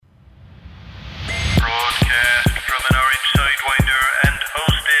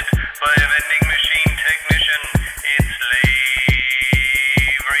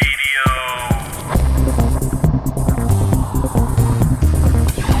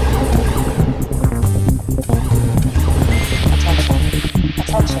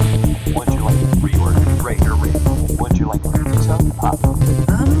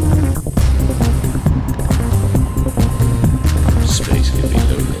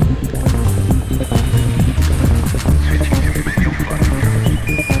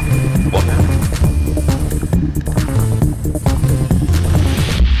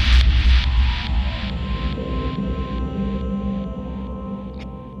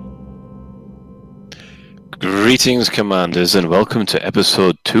Greetings, Commanders, and welcome to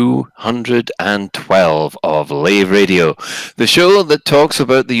episode 212 of Lave Radio, the show that talks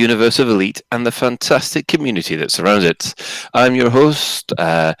about the universe of Elite and the fantastic community that surrounds it. I'm your host,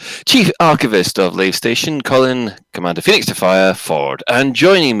 Chief Archivist of Lave Station, Colin, Commander Phoenix to Fire, Ford. And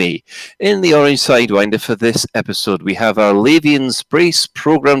joining me in the Orange Sidewinder for this episode, we have our Lavian Sprace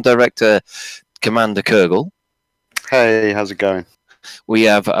Program Director, Commander Kurgle. Hey, how's it going? We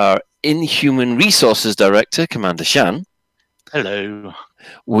have our Inhuman Resources Director, Commander Shan. Hello.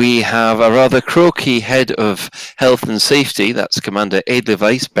 We have a rather croaky head of health and safety, that's Commander Aid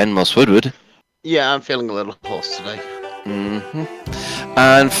Levice, Ben Moss-Woodward. Yeah, I'm feeling a little hoarse today.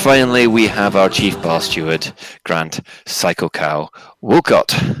 And finally, we have our Chief Bar Steward, Grant Psycho Cow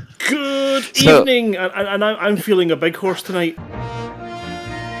Wolcott. Good evening, and I'm feeling a big horse tonight.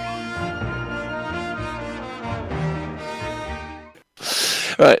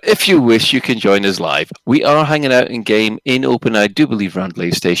 Right, if you wish, you can join us live. We are hanging out in game in open, I do believe, around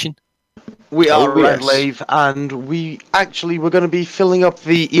Lave Station. We are around Lave, and we're going to be filling up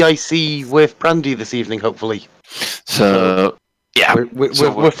the EIC with brandy this evening, hopefully. So, yeah.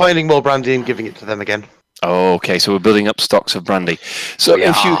 We're finding more brandy and giving it to them again. Oh, okay, so we're building up stocks of brandy. So we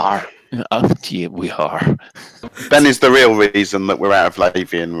are. Yeah, we are. Ben is the real reason that we're out of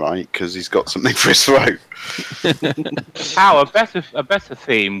Lavian, right? Because he's got something for his throat. A better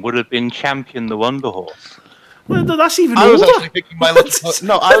theme would have been Champion the Wonder Horse. Well, that's even I was older. actually picking My Little Pony.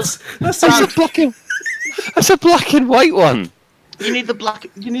 No, That's a black and white one. You need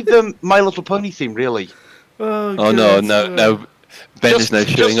the My Little Pony theme, really. Oh no. Ben is now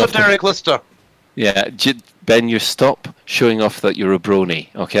showing off. Just for Derek Lister. Yeah, Ben, you stop showing off that you're a brony,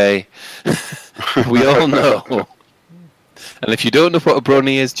 okay? We all know. And if you don't know what a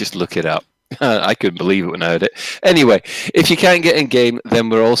brony is, just look it up. I couldn't believe it when I heard it. Anyway, if you can't get in game, then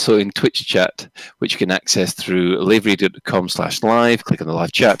we're also in Twitch chat, which you can access through laveradio.com/live. Click on the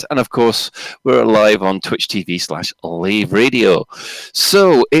live chat. And of course, we're live on Twitch TV/Lave Radio.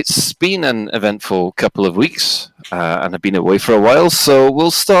 So it's been an eventful couple of weeks, and I've been away for a while. So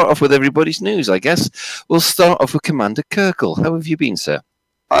we'll start off with everybody's news, I guess. We'll start off with Commander Kurgle. How have you been, sir?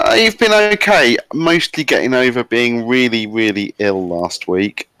 You've been okay, mostly getting over being really, really ill last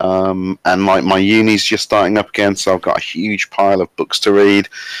week. And my uni's just starting up again, so I've got a huge pile of books to read.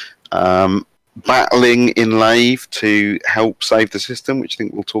 Battling in Lave to help save the system, which I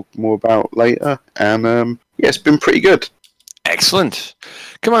think we'll talk more about later. And it's been pretty good. Excellent.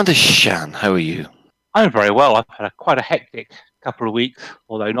 Commander Shan, how are you? I'm very well. I've had quite a hectic couple of weeks,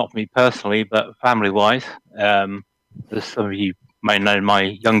 although not me personally, but family-wise. As some of you may know, my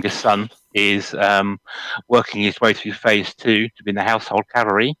youngest son is working his way through phase 2 to be in the household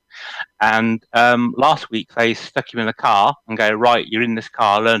cavalry. And last week they stuck him in a car and go, right, you're in this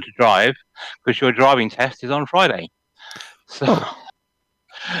car, learn to drive, because your driving test is on Friday. So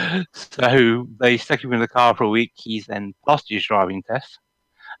they stuck him in the car for a week. He's then passed his driving test,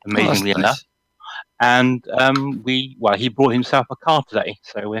 amazingly enough. Nice. And he brought himself a car today,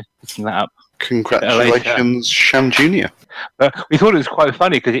 so we're picking that up. Congratulations, Sham Jr. We thought it was quite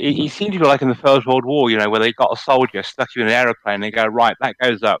funny because he seemed to be like in the First World War, where they got a soldier stuck you in an aeroplane and they go, right, that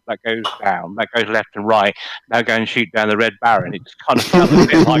goes up, that goes down, that goes left and right, now go and shoot down the Red Baron. It just kind of felt a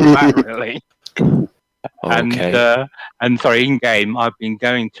bit like that, really. Okay. And sorry, in game, I've been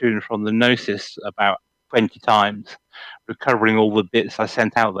going to and from the Gnosis about 20 times, recovering all the bits I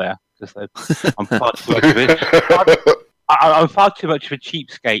sent out there because I'm far too much of it. I'm far too much of a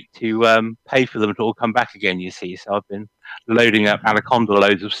cheapskate to pay for them to all come back again, you see. So I've been loading up Anaconda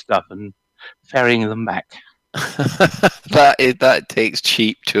loads of stuff and ferrying them back. That takes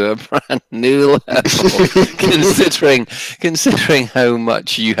cheap to a brand new level, considering how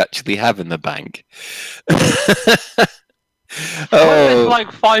much you actually have in the bank. Well, it's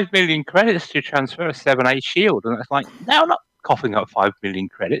like 5 million credits to transfer a 7A shield, and it's like, no, I'm not coughing up 5 million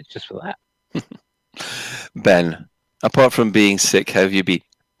credits just for that. Ben, apart from being sick, how have you been?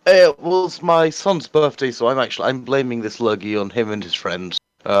 It was my son's birthday, so I'm blaming this lurgy on him and his friends.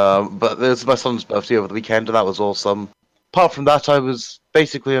 But it was my son's birthday over the weekend, and that was awesome. Apart from that, I've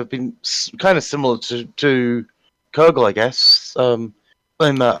been kind of similar to Kurgle, I guess. In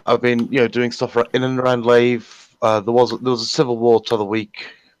that I've been, doing stuff in and around Lave. There was a civil war the other week,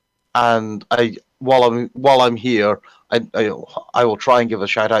 and while I'm here, I will try and give a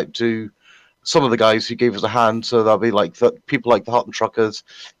shout out to some of the guys who gave us a hand. So that'll be like people like the Hutton Truckers,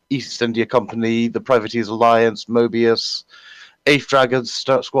 East India Company, the Privateers Alliance, Mobius, 8th Dragons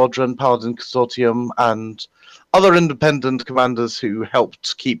Squadron, Paladin Consortium, and other independent commanders who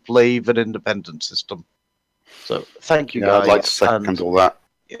helped keep Lave an independent system. So thank you guys. I'd like to second all that.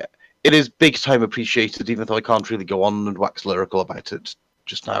 Yeah, it is big time appreciated, even though I can't really go on and wax lyrical about it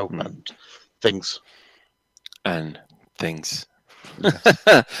just now and things. And things.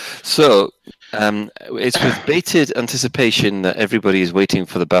 So, it's with bated anticipation that everybody is waiting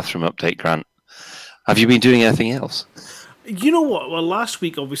for the bathroom update, Grant. Have you been doing anything else? You know what? Well, last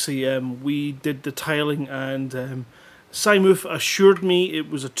week, obviously, we did the tiling, and Simoof assured me it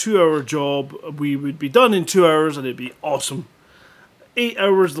was a 2-hour job. We would be done in 2 hours, and it'd be awesome. 8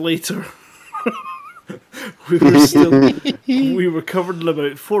 hours later, we were covered in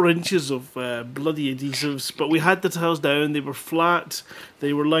about 4 inches of bloody adhesives, but we had the tiles down. They were flat.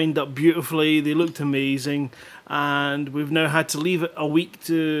 They were lined up beautifully. They looked amazing. And we've now had to leave it a week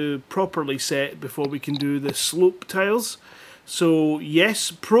to properly set before we can do the slope tiles. So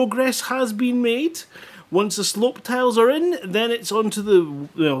yes, progress has been made. Once the slope tiles are in, then it's on to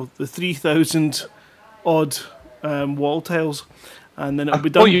the 3,000 odd wall tiles, and then it'll be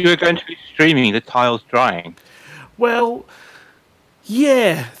done. Oh, you were going to be streaming the tiles drying. Well,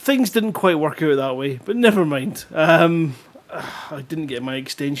 yeah, things didn't quite work out that way, but never mind. I didn't get my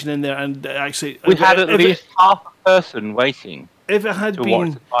extension in there, and actually, We had at least half a person waiting if it had to watch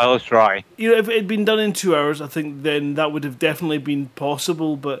been, the tiles dry. if it had been done in 2 hours, I think then that would have definitely been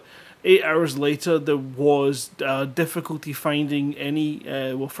possible. But 8 hours later, there was difficulty finding any,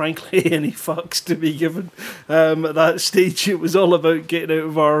 frankly, any fucks to be given. At that stage, it was all about getting out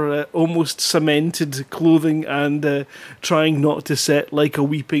of our almost cemented clothing and trying not to set like a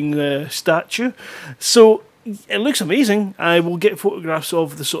weeping statue. So it looks amazing. I will get photographs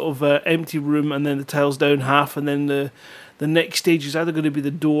of the sort of empty room and then the tiles down half, and then the next stage is either going to be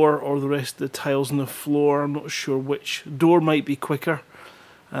the door or the rest of the tiles on the floor. I'm not sure which. Door might be quicker.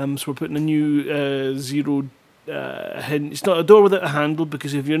 So we're putting a new zero hinge. It's not a door without a handle,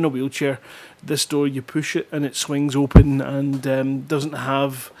 because if you're in a wheelchair, this door, you push it and it swings open and doesn't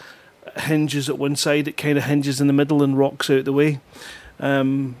have hinges at one side. It kind of hinges in the middle and rocks out the way.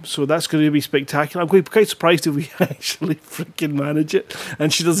 So that's going to be spectacular. I'm quite surprised if we actually freaking manage it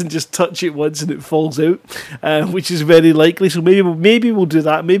and she doesn't just touch it once and it falls out, which is very likely. So maybe we'll do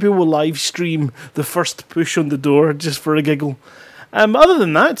that. Maybe we'll live stream the first push on the door just for a giggle. Other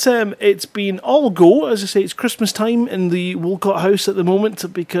than that, it's been all go. As I say, it's Christmas time in the Wolcott house at the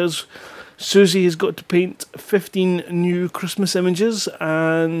moment, because Susie has got to paint 15 new Christmas images,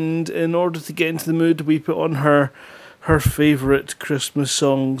 and in order to get into the mood, we put on her favourite Christmas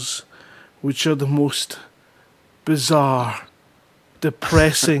songs, which are the most bizarre,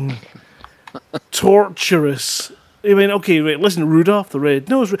 depressing, torturous. I mean, okay, wait, listen, Rudolph the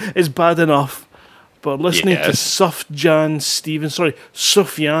Red-Nosed Reindeer is bad enough, but listening to Sufjan Stevens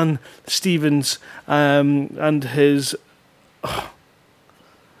and his...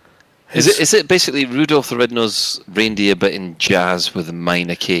 Is it basically Rudolph the Red-Nosed Reindeer but in jazz with a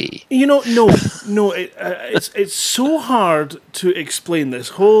minor key? You know, no. It's so hard to explain this.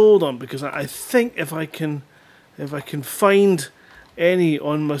 Hold on, because I think if I can find any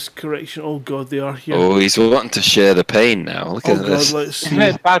on my correction. Oh God, they are here. Oh, he's wanting to share the pain now. Look at this. Let's see. Isn't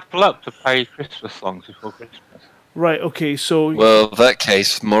it bad luck to play Christmas songs before Christmas? Right. Okay. So. Well, in that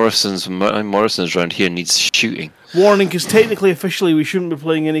case, Morrison's around here needs shooting. Warning, because technically, officially, we shouldn't be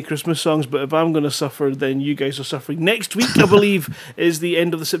playing any Christmas songs, but if I'm going to suffer, then you guys are suffering. Next week, I believe, is the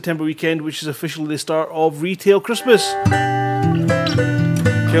end of the September weekend, which is officially the start of Retail Christmas.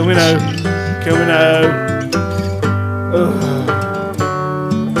 Kill me now. Kill me now. Ugh.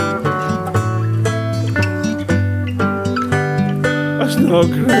 That's not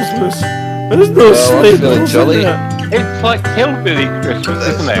Christmas. There's no sleigh bells in there. It's like Hillbilly Christmas,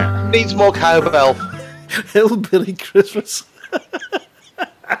 isn't it? Needs more cowbell. Hillbilly Christmas.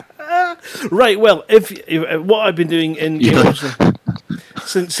 Right, well, if what I've been doing in game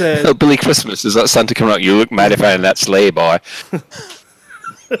since Hillbilly Christmas, is that Santa coming out? You look mad if I had that sleigh, boy.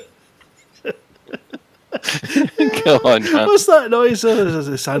 Go on, man. What's that noise?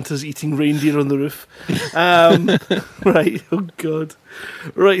 Santa's eating reindeer on the roof. Right, oh God.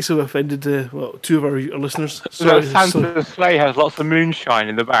 Right, so I offended two of our listeners. Sorry, Santa's sleigh has lots of moonshine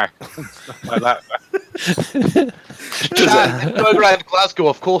in the back. Stuff like that. Going around Glasgow,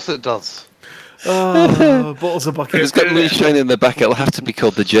 of course it does. Oh, bottles of bucket. It's got moonshine in the back. It'll have to be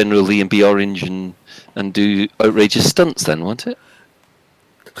called the General Lee and be orange and do outrageous stunts then, won't it?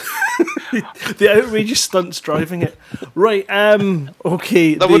 The outrageous stunts driving it. Right,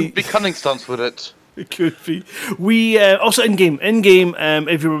 okay. That wouldn't be cunning stunts, would it? It could be. We also in game. If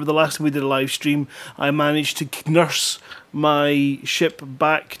you remember the last time we did a live stream, I managed to nurse my ship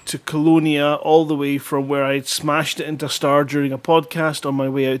back to Colonia all the way from where I'd smashed it into a star during a podcast on my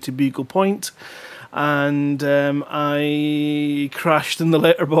way out to Beagle Point. and I crashed in the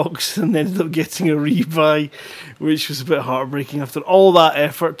letterbox and ended up getting a rebuy, which was a bit heartbreaking after all that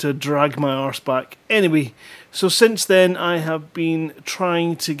effort to drag my arse back. Anyway, so since then I have been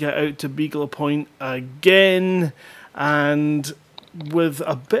trying to get out to Beagle Point again, and with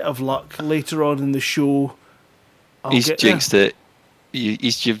a bit of luck later on in the show, He's jinxed it.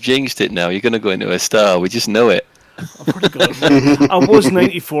 You've jinxed it now. You're going to go into a star. We just know it. I've already got it. I was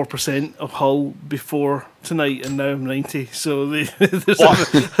 94% of Hull before tonight, and now I'm 90. So there's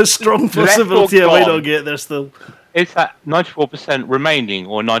a strong possibility I might not get there still. Is that 94% remaining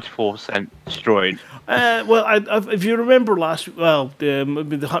or 94% destroyed? Well, if you remember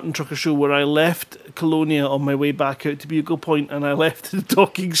the Hutton Trucker show where I left Colonia on my way back out to Bugle Point, and I left the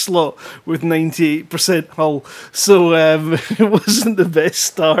docking slot with 98% hull. So it wasn't the best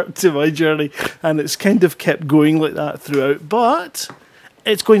start to my journey, and it's kind of kept going like that throughout. But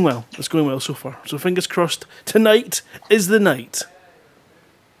it's going well. It's going well so far. So fingers crossed. Tonight is the night.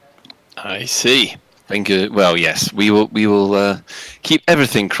 I see. Well, yes, we will keep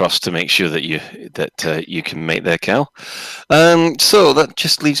everything crossed to make sure that you can make their cow. So that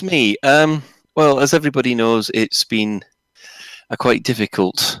just leaves me. Well, as everybody knows, it's been a quite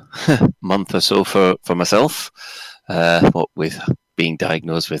difficult month or so for myself. What with being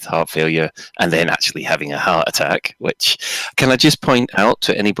diagnosed with heart failure and then actually having a heart attack. Which, can I just point out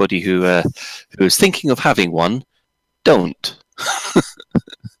to anybody who is thinking of having one, don't.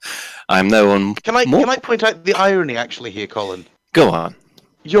 I'm now on. Can I point out the irony actually here, Colin? Go on.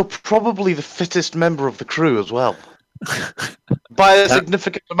 You're probably the fittest member of the crew as well, by a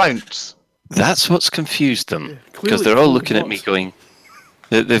significant amount. That's what's confused them, because Clearly they're all looking at me going.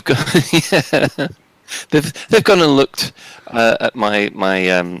 They've gone. Yeah, they've gone and looked at my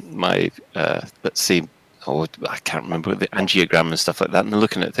let's see. Oh, I can't remember the angiogram and stuff like that, and they're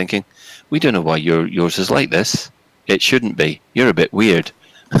looking at it thinking, we don't know why yours is like this. It shouldn't be. You're a bit weird.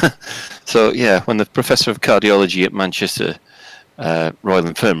 So yeah, when the professor of cardiology at Manchester Royal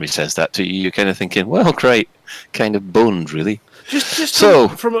Infirmary says that to you, you're kind of thinking, well, great, kind of boned, really. Just so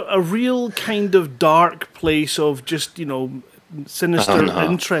from a real kind of dark place of just sinister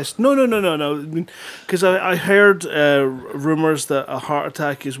interest. No. Because I heard rumours that a heart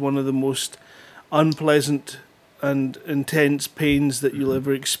attack is one of the most unpleasant and intense pains that you'll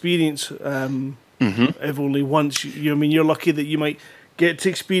ever experience. If only once. You're lucky that you might get to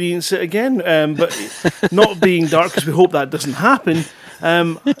experience it again. But not being dark, because we hope that doesn't happen.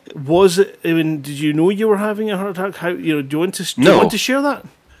 Was it? I mean, did you know you were having a heart attack? How? Do you want to share that?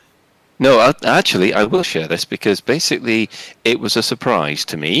 No, actually, I will share this because basically it was a surprise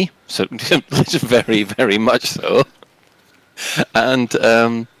to me. So very, very much so.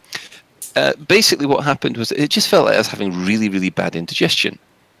 And basically, what happened was it just felt like I was having really, really bad indigestion,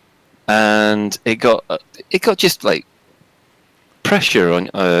 and it got just like pressure on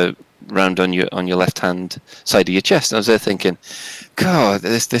around on your left hand side of your chest. And I was there thinking, God,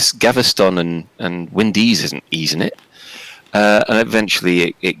 this Gaviston and Windease isn't easing it. And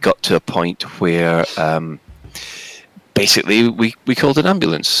eventually it got to a point where basically we called an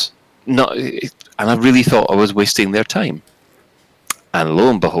ambulance. And I really thought I was wasting their time. And lo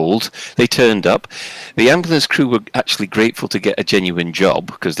and behold, they turned up. The ambulance crew were actually grateful to get a genuine job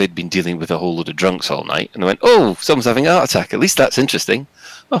because they'd been dealing with a whole load of drunks all night. And they went, oh, someone's having a heart attack. At least that's interesting.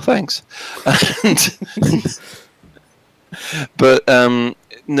 Oh, thanks. But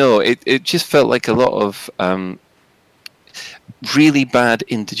no, it just felt like a lot of really bad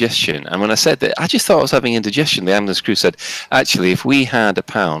indigestion. And when I said that, I just thought I was having indigestion. The ambulance crew said, actually, if we had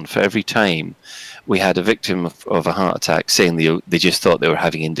 £1 for every time we had a victim of a heart attack saying they just thought they were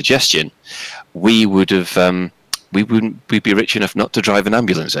having indigestion, we'd be rich enough not to drive an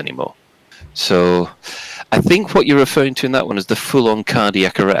ambulance anymore. So I think what you're referring to in that one is the full-on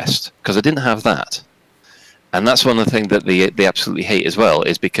cardiac arrest, because I didn't have that. And that's one of the things that they absolutely hate as well,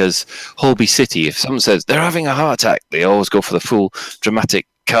 is because Holby City, if someone says they're having a heart attack, they always go for the full dramatic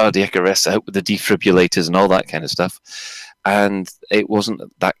cardiac arrest out with the defibrillators and all that kind of stuff. And it wasn't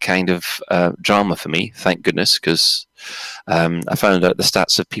that kind of drama for me, thank goodness, because I found out the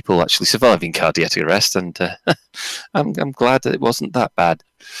stats of people actually surviving cardiac arrest, and I'm glad that it wasn't that bad.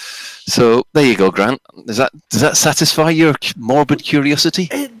 So there you go, Grant. Does that satisfy your morbid curiosity?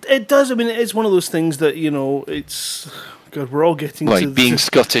 It does. I mean, it's one of those things that it's. God, we're all getting like to being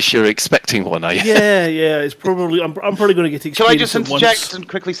Scottish. You're expecting one, are you? Yeah. It's probably. I'm probably going to get to experience. Can I just interject once. and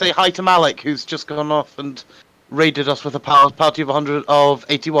quickly say hi to Malik, who's just gone off and raided us with a party of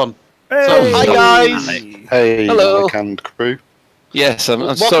 81. Hey! So hi guys. Hey, Hello. Mike and crew. Yes,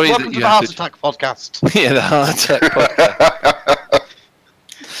 I'm sorry welcome that to you the have Heart Attack podcast. Yeah, the heart attack podcast.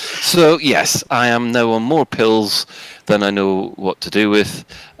 So yes, I am now on more pills than I know what to do with,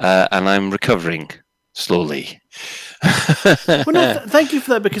 and I'm recovering slowly. Well, no, thank you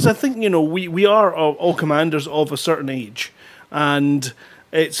for that, because I think we are all commanders of a certain age, and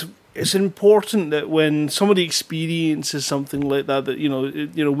it's important that when somebody experiences something like that,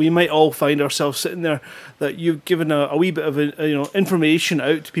 we might all find ourselves sitting there, that you've given a wee bit of information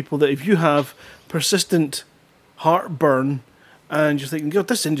out to people that if you have persistent heartburn and you're thinking, God,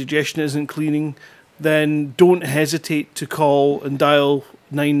 this indigestion isn't cleaning, then don't hesitate to call and dial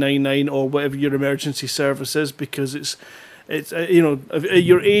 999 or whatever your emergency service is, because it's at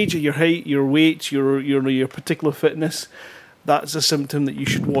your age, at your height, your weight, your particular fitness, that's a symptom that you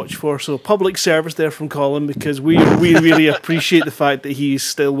should watch for. So public service there from Colin, because we really appreciate the fact that he's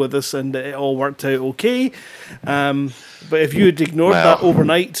still with us and it all worked out okay. But if you had ignored that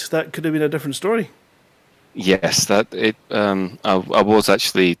overnight, that could have been a different story. Yes, I was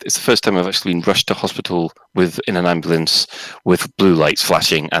actually. It's the first time I've actually been rushed to hospital in an ambulance with blue lights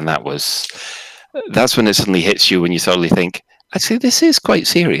flashing, and that's when it suddenly hits you, when you suddenly think, actually, this is quite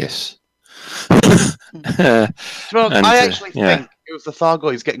serious. I actually think it was the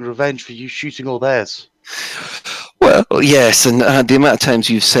Thargoids getting revenge for you shooting all theirs. Well, yes, and the amount of times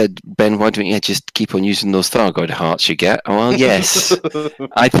you've said, Ben, why don't you just keep on using those Thargoid hearts you get? Well, yes.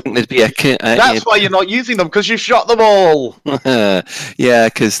 I think there'd be That's why you're not using them, because you shot them all! Yeah,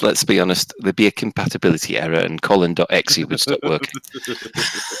 because let's be honest, there'd be a compatibility error and Colin.exe would stop working.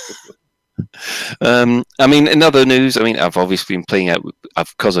 In other news, I've obviously been playing out,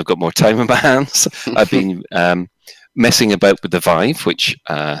 because I've got more time in my hands. I've been messing about with the Vive, which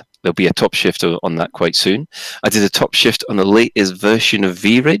there'll be a top shift on that quite soon. I did a top shift on the latest version of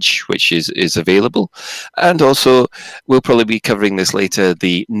V-Ridge, which is available. And also, we'll probably be covering this later,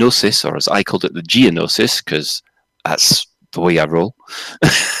 the Gnosis, or as I called it, the Geonosis, because that's the way I roll.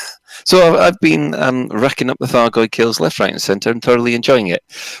 So I've been racking up the Thargoid kills left, right, and centre and thoroughly enjoying it,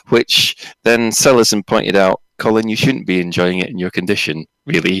 which then Sellison pointed out, Colin, you shouldn't be enjoying it in your condition,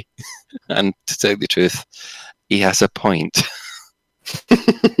 really. And to tell you the truth, he has a point.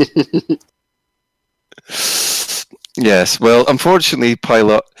 Yes, well, unfortunately,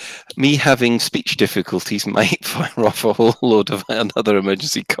 Pilot, me having speech difficulties might fire off a whole load of another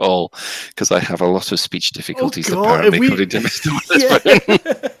emergency call, because I have a lot of speech difficulties, apparently, according to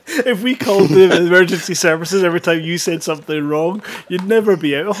Mr. If we called the emergency services every time you said something wrong, you'd never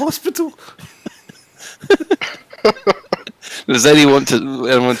be out of hospital. Does anyone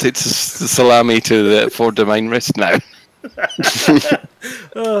take salami to the Ford Domain wrist now?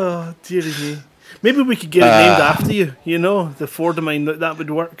 Oh, dearie me. Maybe we could get it named after you, the Ford Domain, that would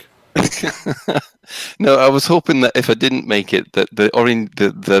work. No, I was hoping that if I didn't make it,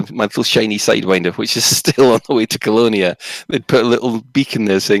 that my little shiny Sidewinder, which is still on the way to Colonia, they'd put a little beacon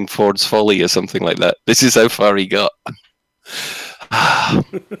there saying Ford's Folly or something like that. This is how far he got.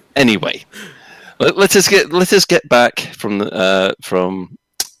 Anyway, let us get back from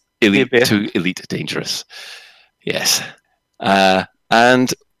elite to Elite Dangerous. Yes,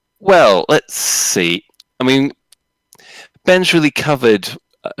 and well, let's see. Ben's really covered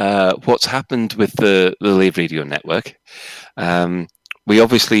what's happened with the Lave Radio Network. We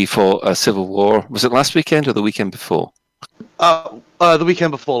obviously fought a civil war. Was it last weekend or the weekend before? The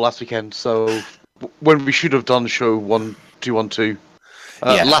weekend before last weekend. So when we should have done show 1212.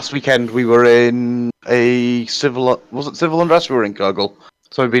 Last weekend we were in a civil unrest. We were in Gurgle.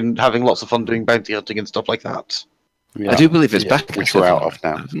 So we've been having lots of fun doing bounty hunting and stuff like that. Yeah. I do believe it's back. Which we're out of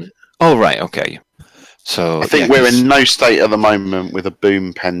now. Oh, right, okay. So I think we're in no state at the moment with a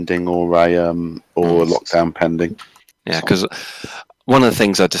boom pending or a lockdown pending. Yeah, because one of the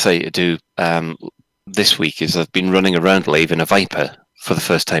things I decided to do this week is I've been running around Lave in a Viper for the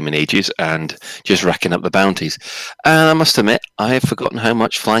first time in ages and just racking up the bounties. And I must admit, I have forgotten how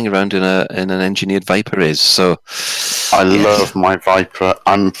much flying around in an engineered Viper is. So I love my Viper.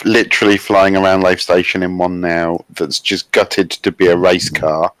 I'm literally flying around Lave Station in one now that's just gutted to be a race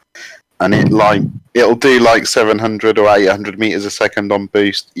car. And it'll do like 700 or 800 meters a second on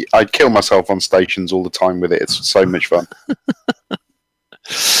boost. I'd kill myself on stations all the time with it. It's so much fun.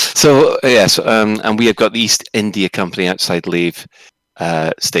 So yes, and we have got the East India Company outside Lave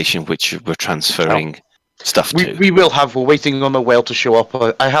Station, which we're transferring stuff to. We're waiting on the whale to show up.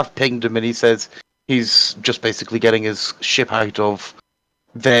 I have pinged him, and he says he's just basically getting his ship out of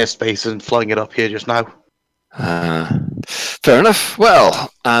their space and flying it up here just now. Fair enough.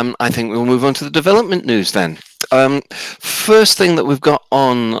 Well, I think we'll move on to the development news then. First thing that we've got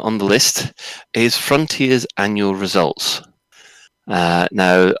on the list is Frontier's annual results.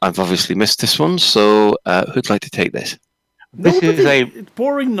 Now, I've obviously missed this one, so who'd like to take this? This No, is but a it's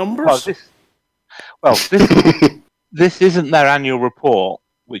boring numbers. This isn't their annual report,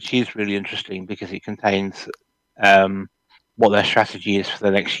 which is really interesting because it contains what their strategy is for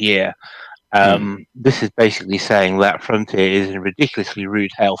the next year. This is basically saying that Frontier is in ridiculously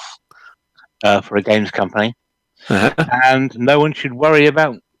rude health for a games company, and no one should worry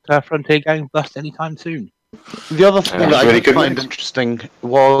about Frontier going bust anytime soon. The other thing that I did find interesting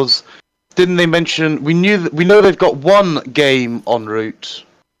was, didn't they mention? We know they've got one game en route,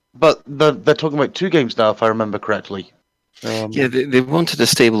 but they're talking about 2 games now, if I remember correctly. Yeah, they wanted a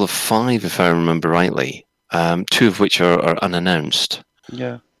stable of 5, if I remember rightly. 2 of which are unannounced.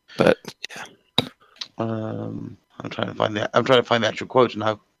 Yeah, but yeah. I'm trying to find the actual quote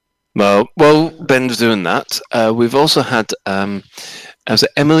now. Well, Ben's doing that. We've also had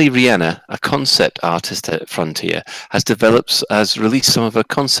Emily Rihanna, a concept artist at Frontier, has released some of her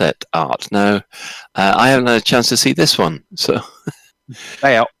concept art. Now, I haven't had a chance to see this one, so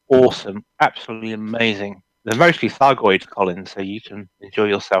they are awesome, absolutely amazing. They're mostly Thargoid, Colin, so you can enjoy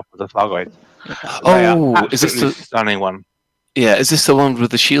yourself with the Thargoids. Is this the stunning one? Yeah, is this the one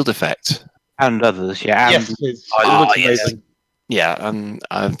with the shield effect? And others, yeah. Yes, it looks amazing. Yeah,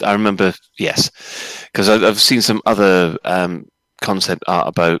 I remember, yes, because I've seen some other concept art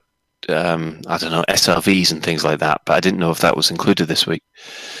about, I don't know, SRVs and things like that, but I didn't know if that was included this week.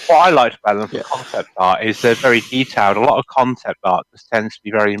 What I liked about them for concept art is they're very detailed. A lot of concept art just tends to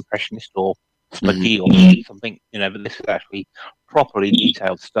be very impressionist or smudgy or something, but this is actually properly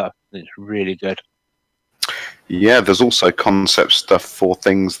detailed stuff. It's really good. Yeah, there's also concept stuff for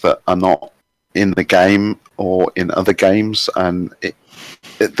things that are not in the game or in other games, and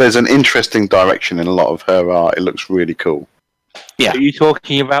there's an interesting direction in a lot of her art. It looks really cool. Yeah. Are you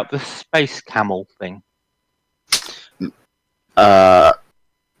talking about the space camel thing?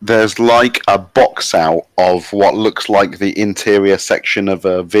 There's like a box out of what looks like the interior section of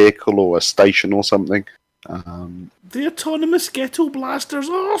a vehicle or a station or something. The autonomous ghetto blaster's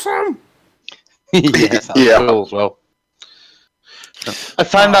awesome. Yes, that's cool as well. I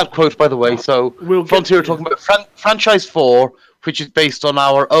found that quote, by the way. So, Frontier are talking about Franchise 4, which is based on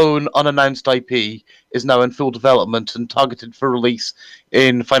our own unannounced IP, is now in full development and targeted for release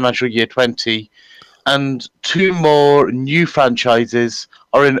in financial year 20. And 2 more new franchises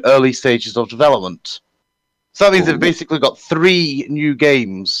are in early stages of development. So that means they've basically got 3 new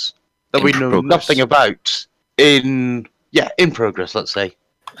games that we know nothing about in progress, let's say.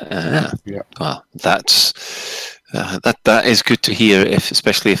 Well, that is good to hear,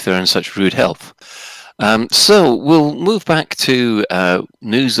 especially if they're in such rude health. So we'll move back to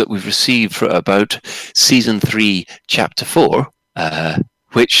news that we've received for about Season 3, Chapter 4,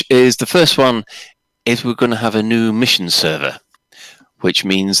 which is the first one is we're going to have a new mission server, which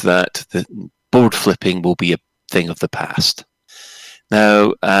means that the board flipping will be a thing of the past.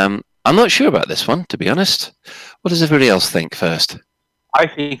 Now, I'm not sure about this one, to be honest. What does everybody else think first? I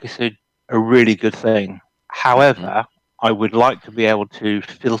think it's a really good thing. However, I would like to be able to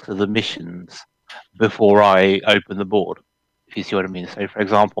filter the missions before I open the board, if you see what I mean. So, for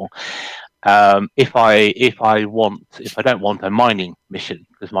example, if I don't want a mining mission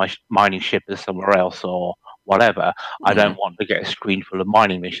because my mining ship is somewhere else or whatever, I don't want to get a screen full of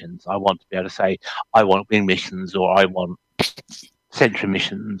mining missions. I want to be able to say I want wing missions, or I want sentry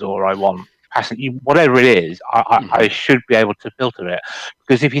missions, or I want passenger, whatever it is. I should be able to filter it,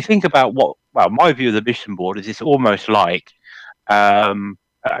 because if you think about my view of the mission board is it's almost like a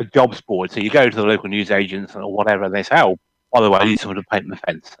jobs board. So you go to the local news agents or whatever, and they say, "Oh, by the way, I need someone to paint my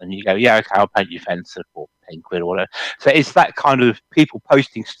fence," and you go, "Yeah, okay, I'll paint your fence for £10 or whatever." So it's that kind of people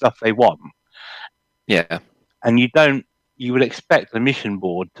posting stuff they want. Yeah, and you would expect the mission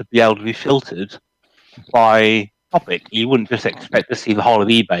board to be able to be filtered by topic. You wouldn't just expect to see the whole of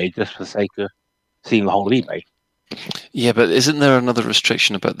eBay just for the sake of seeing the whole of eBay. Yeah, but isn't there another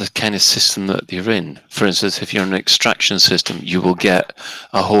restriction about the kind of system that you're in? For instance, if you're in an extraction system, you will get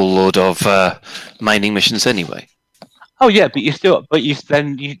a whole load of mining missions anyway. Oh yeah, but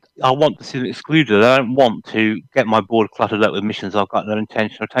I want to see them excluded. I don't want to get my board cluttered up with missions I've got no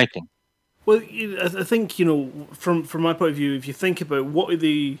intention of taking. Well, I think, from my point of view, if you think about what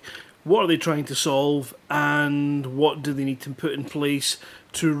are they trying to solve, and what do they need to put in place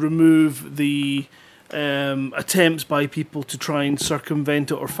to remove the attempts by people to try and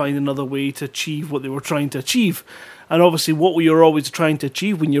circumvent it or find another way to achieve what they were trying to achieve. And obviously what you're always trying to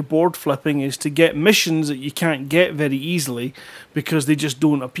achieve when you're board flipping is to get missions that you can't get very easily because they just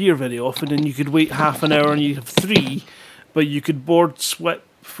don't appear very often, and you could wait half an hour and you have 3, but you could board sweat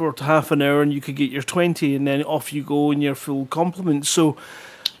for half an hour and you could get your 20, and then off you go in your full complement. So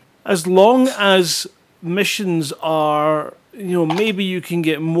as long as missions are maybe you can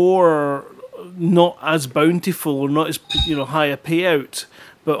get more, not as bountiful or not as high a payout,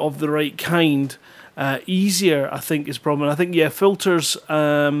 but of the right kind, easier. I think is problem. I think filters,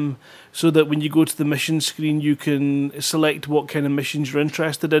 so that when you go to the mission screen, you can select what kind of missions you're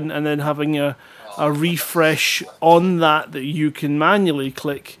interested in, and then having a refresh on that you can manually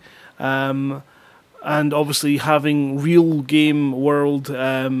click. And obviously having real game world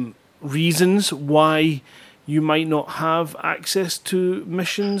reasons why you might not have access to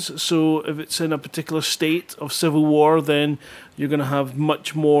missions. So if it's in a particular state of civil war, then you're going to have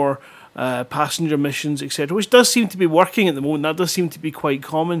much more passenger missions, etc., which does seem to be working at the moment. That does seem to be quite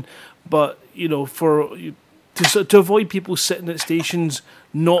common. But to avoid people sitting at stations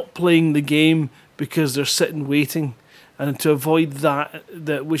not playing the game because they're sitting waiting, and to avoid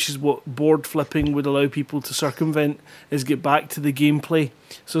that, which is what board flipping would allow people to circumvent, is get back to the gameplay.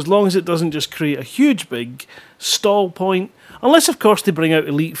 So as long as it doesn't just create a huge big stall point, unless of course they bring out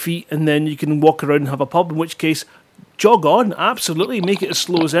Elite Feet and then you can walk around and have a pub, in which case, jog on, absolutely, make it as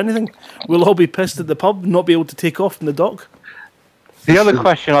slow as anything. We'll all be pissed at the pub, not be able to take off from the dock. The other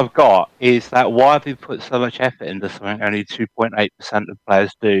question I've got is that why have you put so much effort into something only 2.8% of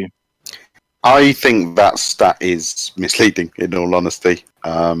players do? I think that stat is misleading, in all honesty.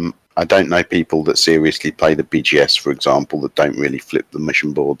 I don't know people that seriously play the BGS, for example, that don't really flip the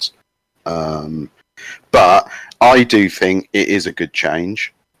mission boards. But I do think it is a good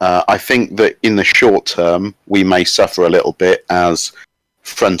change. I think that in the short term, we may suffer a little bit as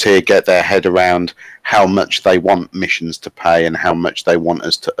Frontier get their head around how much they want missions to pay and how much they want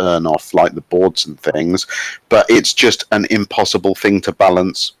us to earn off, like the boards and things. But it's just an impossible thing to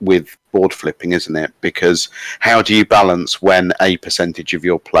balance with board flipping, isn't it? Because how do you balance when a percentage of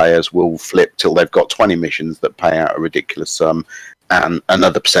your players will flip till they've got 20 missions that pay out a ridiculous sum and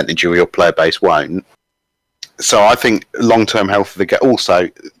another percentage of your player base won't? So I think long-term health of the game. Also,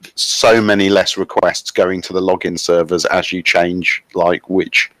 so many less requests going to the login servers as you change, like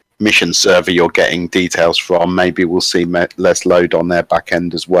which mission server you're getting details from. Maybe we'll see less load on their back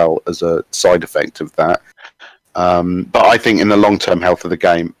end as well as a side effect of that. But I think in the long-term health of the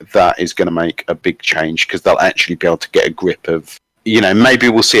game, that is going to make a big change because they'll actually be able to get a grip of, maybe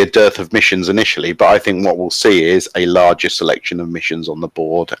we'll see a dearth of missions initially, but I think what we'll see is a larger selection of missions on the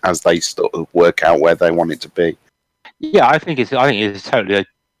board as they sort of work out where they want it to be. Yeah, I think it's totally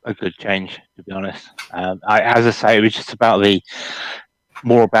a good change, to be honest. As I say, it was just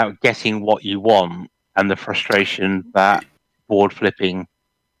more about getting what you want and the frustration that board flipping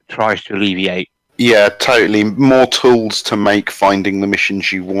tries to alleviate. Yeah, totally. More tools to make finding the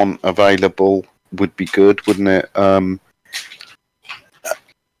missions you want available would be good, wouldn't it?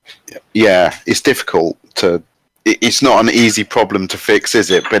 Yeah, it's difficult to... It's not an easy problem to fix, is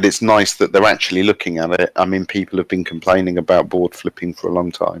it? But it's nice that they're actually looking at it. I mean, people have been complaining about board flipping for a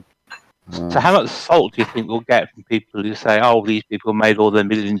long time. So how much salt do you think we'll get from people who say, oh, these people made all their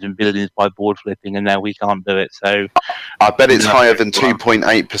millions and billions by board flipping and now we can't do it? So I bet it's higher than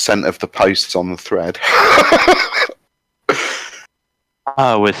 2.8% of the posts on the thread.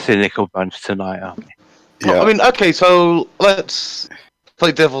 Oh, we're a cynical bunch tonight, aren't we? Yeah. Well, I mean, okay, so let's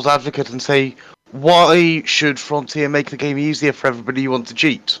play devil's advocate and say, why should Frontier make the game easier for everybody who wants to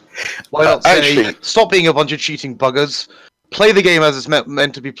cheat? Why not say, stop being a bunch of cheating buggers, play the game as it's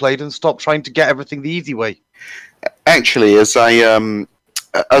meant to be played, and stop trying to get everything the easy way? Actually, as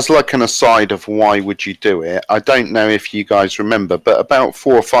like an aside of why would you do it, I don't know if you guys remember, but about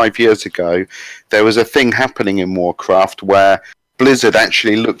 4 or 5 years ago, there was a thing happening in Warcraft where Blizzard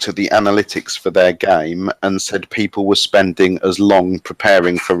actually looked at the analytics for their game and said people were spending as long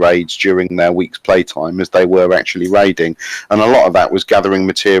preparing for raids during their week's playtime as they were actually raiding. And a lot of that was gathering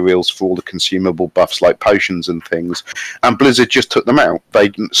materials for all the consumable buffs like potions and things. And Blizzard just took them out. They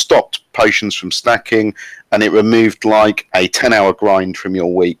stopped potions from stacking, and it removed like a 10-hour grind from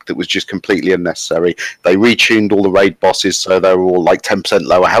your week that was just completely unnecessary. They retuned all the raid bosses so they were all like 10%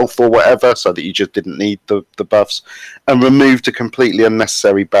 lower health or whatever, so that you just didn't need the buffs, and removed a completely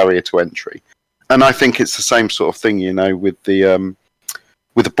unnecessary barrier to entry. And I think it's the same sort of thing, with the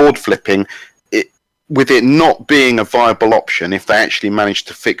board flipping. With it not being a viable option, if they actually manage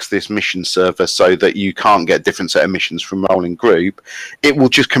to fix this mission server so that you can't get different set of missions from rolling group, it will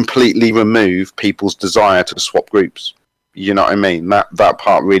just completely remove people's desire to swap groups. You know what I mean? That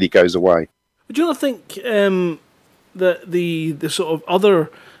part really goes away. Do you not think that the sort of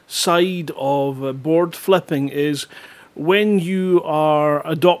other side of board flipping is when you are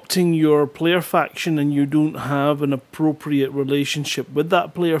adopting your player faction and you don't have an appropriate relationship with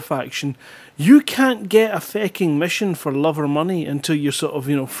that player faction, you can't get a fecking mission for love or money until you're sort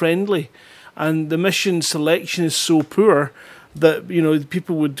of, friendly. and the mission selection is so poor that, you know,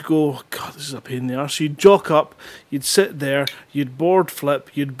 people would go, God, this is a pain in the arse. You'd jock up, you'd sit there, you'd board flip,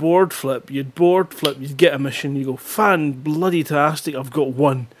 you'd get a mission, you go, fan-bloody-tastic, I've got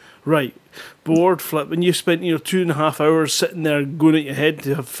one. Right, board flip, and you spent 2.5 hours sitting there going at your head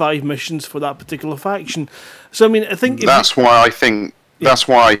to have 5 missions for that particular faction. So I mean, I think that's why I think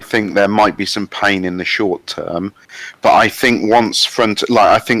there might be some pain in the short term, but I think what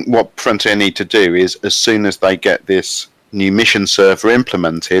Frontier need to do is, as soon as they get this new mission server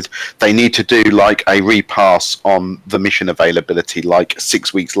implemented, they need to do like a repass on the mission availability like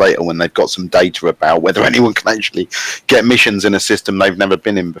 6 weeks later, when they've got some data about whether anyone can actually get missions in a system they've never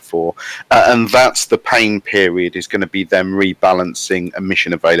been in before, and that's the pain period, is going to be them rebalancing a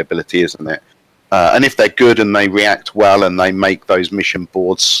mission availability, isn't it? And if they're good and they react well and they make those mission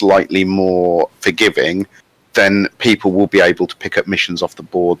boards slightly more forgiving, then people will be able to pick up missions off the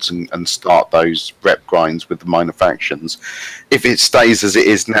boards and start those rep grinds with the minor factions. If it stays as it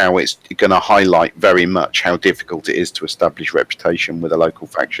is now, it's going to highlight very much how difficult it is to establish reputation with a local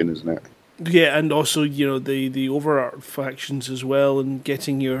faction, isn't it? Yeah, and also, the overart factions as well, and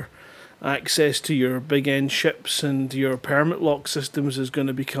getting your access to your big end ships and your permit lock systems is going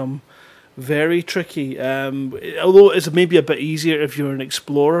to become very tricky, although it's maybe a bit easier if you're an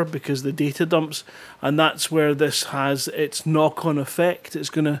explorer because the data dumps, and that's where this has its knock-on effect. It's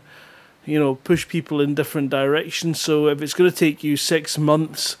going to push people in different directions. So if it's going to take you 6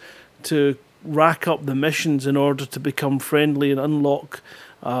 months to rack up the missions in order to become friendly and unlock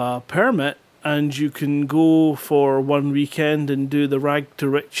a permit, and you can go for one weekend and do the Rag to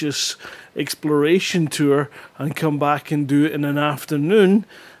Riches exploration tour and come back and do it in an afternoon,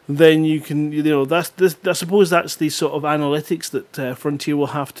 then you can, I suppose that's the sort of analytics that Frontier will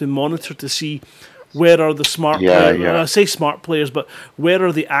have to monitor to see where are the smart players. And I say smart players, but where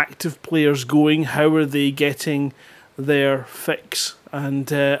are the active players going? How are they getting their fix and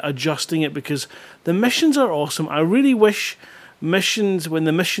adjusting it? Because the missions are awesome. I really wish missions, when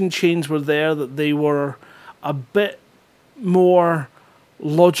the mission chains were there, that they were a bit more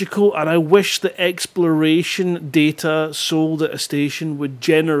logical, and I wish the exploration data sold at a station would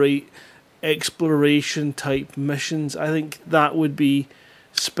generate exploration type missions. I think that would be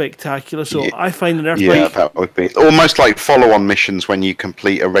spectacular. So I find an Earthquake... Yeah, that would be almost like follow-on missions when you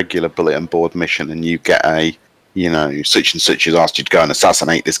complete a regular bulletin board mission and you get a, such and such has asked you to go and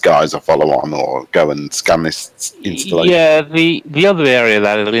assassinate this guy as a follow-on, or go and scan this installation. Yeah, the other area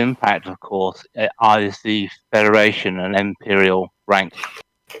that it'll impact, of course, is the Federation and Imperial rank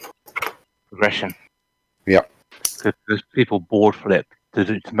progression. Yeah, because people board flip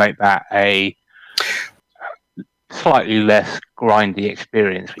to make that a slightly less grindy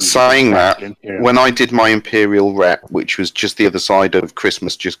experience. Saying that, when I did my Imperial rep, which was just the other side of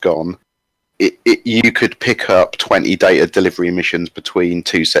Christmas just gone, you could pick up 20 data delivery missions between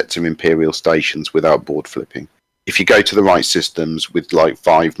 2 sets of Imperial stations without board flipping. If you go to the right systems with like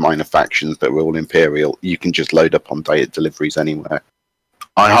 5 minor factions that were all Imperial, you can just load up on data deliveries anywhere.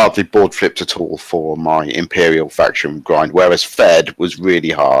 I hardly board flipped at all for my Imperial faction grind, whereas Fed was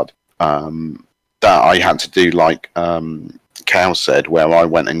really hard. That I had to do like Cal said, where I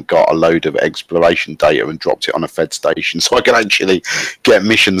went and got a load of exploration data and dropped it on a Fed station so I could actually get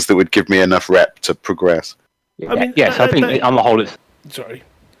missions that would give me enough rep to progress. I think on the whole it's... Sorry.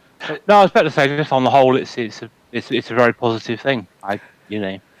 No, I was about to say, just on the whole, it's a very positive thing.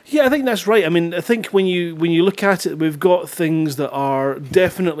 Yeah, I think that's right. I mean, I think when you look at it, we've got things that are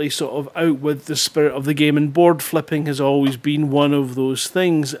definitely sort of out with the spirit of the game, and board flipping has always been one of those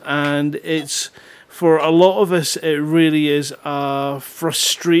things, and it's... For a lot of us, it really is a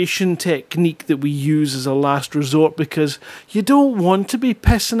frustration technique that we use as a last resort, because you don't want to be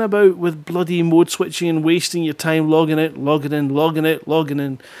pissing about with bloody mode switching and wasting your time logging out, logging in, logging out, logging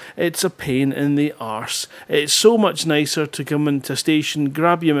in. It's a pain in the arse. It's so much nicer to come into station,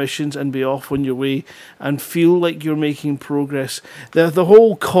 grab your missions and be off on your way and feel like you're making progress. The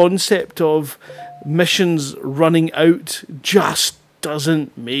whole concept of missions running out just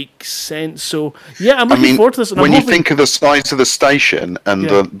doesn't make sense. So yeah, I'm looking forward to this. And when you think of the size of the station and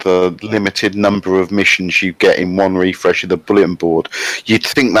the limited number of missions you get in one refresh of the bulletin board, you'd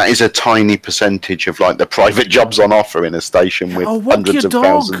think that is a tiny percentage of like the private jobs on offer in a station with hundreds of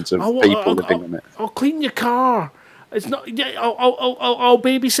thousands of people living in it. I'll clean your car. It's not. Yeah, I'll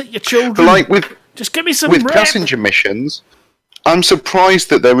babysit your children. But like just give me some with passenger missions, I'm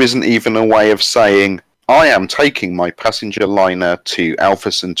surprised that there isn't even a way of saying, I am taking my passenger liner to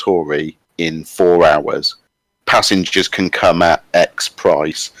Alpha Centauri in 4 hours. Passengers can come at X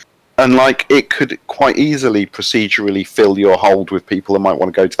price. And like, it could quite easily procedurally fill your hold with people that might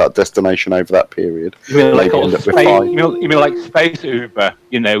want to go to that destination over that period. You mean like, Maybe end up with space, five. you mean like space Uber?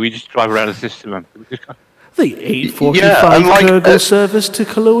 We just drive around the system and The 8:45 Yeah, and like, cargo service to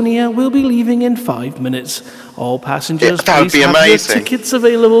Colonia will be leaving in 5 minutes. All passengers, Yeah, that would please be have amazing. your tickets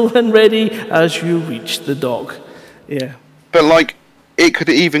available and ready as you reach the dock. Yeah. But like, it could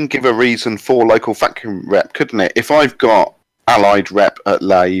even give a reason for local vacuum rep, couldn't it? If I've got Allied rep at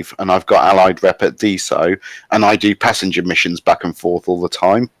Lave and I've got Allied rep at DSO, and I do passenger missions back and forth all the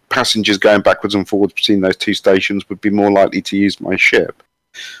time, passengers going backwards and forwards between those two stations would be more likely to use my ship.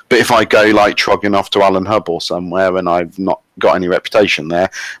 But if I go like trogging off to Allen Hub or somewhere and I've not got any reputation there,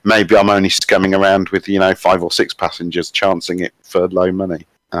 maybe I'm only scumming around with 5 or 6 passengers, chancing it for low money.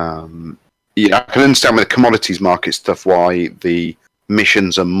 Yeah, I can understand with the commodities market stuff why the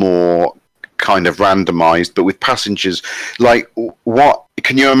missions are more kind of randomized, but with passengers, like, what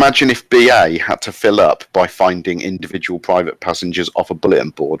can you imagine if BA had to fill up by finding individual private passengers off a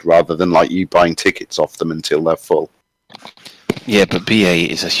bulletin board rather than like you buying tickets off them until they're full? Yeah, but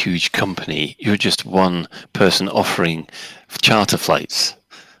BA is a huge company. You're just one person offering charter flights.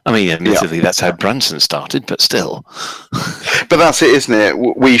 I mean, admittedly, that's how Branson started, but still. But that's it, isn't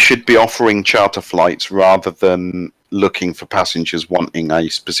it? We should be offering charter flights rather than looking for passengers wanting a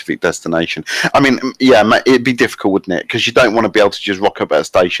specific destination. I mean, yeah, it'd be difficult, wouldn't it? Because you don't want to be able to just rock up at a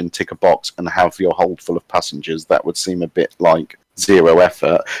station, tick a box, and have your hold full of passengers. That would seem a bit like zero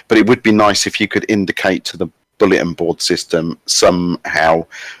effort. But it would be nice if you could indicate to the bulletin board system somehow,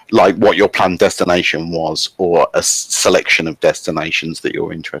 like, what your planned destination was, or a selection of destinations that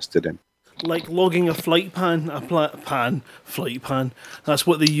you're interested in. Like logging a flight pan, flight pan. That's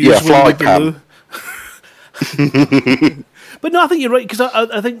what they use Yeah, when flight they pan. blew. But no, I think you're right, because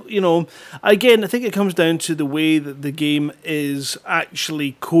I think, again, I think it comes down to the way that the game is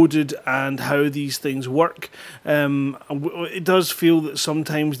actually coded and how these things work. It does feel that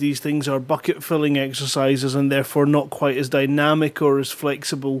sometimes these things are bucket filling exercises and therefore not quite as dynamic or as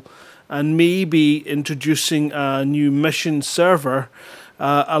flexible, and maybe introducing a new mission server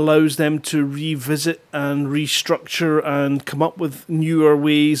allows them to revisit and restructure and come up with newer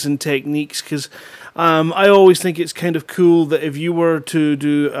ways and techniques, because I always think it's kind of cool that if you were to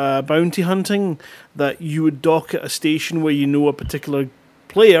do bounty hunting, that you would dock at a station where you know a particular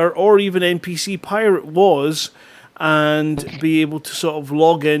player or even NPC pirate was, and be able to sort of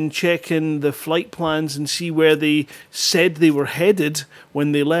log in, check in the flight plans and see where they said they were headed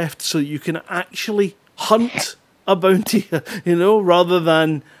when they left, so you can actually hunt a bounty, rather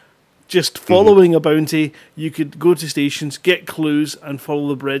than just following a bounty. You could go to stations, get clues, and follow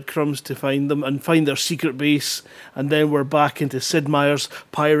the breadcrumbs to find them and find their secret base, and then we're back into Sid Meier's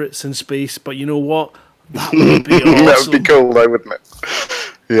Pirates in Space. But you know what? That would be awesome. That would be cool, though, wouldn't it?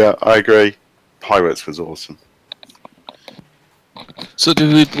 Yeah, I agree. Pirates was awesome. So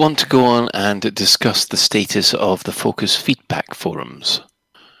do we want to go on and discuss the status of the Focus feedback forums?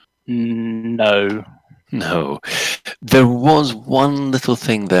 No. No. There was one little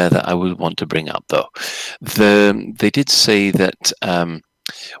thing there that I would want to bring up, though. They did say that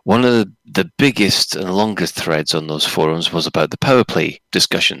one of the biggest and longest threads on those forums was about the power play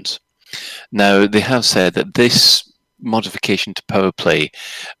discussions. Now, they have said that this modification to power play,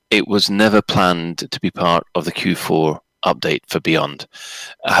 it was never planned to be part of the Q4 update for Beyond.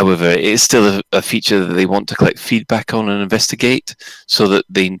 However, it is still a feature that they want to collect feedback on and investigate, so that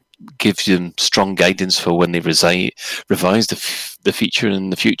they give them strong guidance for when they revise the feature in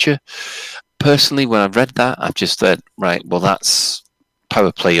the future. Personally, when I've read that, I've just said, right, well, that's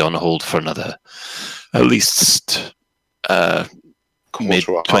power play on hold for another, at least mid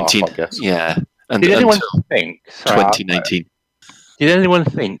 20, I guess. yeah, and Did anyone until think? 2019. Did anyone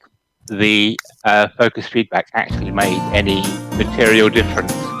think the Focus feedback actually made any material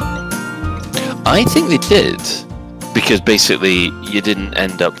difference? I think they did, because basically you didn't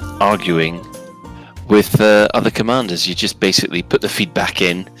end up arguing with other commanders. You just basically put the feedback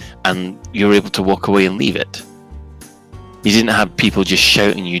in and you're able to walk away and leave it. You didn't have people just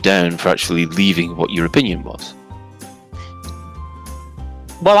shouting you down for actually leaving what your opinion was.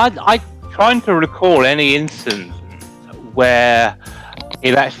 Well, I trying to recall any instance where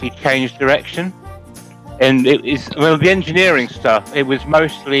it actually changed direction. And it is, well, the engineering stuff, it was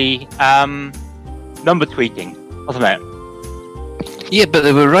mostly number tweaking, wasn't it? Yeah, but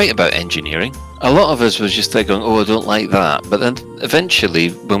they were right about engineering. A lot of us was just there going, "Oh, I don't like that." But then eventually,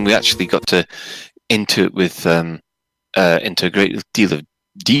 when we actually got into it with into a great deal of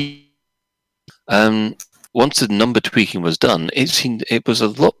once the number tweaking was done, it seemed it was a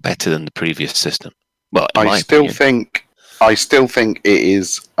lot better than the previous system. Well, in my I still opinion. think I still think it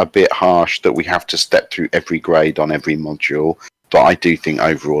is a bit harsh that we have to step through every grade on every module, but I do think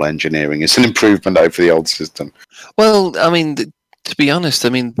overall engineering is an improvement over the old system. Well, I mean, to be honest, I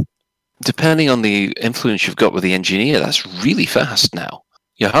mean, depending on the influence you've got with the engineer, that's really fast now.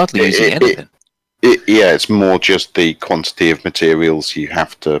 You're hardly using anything. It's more just the quantity of materials you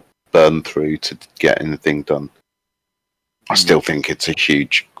have to burn through to get anything done. I still think it's a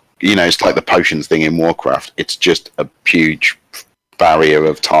huge... it's like the potions thing in Warcraft. It's just a huge barrier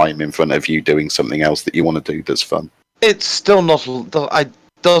of time in front of you doing something else that you want to do that's fun. It's still not... It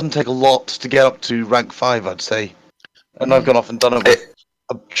doesn't take a lot to get up to rank 5, I'd say. And I've gone off and done it with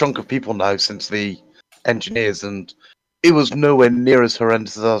a chunk of people now since the engineers, and it was nowhere near as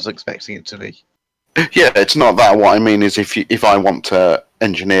horrendous as I was expecting it to be. Yeah, it's not that. What I mean is, if I want to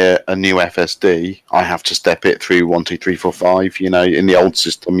engineer a new FSD, I have to step it through 1, 2, 3, 4, 5. In the old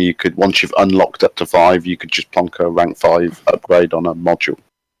system, you could, once you've unlocked up to 5, you could just plonk a rank 5 upgrade on a module.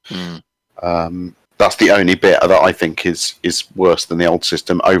 That's the only bit that I think is worse than the old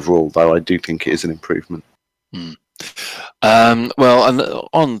system. Overall, though, I do think it is an improvement. Well, and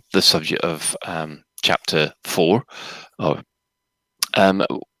on the subject of Chapter 4,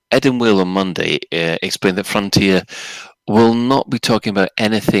 Ed and Will on Monday explained that Frontier will not be talking about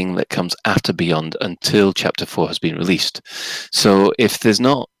anything that comes after Beyond until Chapter 4 has been released. So if there's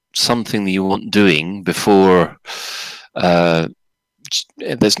not something that you want doing before,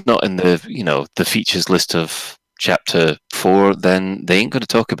 there's not in the features list of Chapter 4, then they ain't going to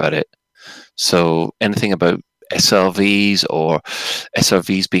talk about it. So anything about SRVs or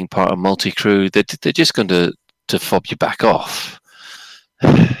SRVs being part of multi-crew, they're just going to fob you back off.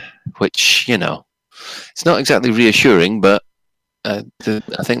 Which, it's not exactly reassuring, but I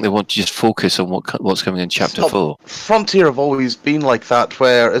think they want to just focus on what's coming in Chapter 4. Frontier have always been like that,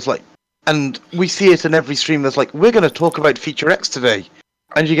 where it's like, and we see it in every stream, that's like, we're going to talk about Feature X today.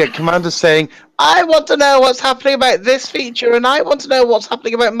 And you get commanders saying, I want to know what's happening about this feature, and I want to know what's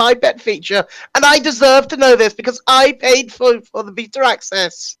happening about my pet feature, and I deserve to know this because I paid for the beta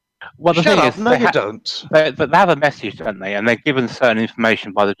access. Well, the Shut thing up. is, No, you don't. But they have a message, don't they? And they're given certain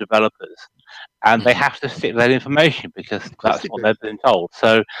information by the developers, and they have to stick to that information because that's what they've been told.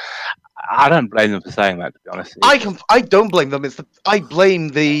 So I don't blame them for saying that, to be honest. I don't blame them. I blame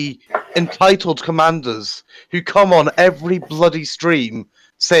the entitled commanders who come on every bloody stream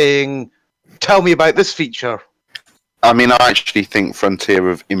saying, "Tell me about this feature." I mean, I actually think Frontier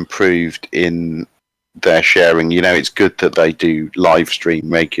have improved in their sharing. It's good that they do live stream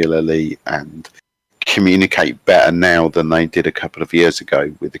regularly and communicate better now than they did a couple of years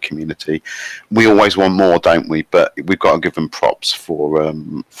ago with the community. We always want more, don't we? But we've got to give them props for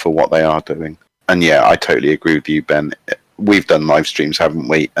what they are doing. And yeah, I totally agree with you, Ben. We've done live streams, haven't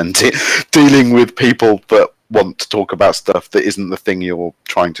we? And dealing with people that want to talk about stuff that isn't the thing you're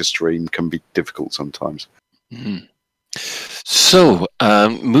trying to stream can be difficult sometimes. Mm-hmm. So,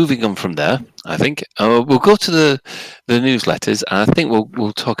 moving on from there, I think we'll go to the newsletters, and I think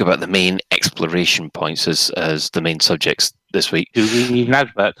we'll talk about the main exploration points as the main subjects this week. Do we need an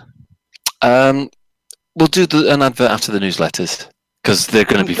advert? We'll do an advert after the newsletters because they're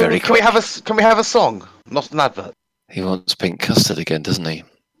going to be very. Can we have a song, not an advert? He wants pink custard again, doesn't he?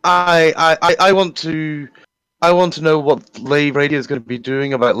 I want to know what Lave Radio is going to be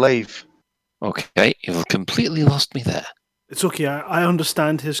doing about Lave. Okay, you've completely lost me there. It's okay, I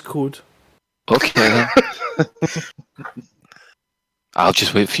understand his code. Okay, then. I'll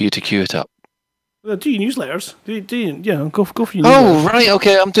just wait for you to queue it up. Do your newsletters. Do you, go for your newsletters. Oh, right,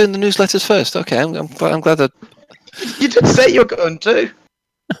 okay, I'm doing the newsletters first. Okay, I'm glad that... You did say you were going to.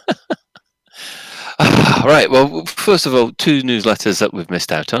 Right, well, first of all, 2 newsletters that we've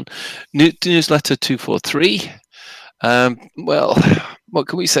missed out on. Newsletter 243. Well, what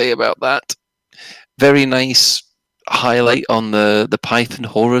can we say about that? Very nice highlight on the Python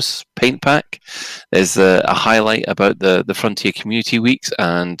Horus paint pack. There's a highlight about the Frontier Community Weeks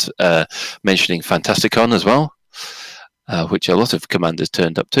and mentioning Fantasticon as well, which a lot of commanders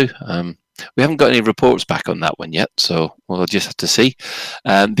turned up to. We haven't got any reports back on that one yet, so we'll just have to see.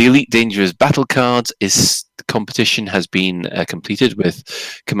 The Elite Dangerous Battle Cards competition has been completed with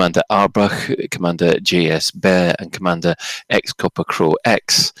Commander Arbach, Commander JS Bear, and Commander X Copper Crow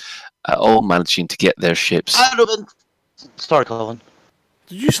X, all managing to get their ships. Sorry, Colin.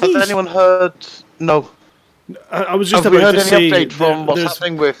 Did you sneeze? Has anyone heard? No. I was just Have about we heard to any say update from what's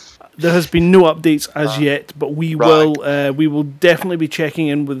happening with? There has been no updates as yet, but we Right. will definitely be checking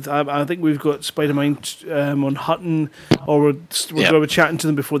in with. I think we've got Spider-Mind on Hutton, or we're going to be chatting to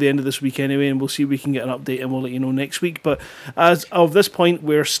them before the end of this week anyway, and we'll see if we can get an update, and we'll let you know next week. But as of this point,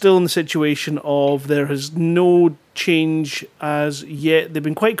 we're still in the situation of there is no change as yet. They've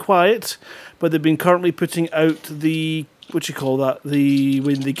been quite quiet, but they've been currently putting out the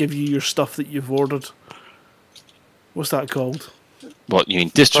when they give you your stuff that you've ordered. What's that called? What, you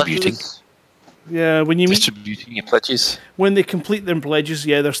mean distributing? Yeah, when you distributing your pledges. When they complete their pledges,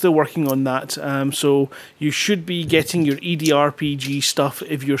 yeah, they're still working on that. So you should be getting your EDRPG stuff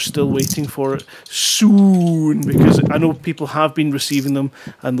if you're still waiting for it soon, because I know people have been receiving them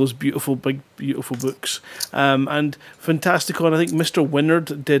and those beautiful, big, beautiful books. And Fantasticon, I think Mr.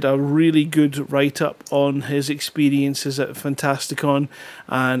 Winnard did a really good write-up on his experiences at Fantasticon,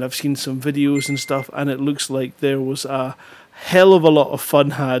 and I've seen some videos and stuff, and it looks like there was a hell of a lot of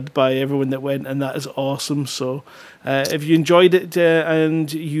fun had by everyone that went, and that is awesome. So if you enjoyed it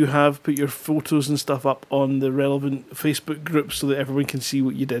and you have put your photos and stuff up on the relevant Facebook groups so that everyone can see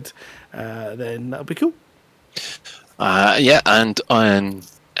what you did, then that'll be cool. Yeah, and on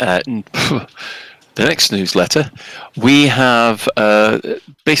the next newsletter, we have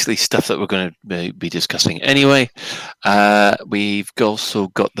basically stuff that we're going to be discussing anyway. We've also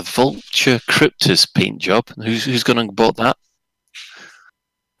got the Vulture Cryptus paint job. Who's going to bought that?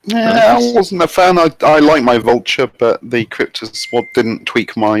 Yeah, I wasn't a fan. I like my Vulture, but the Cryptus didn't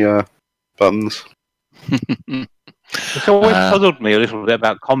tweak my buttons. It's always puzzled me a little bit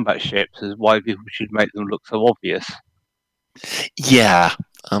about combat ships, as why people should make them look so obvious. Yeah,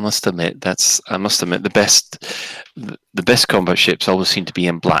 I must admit the best combat ships always seem to be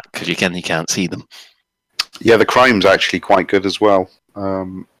in black because you can't see them. Yeah, the crime's actually quite good as well.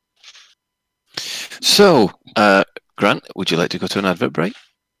 So, Grant, would you like to go to an advert break?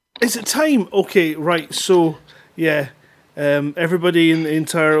 Is it time? Okay, right. So, yeah, everybody in the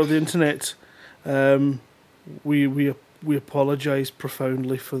entire the internet, we apologise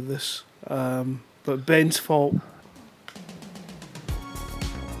profoundly for this, but Ben's fault.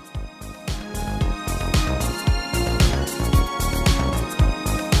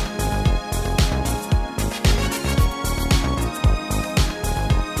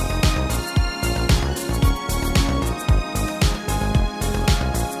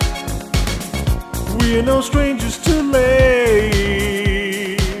 We're no strangers to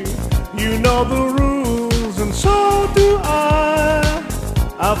lay. You know the rules, and so do I.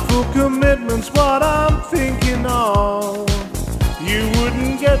 Our full commitment's what I'm thinking of. You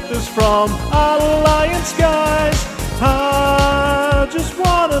wouldn't get this from our lion skies. I just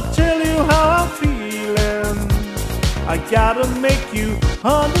wanna tell you how I'm feeling. I gotta make you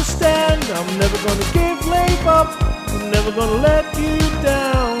understand. I'm never gonna give lave up. I'm never gonna let you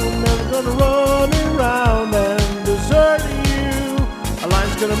down. I'm never gonna run around and desert you. A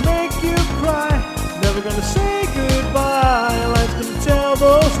line's gonna make you cry. Never gonna say goodbye. A line's gonna tell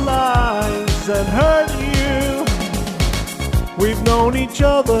those lies and hurt you. We've known each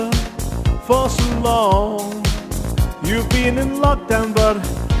other for so long. You've been in lockdown, but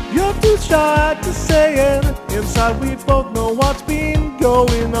you're too shy to say it. Inside we both know what's been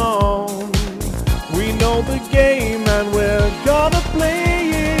going on. We know the game and we're gonna play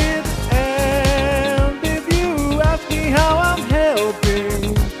it. And if you ask me how I'm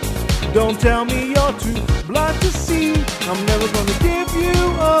helping, don't tell me you're too blind to see. I'm never gonna give you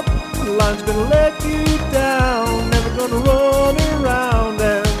up. The line's gonna let you down. Never gonna run around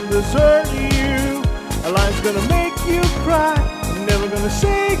and desert you. A line's gonna make you cry. I'm never gonna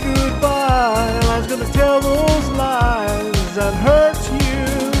say goodbye. A line's gonna tell those lies and hurt you.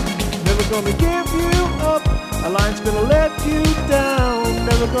 Never gonna give you up. A line's gonna let you down.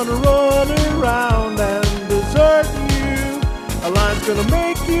 Never gonna run around and desert you. A line's gonna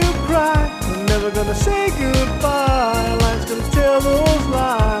make you cry. I'm never gonna say goodbye. A line's gonna tell those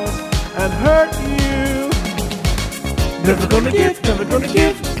lies and hurt you. Never gonna give you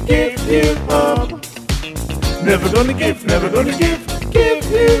up. Never gonna give you up. Never gonna give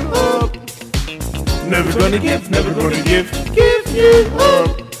you up. Never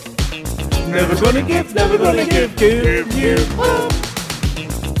gonna give you up.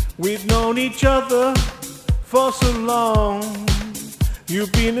 We've known each other for so long.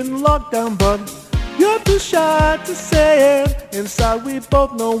 You've been in lockdown, but you're too shy to say it. Inside we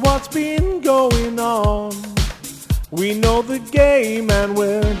both know what's been going on. We know the game and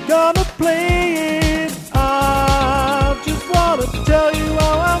we're gonna play it. I just wanna tell you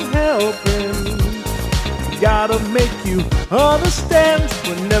how I'm helping. Gotta make you understand.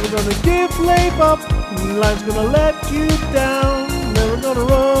 We're never gonna give lave up. Life's gonna let you down. Never gonna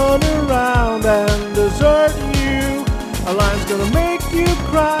run around and desert you. A line's gonna make you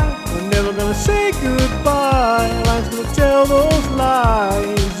cry. We're never gonna say goodbye. A line's gonna tell those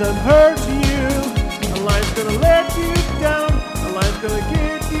lies and hurt you. A line's gonna let you down. A line's gonna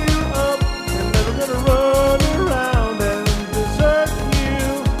get you up. We're never gonna run around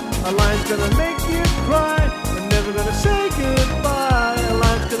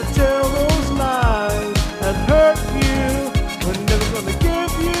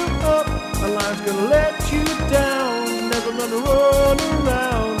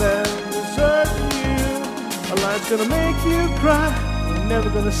gonna make you cry. We're never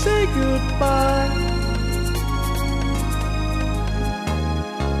gonna say goodbye.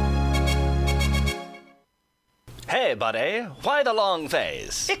 Hey, buddy, why the long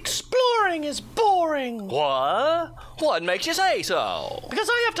face? Exploring is boring. What? What makes you say so? Because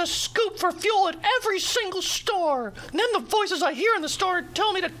I have to scoop for fuel at every single store. And then the voices I hear in the store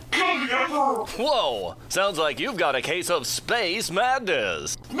tell me to... Whoa, sounds like you've got a case of space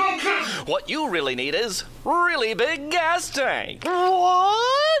madness. What you really need is really big gas tank.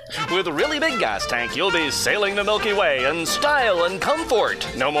 What? With really big gas tank, you'll be sailing the Milky Way in style and comfort.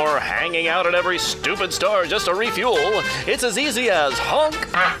 No more hanging out at every stupid store just to refuel. It's as easy as honk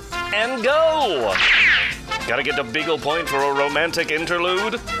and go. Gotta get to Beagle Point for a romantic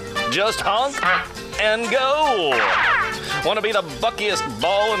interlude? Just honk and go. Wanna be the buckiest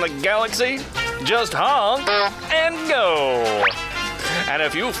ball in the galaxy? Just honk and go. And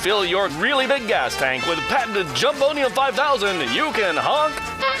if you fill your really big gas tank with patented Jumbonium 5000, you can honk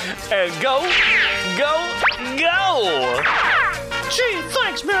and go, go, go! Gee,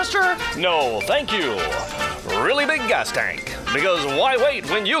 thanks, mister! No, thank you. Really big gas tank. Because why wait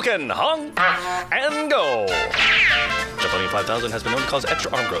when you can honk and go? Jumbonium 5000 has been known to cause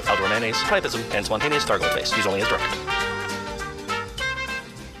extra arm growth, outdoor mayonnaise, priapism, and spontaneous Stargirl face. Use only as directed.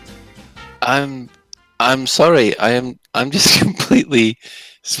 I'm sorry. I'm just completely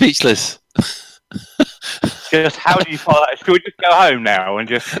speechless. Just how do you follow that? Should we just go home now and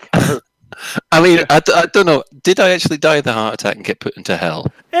just... I mean, I don't know. Did I actually die of the heart attack and get put into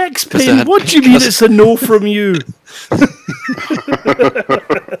hell? X-Pain, what do you mean it's a no from you?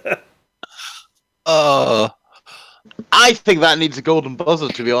 Oh, I think that needs a golden buzzer,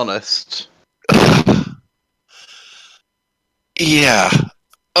 to be honest. yeah.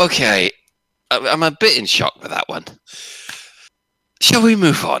 Okay. I'm a bit in shock with that one. Shall we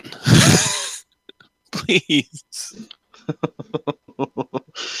move on? Please.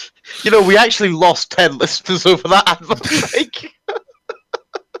 You know, we actually lost 10 listeners over that advert break.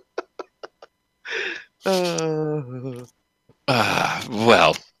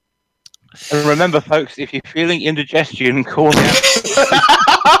 Well. And remember, folks, if you're feeling indigestion, call me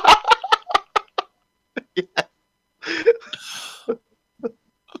out.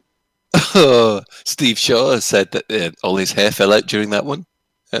 Oh, Steve Shaw has said that all his hair fell out during that one.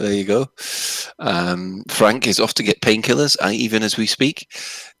 There you go. Frank is off to get painkillers, even as we speak.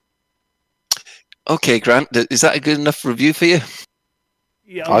 Okay, Grant, is that a good enough review for you?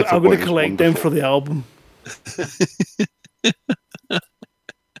 Yeah, I'm going to collect them for the album.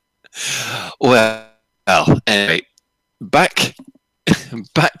 Well, anyway, back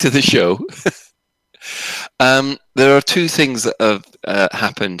to the show. There are two things that have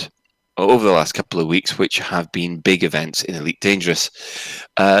happened over the last couple of weeks, which have been big events in Elite Dangerous.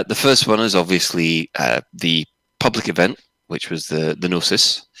 The first one is obviously the public event, which was the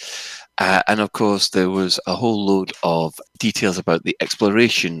Gnosis. And of course, there was a whole load of details about the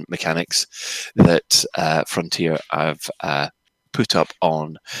exploration mechanics that Frontier have put up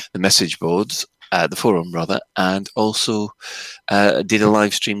on the message boards, the forum rather, and also did a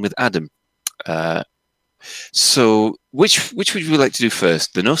live stream with Adam. So, which would you like to do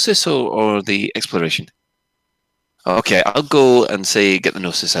first, the Gnosis or the exploration? Okay, I'll go and say get the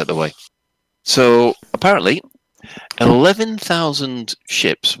Gnosis out of the way. So, apparently, 11,000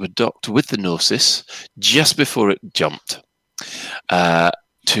 ships were docked with the Gnosis just before it jumped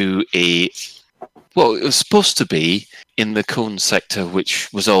to well, it was supposed to be in the Cone sector,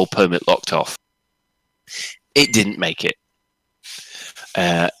 which was all permit locked off. It didn't make it.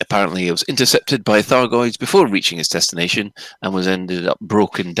 Apparently, it was intercepted by Thargoids before reaching its destination and was ended up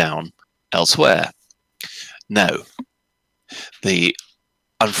broken down elsewhere. Now, the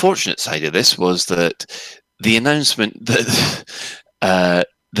unfortunate side of this was that the announcement that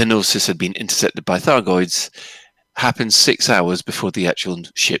the Gnosis had been intercepted by Thargoids happened 6 hours before the actual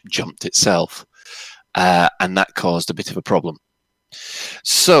ship jumped itself, and that caused a bit of a problem.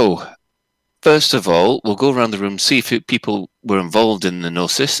 So, first of all, we'll go around the room, see if people were involved in the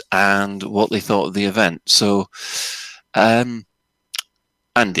Gnosis and what they thought of the event. So, Andy,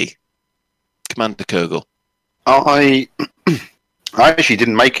 Commander Kurgle. I actually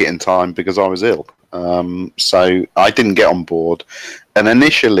didn't make it in time because I was ill. So I didn't get on board. And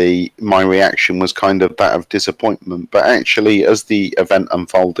initially, my reaction was kind of that of disappointment. But actually, as the event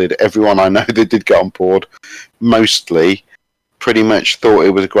unfolded, everyone I know that did get on board, mostly, pretty much thought it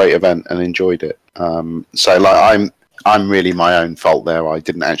was a great event and enjoyed it. So like I'm really my own fault there. I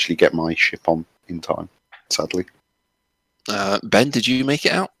didn't actually get my ship on in time, sadly. Ben, did you make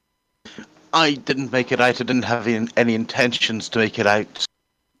it out? I didn't make it out. I didn't have any intentions to make it out.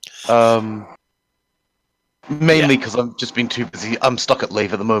 Mainly because I've just been too busy. I'm stuck at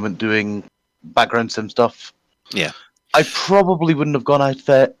Lave at the moment doing background sim stuff. Yeah. I probably wouldn't have gone out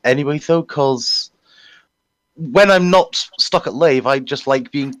there anyway, though, because when I'm not stuck at Lave, I just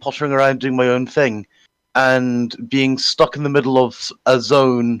like being pottering around doing my own thing. And being stuck in the middle of a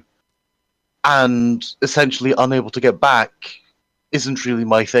zone and essentially unable to get back isn't really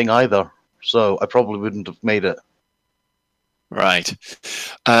my thing either. So I probably wouldn't have made it. Right.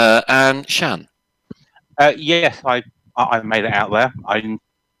 And Shan? Yes, I made it out there. I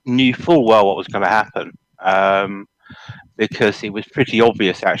knew full well what was going to happen because it was pretty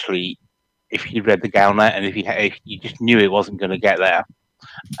obvious, actually, if you read the Galnet and if you just knew it wasn't going to get there.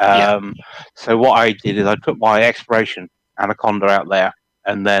 So what I did is I took my exploration Anaconda out there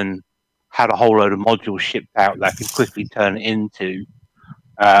and then had a whole load of modules shipped out that could quickly turn into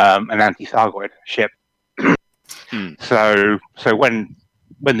an anti-Thargoid ship. So when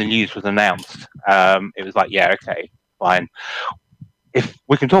the news was announced, it was like, yeah, okay, fine. If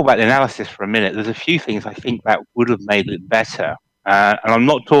we can talk about the analysis for a minute, there's a few things I think that would have made it better. And I'm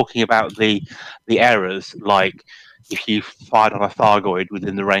not talking about the errors, like if you fired on a Thargoid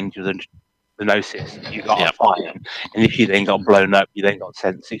within the range of the Gnosis, you got a fine. And if you then got blown up, you then got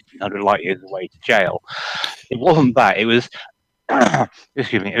sent 1,600 light years away to jail. It wasn't that. It was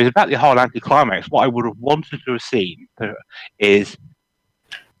excuse me, it was about the whole anticlimax. What I would have wanted to have seen is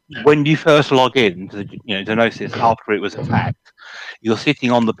when you first log in to the Gnosis after it was attacked, you're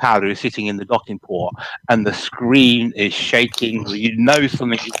sitting on the pad, you're sitting in the docking port, and the screen is shaking. You know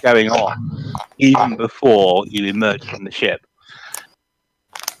something is going on even before you emerge from the ship.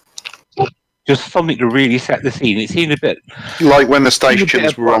 Just something to really set the scene. It seemed a bit like when the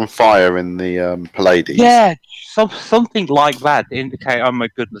stations were on fire in the Pallades. Yeah, something like that to indicate, oh my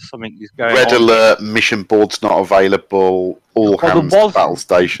goodness, something is going on. Red alert, mission board's not available, all hands to battle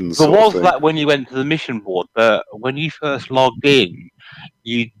stations. There was that when you went to the mission board, but when you first logged in,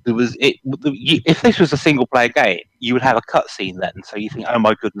 if this was a single player game, you would have a cutscene then, so you think, oh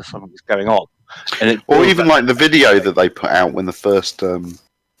my goodness, something is going on. Or even like the video that they put out when the first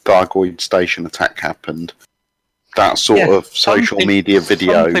Thargoid station attack happened. That sort of social media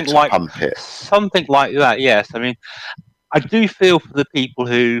video to pump it. Something like that, yes. I mean, I do feel for the people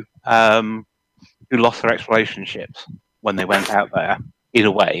who lost their exploration ships when they went out there, in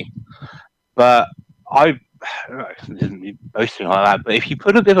a way. But I didn't be boasting like that, but if you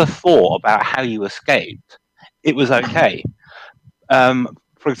put a bit of thought about how you escaped, it was okay.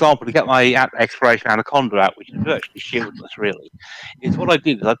 For example, to get my exploration Anaconda out, which is virtually shieldless, really, is what I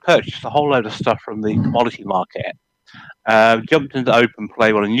did is I purchased a whole load of stuff from the commodity market, jumped into open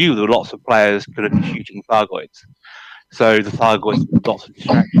play when I knew there were lots of players going to be shooting Thargoids. So the Thargoids had lots of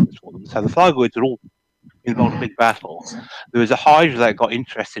distractions for them. So the Thargoids had all involved in a big battle. There was a Hydra that got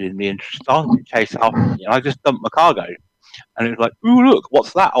interested in me and started to chase after me, and I just dumped my cargo. And it was like, ooh, look,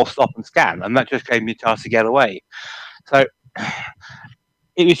 what's that? I'll stop and scan. And that just gave me a chance to get away. So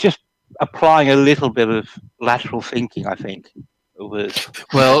it was just applying a little bit of lateral thinking, I think.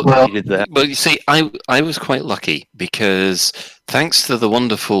 Well, you see, I was quite lucky because thanks to the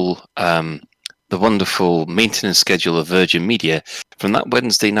wonderful maintenance schedule of Virgin Media, from that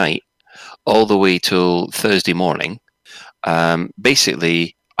Wednesday night all the way till Thursday morning,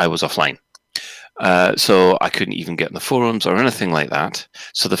 basically I was offline. So I couldn't even get in the forums or anything like that.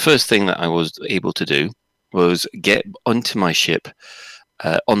 So the first thing that I was able to do was get onto my ship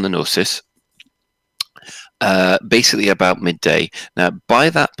on the Gnosis, basically about midday. Now,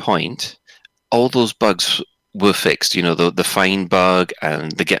 by that point, all those bugs were fixed. You know, the fine bug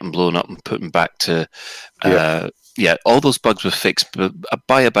and the getting blown up and putting back to... all those bugs were fixed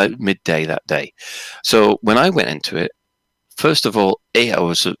by about midday that day. So when I went into it, first of all, A, I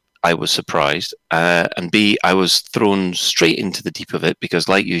was surprised, and B, I was thrown straight into the deep of it because,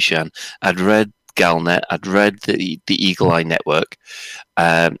 like you, Shan, I'd read Galnet, I'd read the Eagle Eye network,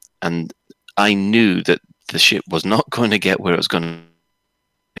 and I knew that the ship was not going to get where it was going to,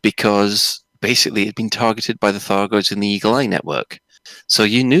 because basically it had been targeted by the Thargoids in the Eagle Eye network. So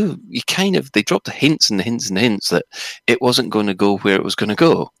you knew, they dropped the hints and the hints and the hints that it wasn't going to go where it was going to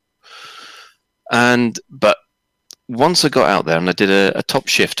go. But once I got out there and I did a top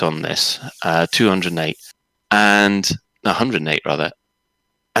shift on this, 208 and 108 rather,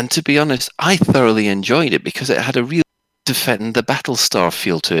 and to be honest, I thoroughly enjoyed it because it had a real defend the Battlestar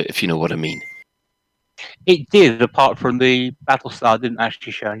feel to it, if you know what I mean. It did, apart from the Battlestar didn't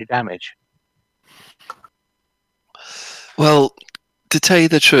actually show any damage. Well, to tell you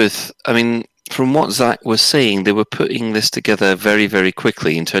the truth, I mean, from what Zach was saying, they were putting this together very, very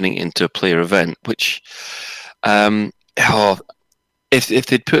quickly and turning it into a player event, which, if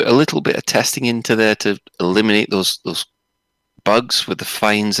they'd put a little bit of testing into there to eliminate those bugs with the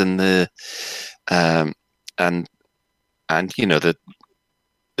fines and the and the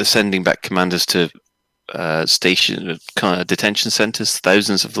sending back commanders to station kind of detention centers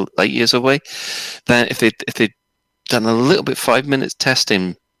thousands of light years away, then if they'd done a little bit 5 minutes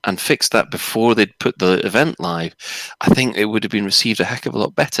testing and fixed that before they'd put the event live, I think it would have been received a heck of a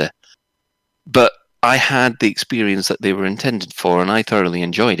lot better. But I had the experience that they were intended for, and I thoroughly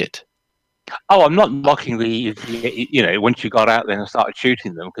enjoyed it. Oh, I'm not mocking once you got out there and started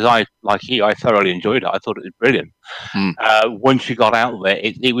shooting them, because I thoroughly enjoyed it. I thought it was brilliant. Once you got out there,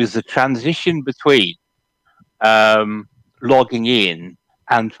 it was the transition between logging in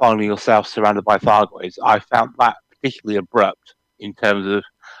and finding yourself surrounded by Thargoids. I found that particularly abrupt in terms of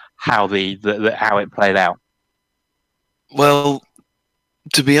how how it played out. Well,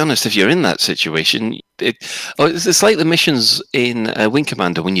 to be honest, if you're in that situation, it's like the missions in Wing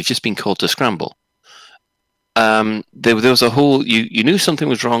Commander when you've just been called to scramble. There was a whole... You knew something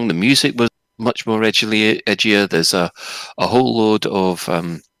was wrong. The music was much more edgier. There's a whole load of...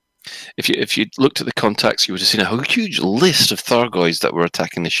 If you looked at the contacts, you would have seen a huge list of Thargoids that were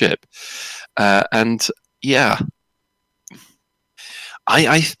attacking the ship. And yeah...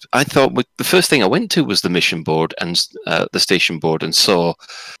 I thought the first thing I went to was the mission board and the station board and saw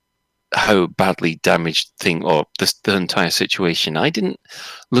how badly damaged the entire situation. I didn't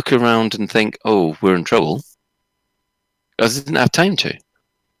look around and think, "Oh, we're in trouble," because I didn't have time to.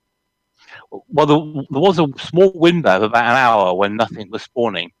 Well, there was a small window of about an hour when nothing was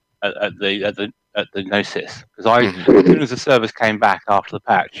spawning at the Gnosis, because as soon as the servers came back after the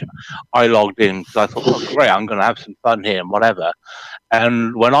patch, I logged in because I thought, "Oh, great, I'm going to have some fun here and whatever."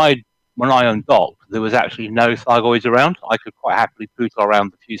 And when I undocked, there was actually no Thargoids around. I could quite happily poodle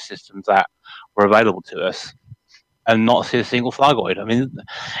around the few systems that were available to us and not see a single Thargoid. I mean,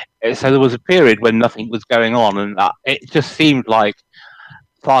 so there was a period when nothing was going on, and it just seemed like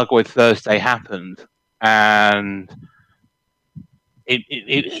Thargoid Thursday happened, and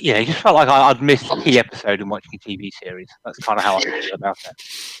it just felt like I'd missed a key episode in watching a TV series. That's kind of how I feel about it.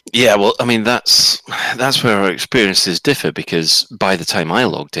 Yeah, well, I mean, that's where our experiences differ, because by the time I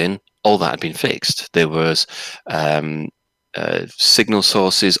logged in, all that had been fixed. There was signal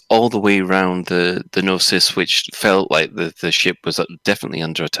sources all the way around the Gnosis, which felt like the ship was definitely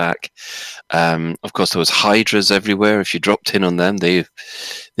under attack. Of course, there was Hydras everywhere. If you dropped in on them, they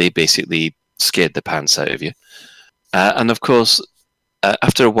basically scared the pants out of you. And of course,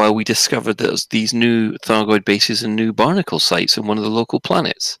 after a while, we discovered that there's these new Thargoid bases and new barnacle sites on one of the local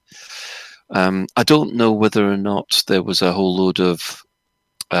planets. I don't know whether or not there was a whole load of,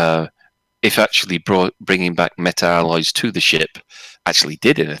 if actually bringing back meta-alloys to the ship actually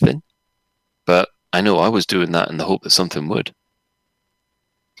did anything. But I know I was doing that in the hope that something would.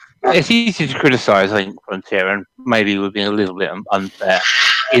 It's easy to criticise, I think, Frontier, and maybe we're being a little bit unfair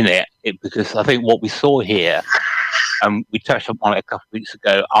in it because I think what we saw here, and we touched upon it a couple of weeks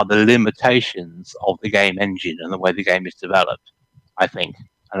ago, are the limitations of the game engine and the way the game is developed, I think.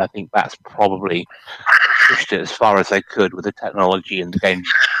 And I think that's probably pushed it as far as they could with the technology and the game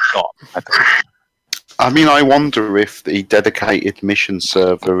got, I think. I mean, I wonder if the dedicated mission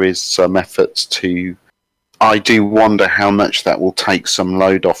server is some efforts to... I do wonder how much that will take some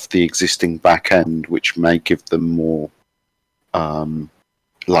load off the existing back end, which may give them more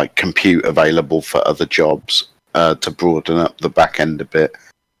compute available for other jobs. To broaden up the back end a bit.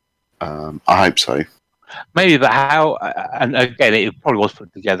 I hope so. Maybe, but how? And again, it probably was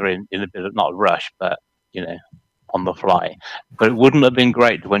put together in a bit of, not a rush, but on the fly. But it wouldn't have been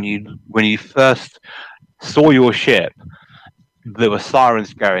great when you first saw your ship. There were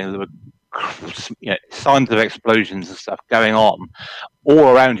sirens going. There were signs of explosions and stuff going on all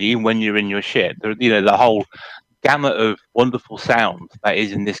around you when you're in your ship. The whole gamut of wonderful sound that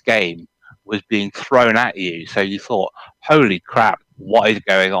is in this game was being thrown at you, so you thought, "Holy crap, what is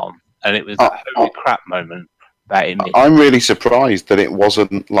going on?" And it was a holy crap moment that it made. I'm really surprised that it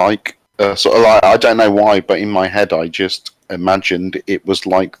wasn't like I don't know why, but in my head I just imagined it was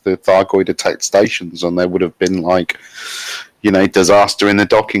like the Thargoid attacked stations, and there would have been disaster in the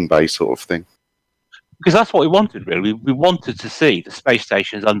docking bay sort of thing. Because that's what we wanted, really. We wanted to see the space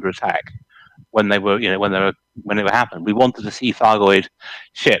stations under attack when they were happened. We wanted to see Thargoid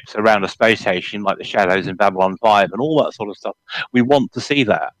ships around a space station like the Shadows in Babylon 5 and all that sort of stuff. We want to see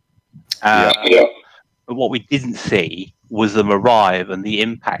that. But what we didn't see was them arrive and the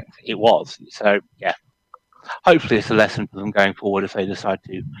impact it was. So, yeah, hopefully it's a lesson for them going forward if they decide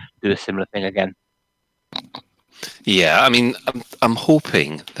to do a similar thing again. Yeah, I mean, I'm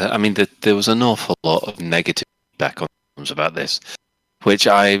hoping that, that there was an awful lot of negative feedback on about this. which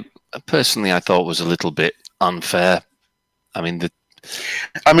I personally thought was a little bit unfair. I mean, at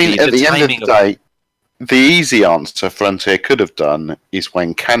the end of timing the day, the easy answer Frontier could have done is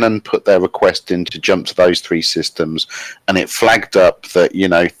when Canon put their request in to jump to those 3 systems, and it flagged up that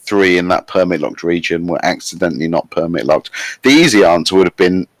 3 in that permit locked region were accidentally not permit locked. The easy answer would have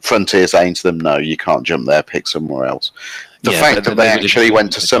been Frontier saying to them, "No, you can't jump there. Pick somewhere else." The fact that they actually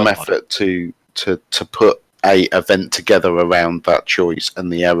went to some effort to put a event together around that choice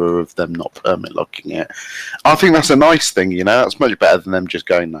and the error of them not permit locking it, I think that's a nice thing. That's much better than them just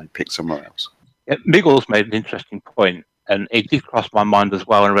going, "No, pick somewhere else." Yeah, Miggles made an interesting point, and it did cross my mind as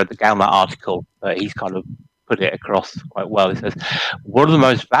well when I read the Galmat article. He's kind of put it across quite well. He says, one of the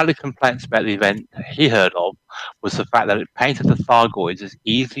most valid complaints about the event he heard of was the fact that it painted the Thargoids as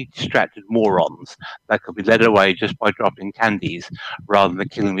easily distracted morons that could be led away just by dropping candies rather than the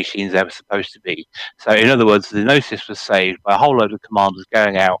killing machines they were supposed to be. So, in other words, the Gnosis was saved by a whole load of commanders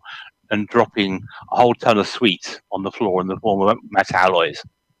going out and dropping a whole ton of sweets on the floor in the form of metalloys.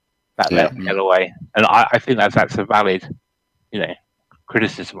 That let them get away, and I think that's a valid,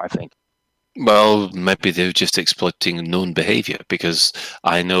 criticism. I think. Well, maybe they're just exploiting known behaviour, because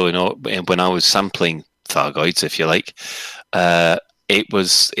I know, when I was sampling Thargoids, if you like, it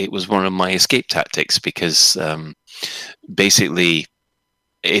was one of my escape tactics, because basically,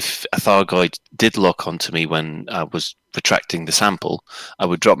 if a Thargoid did lock onto me when I was retracting the sample, I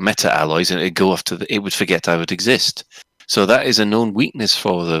would drop meta alloys and it'd go it would forget I would exist. So that is a known weakness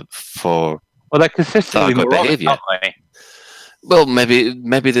for they're consistently Thargoid behaviour. Well,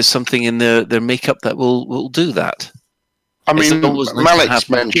 maybe there's something in their makeup that will do that. I mean, Malik's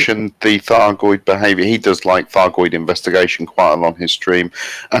mentioned the Thargoid behaviour. He does like Thargoid investigation quite a lot on his stream,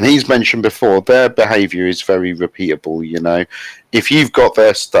 and he's mentioned before their behaviour is very repeatable. If you've got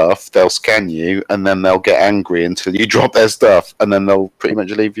their stuff, they'll scan you, and then they'll get angry until you drop their stuff, and then they'll pretty much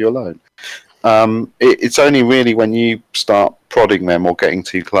leave you alone. It's only really when you start prodding them or getting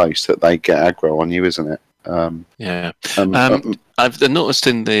too close that they get aggro on you, isn't it? I've noticed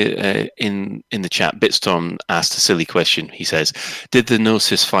in the chat, Bitstorm asked a silly question. He says, "Did the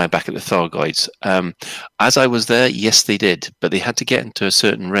Gnosis fire back at the Thargoids?" As I was there, yes, they did, but they had to get into a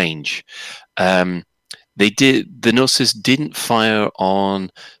certain range. They did. The Gnosis didn't fire on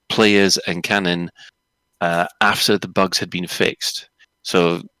players and Canon after the bugs had been fixed.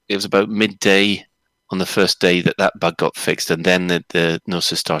 So it was about midday on the first day that bug got fixed, and then the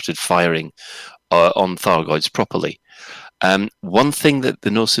Gnosis started firing on Thargoids properly. One thing that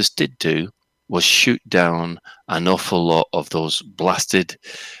the Gnosis did do was shoot down an awful lot of those blasted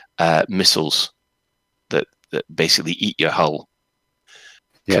missiles that basically eat your hull.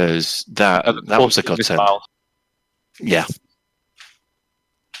 Because that was a godsend. Yeah.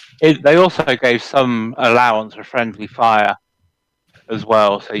 They also gave some allowance for friendly fire as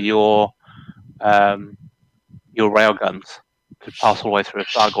well, so your railguns could pass all the way through a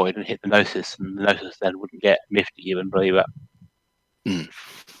Thargoid and hit the Gnosis, and the Gnosis then wouldn't get miffed at you and believe it.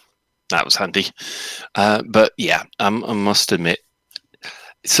 That was handy. But yeah, I must admit.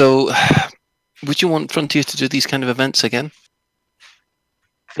 So, would you want Frontier to do these kind of events again?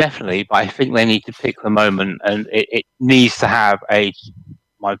 Definitely, but I think they need to pick the moment, and it needs to have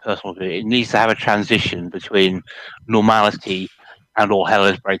my personal view, it needs to have a transition between normality and all hell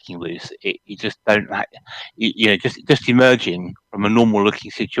is breaking loose. You just don't, just emerging from a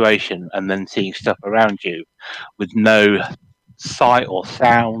normal-looking situation and then seeing stuff around you with no sight or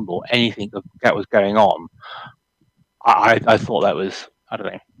sound or anything that was going on. I thought that was, I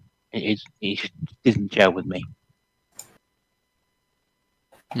don't know, it just didn't gel with me.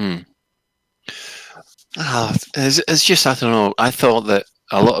 It's just, I don't know. I thought that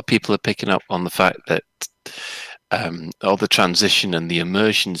a lot of people are picking up on the fact that all the transition and the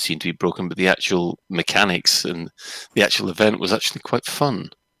immersion seemed to be broken, but the actual mechanics and the actual event was actually quite fun.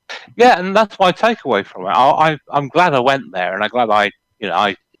 Yeah, and that's my takeaway from it. I'm glad I went there, and I'm glad I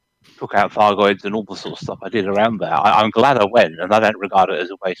took out Thargoids and all the sort of stuff I did around there. I'm glad I went, and I don't regard it as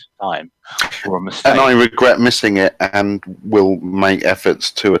a waste of time or a mistake. And I regret missing it, and will make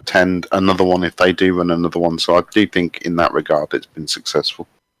efforts to attend another one if they do run another one. So I do think, in that regard, it's been successful.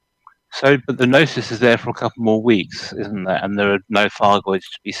 So, but the Gnosis is there for a couple more weeks, isn't there? And there are no Thargoids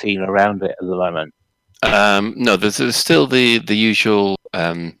to be seen around it at the moment. No, there's still the usual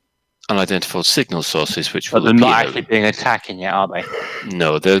unidentified signal sources, which but they're not actually being attacking yet, are they?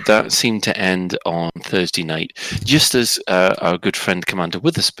 No, that seemed to end on Thursday night, just as our good friend Commander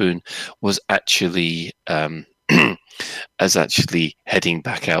Witherspoon was actually heading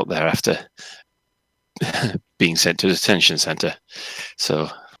back out there after being sent to the detention centre. So,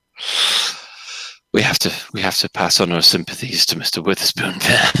 We have to pass on our sympathies to Mr. Witherspoon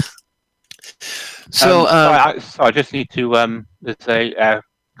there. So, I just need to. There's a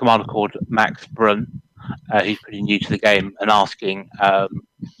commander called Max Brun. He's pretty new to the game, and asking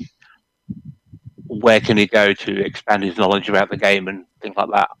where can he go to expand his knowledge about the game and things like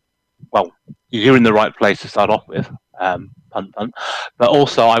that. Well, you're in the right place to start off with. Punt. But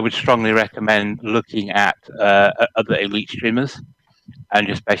also, I would strongly recommend looking at other elite streamers and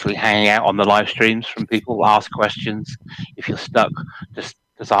just basically hanging out on the live streams from people, ask questions. If you're stuck, just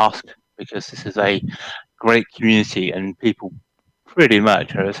ask, because this is a great community and people pretty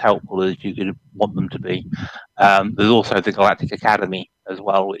much are as helpful as you could want them to be. There's also the Galactic Academy as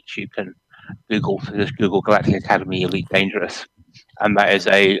well, which you can Google. So just Google Galactic Academy Elite Dangerous, and that is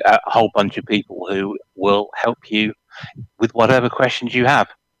a whole bunch of people who will help you with whatever questions you have.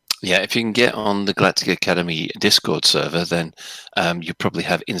 Yeah, if you can get on the Galactic Academy Discord server, then you probably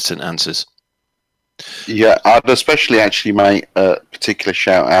have instant answers. Yeah, I'd especially actually make a particular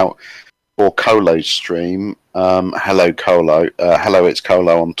shout out for Colo's stream. Hello, Colo. Hello, it's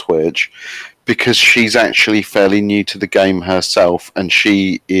Colo on Twitch, because she's actually fairly new to the game herself, and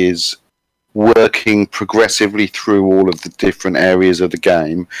she is working progressively through all of the different areas of the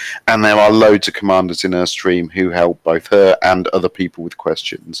game, and there are loads of commanders in her stream who help both her and other people with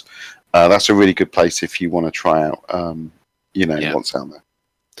questions. That's a really good place if you want to try out what's out there.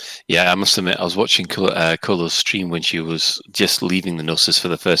 Yeah, I must admit, I was watching Colo's stream when she was just leaving the Gnosis for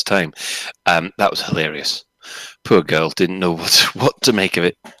the first time. That was hilarious. Poor girl didn't know what to make of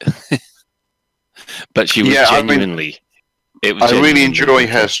it. But she was genuinely... I really enjoy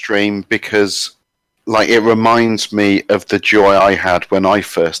her stream because, it reminds me of the joy I had when I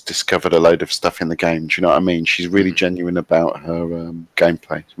first discovered a load of stuff in the game. Do you know what I mean? She's really genuine about her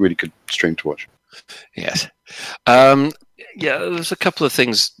gameplay. Really good stream to watch. Yes. There's a couple of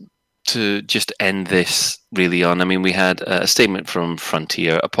things to just end this really on. I mean, we had a statement from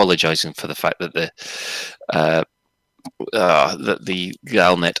Frontier apologising for the fact that the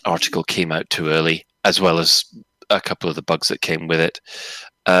Galnet article came out too early, as well as a couple of the bugs that came with it,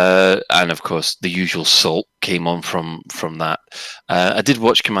 and of course the usual salt came on from that. I did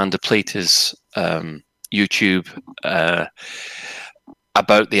watch Commander Plata's YouTube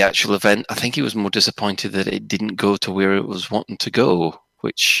about the actual event. I think he was more disappointed that it didn't go to where it was wanting to go,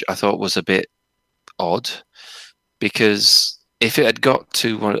 which I thought was a bit odd, because if it had got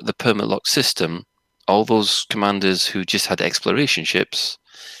to the permit lock system, all those commanders who just had exploration ships,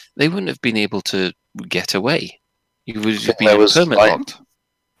 they wouldn't have been able to get away. You would have been permit locked.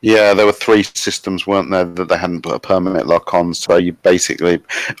 Yeah, there were 3 systems, weren't there, that they hadn't put a permanent lock on. So you basically,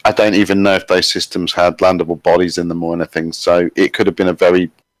 I don't even know if those systems had landable bodies in them or anything. So it could have been a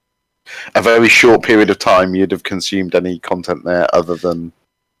very short period of time you'd have consumed any content there other than...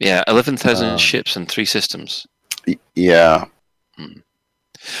 Yeah, 11,000 ships and 3 systems. Yeah.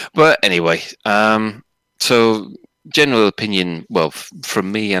 But anyway, so general opinion,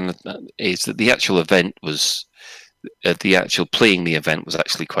 from me, is that the actual event was... the actual playing the event was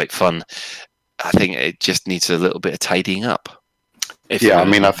actually quite fun. I think it just needs a little bit of tidying up.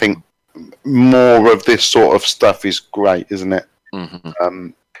 I think more of this sort of stuff is great, isn't it? Mm-hmm.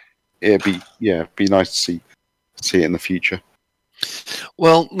 It'd be nice to see it in the future.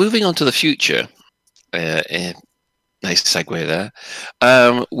 Well, moving on to the future, nice segue there.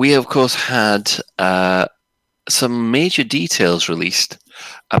 We of course had some major details released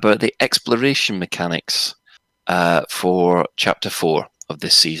about the exploration mechanics for Chapter 4 of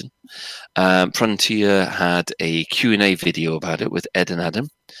this season. Frontier had a Q&A video about it with Ed and Adam.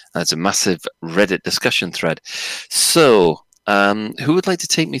 That's a massive Reddit discussion thread. So, who would like to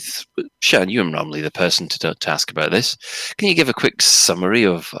take me through? Sean, you're normally the person to ask about this. Can you give a quick summary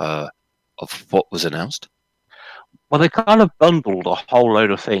of what was announced? Well, they kind of bundled a whole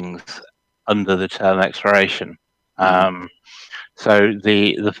load of things under the term exploration. So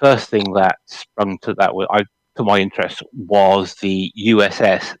the first thing that sprung to that to my interest was the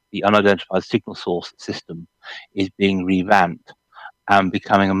USS, the Unidentified Signal Source system, is being revamped and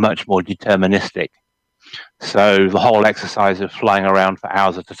becoming much more deterministic. So the whole exercise of flying around for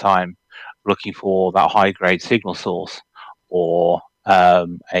hours at a time, looking for that high-grade signal source or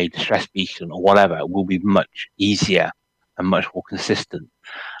a distress beacon or whatever, will be much easier and much more consistent,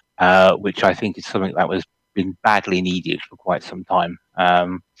 which I think is something that was been badly needed for quite some time.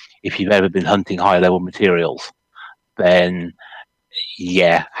 If you've ever been hunting high-level materials, then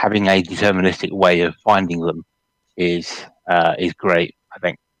having a deterministic way of finding them is great, I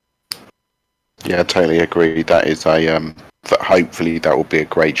think. Yeah, I totally agree. That is hopefully that will be a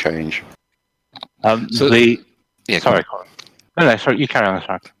great change. Sorry, Colin. No, sorry, you carry on.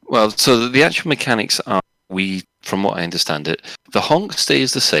 Sorry. Well, so the actual mechanics are, from what I understand it, the honk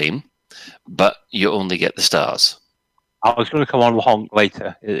stays the same, but you only get the stars. I was going to come on the honk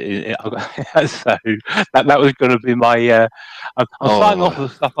later, so that was going to be my. I'm starting off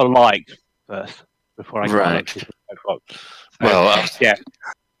with stuff I liked first before I go on to Well, yeah.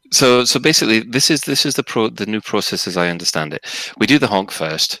 So basically, this is the new process as I understand it. We do the honk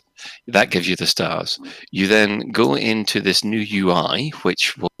first. That gives you the stars. You then go into this new UI,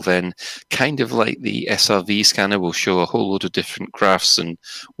 which will then, kind of like the SRV scanner, will show a whole load of different graphs and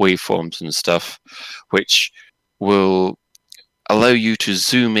waveforms and stuff, which will allow you to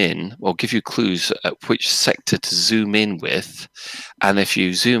zoom in or give you clues at which sector to zoom in with. And if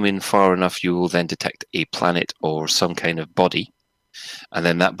you zoom in far enough, you will then detect a planet or some kind of body. And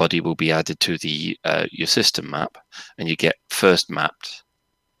then that body will be added to the your system map, and you get first mapped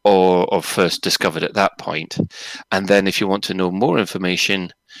or first discovered at that point. And then if you want to know more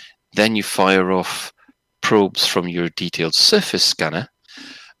information, then you fire off probes from your detailed surface scanner.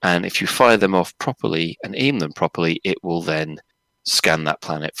 And if you fire them off properly and aim them properly, it will then scan that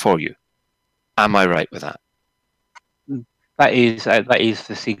planet for you. Am I right with that? That is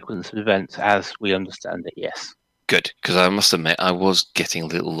the sequence of events as we understand it, yes. Good, because I must admit I was getting a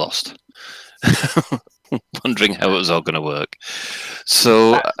little lost. Wondering how it was all going to work.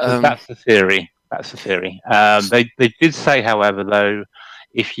 So that's the theory. That's the theory. They did say, however, though,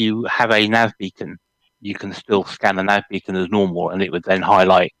 if you have a nav beacon, you can still scan the nav beacon as normal, and it would then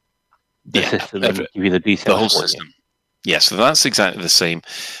highlight the system and give you the details. The whole system. Yeah, so that's exactly the same.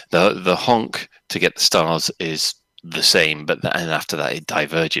 The honk to get the stars is the same, but and after that it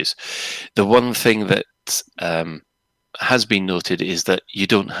diverges. The one thing that has been noted is that you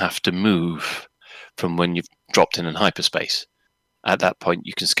don't have to move from when you've dropped in hyperspace. At that point,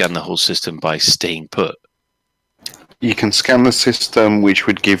 you can scan the whole system by staying put. You can scan the system, which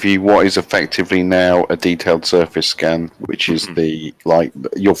would give you what is effectively now a detailed surface scan, which is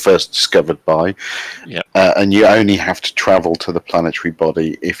you're first discovered by. Yeah. And you only have to travel to the planetary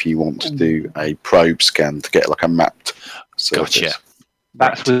body if you want to do a probe scan to get like a mapped surface. Gotcha.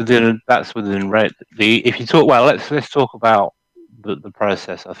 That's within red. If you talk, well, let's talk about the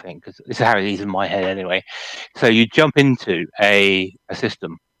process. I think because this is how it is in my head anyway. So you jump into a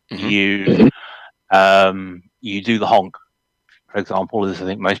system. Mm-hmm. You do the honk, for example, as I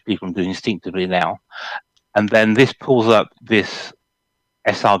think most people do instinctively now, and then this pulls up this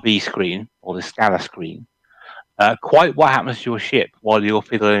SRB screen or the scanner screen. Quite what happens to your ship while you're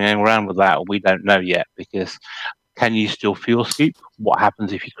fiddling around with that, we don't know yet, because can you still fuel scoop? What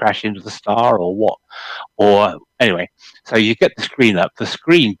happens if you crash into the star or what? Or anyway, so you get the screen up. The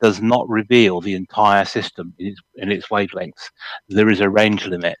screen does not reveal the entire system in its wavelengths. There is a range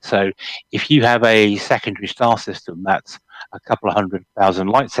limit. So if you have a secondary star system that's a couple of 100,000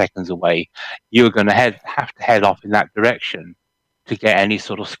 light seconds away, you're going to have to head off in that direction to get any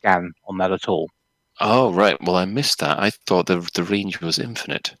sort of scan on that at all. Oh, right. Well, I missed that. I thought the range was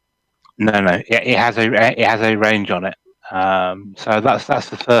infinite. No. It has a range on it. So that's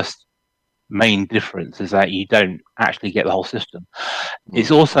the first main difference, is that you don't actually get the whole system.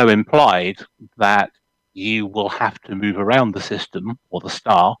 It's also implied that you will have to move around the system or the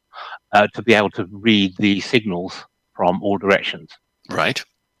star to be able to read the signals from all directions. Right.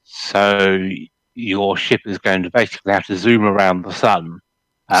 So your ship is going to basically have to zoom around the sun,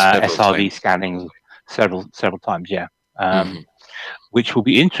 SRV scanning several times. Yeah. Which will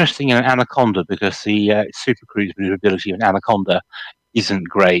be interesting in an Anaconda, because the supercruise maneuverability of an Anaconda isn't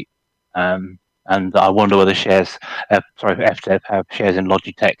great. And I wonder whether FDev have shares in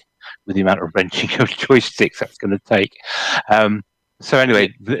Logitech with the amount of wrenching of joysticks that's going to take. So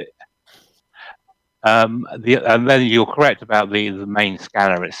anyway, and then you're correct about the main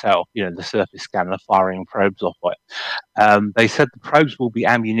scanner itself, the surface scanner firing probes off it. They said the probes will be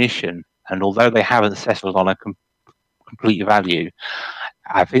ammunition, and although they haven't settled on a complete value,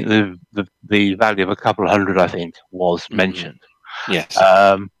 I think the value of a couple of hundred, I think, was mentioned. Yes.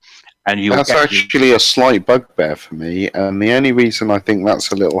 And that's actually a slight bugbear for me, and the only reason I think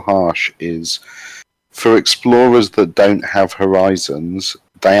that's a little harsh is for explorers that don't have horizons,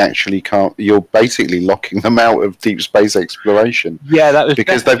 they actually can't. You're basically locking them out of deep space exploration. Yeah, that was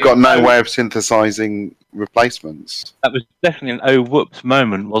because they've got no way of synthesizing replacements. That was definitely an oh whoops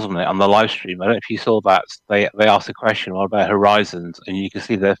moment, wasn't it, on the live stream? I don't know if you saw that. They asked a question about horizons, and you can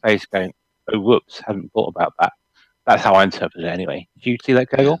see their face going, "Oh whoops, hadn't thought about that." That's how I interpret it anyway. Did you see that,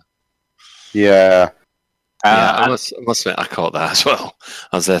 Gogol? Yeah. I must admit, I caught that as well.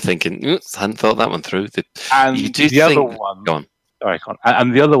 I was there thinking, hadn't thought that one through. Other one. Go on. Sorry,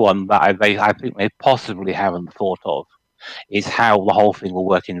 and the other one that I think they possibly haven't thought of is how the whole thing will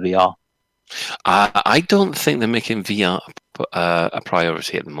work in VR. I don't think they're making VR a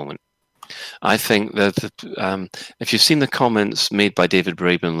priority at the moment. I think that if you've seen the comments made by David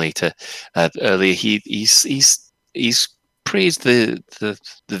Braben later earlier, he's praised the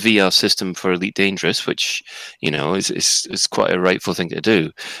VR system for Elite Dangerous, which is quite a rightful thing to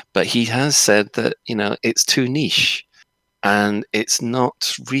do. But he has said that it's too niche, and it's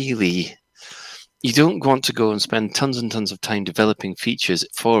not really. You don't want to go and spend tons and tons of time developing features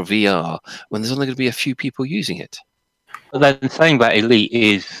for VR when there's only going to be a few people using it. But then saying that Elite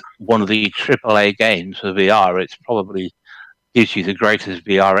is one of the AAA games for VR, it's probably gives you the greatest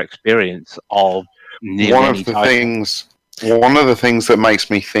VR experience of One of the things that makes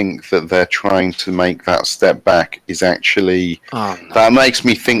me think that they're trying to make that step back is actually that makes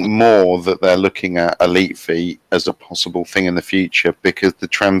me think more that they're looking at Elite Feet as a possible thing in the future, because the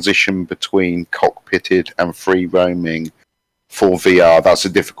transition between cockpitted and free roaming for VR, that's a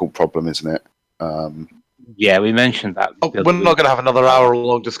difficult problem, isn't it? Yeah, we mentioned that. We're not going to have another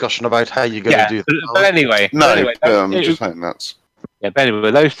hour-long discussion about how you're going to do that. But anyway, I'm just saying that's. Yeah, but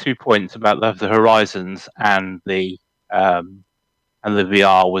anyway, those 2 points about the Horizons and the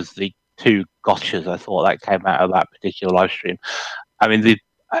VR was the two gotchas I thought that came out of that particular live stream. I mean,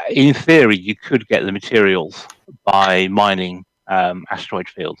 in theory, you could get the materials by mining asteroid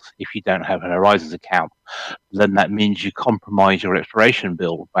fields if you don't have an Horizons account. Then that means you compromise your exploration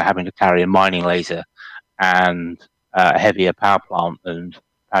build by having to carry a mining laser and a heavier power plant and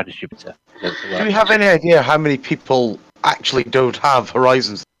power distributor. Do we have any idea how many people actually don't have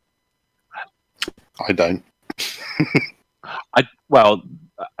Horizons? I don't. I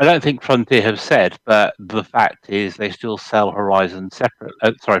don't think Frontier have said, but the fact is they still sell Horizon separate.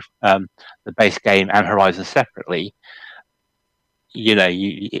 The base game and Horizon separately.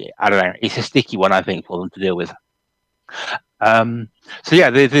 I don't know. It's a sticky one, I think, for them to deal with. So yeah,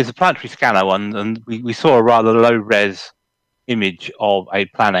 there's a planetary scanner one, and we saw a rather low res image of a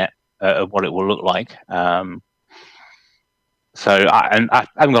planet of what it will look like. So I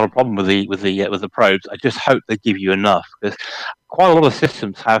haven't got a problem with the probes. I just hope they give you enough, because quite a lot of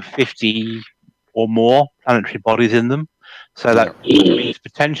systems have 50 or more planetary bodies in them. So that means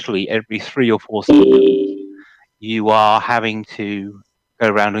potentially every 3 or 4 seconds you are having to go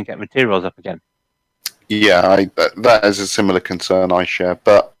around and get materials up again. Yeah, that is a similar concern I share.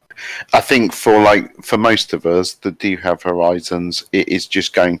 But I think for most of us that do have Horizons, it is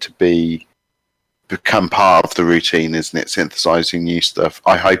just going to become part of the routine, isn't it? Synthesizing new stuff.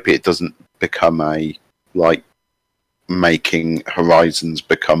 I hope it doesn't become making Horizons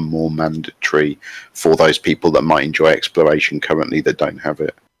become more mandatory for those people that might enjoy exploration currently that don't have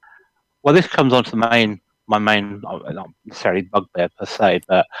it. Well, this comes on to my main, not necessarily bugbear per se,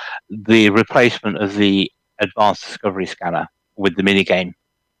 but the replacement of the advanced discovery scanner with the minigame.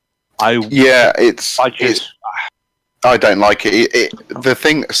 I don't like it. The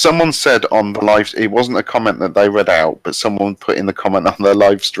thing someone said on the live, it wasn't a comment that they read out, but someone put in the comment on their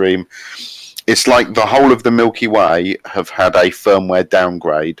live stream. It's like the whole of the Milky Way have had a firmware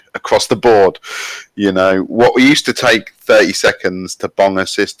downgrade across the board. What used to take 30 seconds to bong a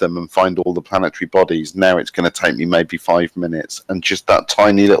system and find all the planetary bodies, now it's going to take me maybe 5 minutes. And just that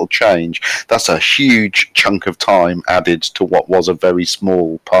tiny little change, that's a huge chunk of time added to what was a very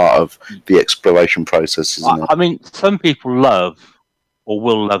small part of the exploration process, isn't it? I mean, some people love or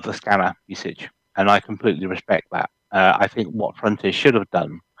will love the scanner usage, and I completely respect that. I think what Frontier should have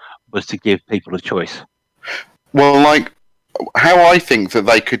done was to give people a choice. Well, how I think that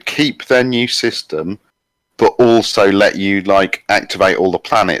they could keep their new system, but also let you activate all the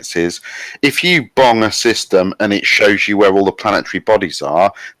planets is, if you bong a system and it shows you where all the planetary bodies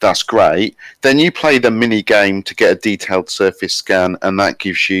are, that's great. Then you play the mini game to get a detailed surface scan, and that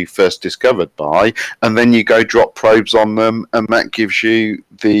gives you first discovered by, and then you go drop probes on them, and that gives you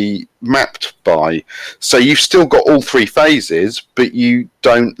the mapped by. So you've still got all 3 phases, but you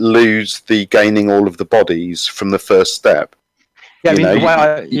don't lose the gaining all of the bodies from the first step. Yeah, you'd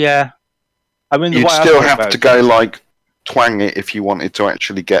still have to go twang it if you wanted to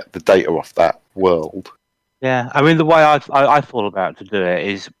actually get the data off that world. Yeah, I mean the way I thought about to do it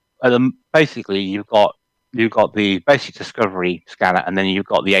is basically you've got the basic discovery scanner, and then you've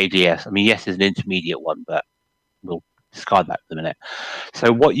got the ADS. I mean, yes, there's an intermediate one, but we'll discard that for the minute.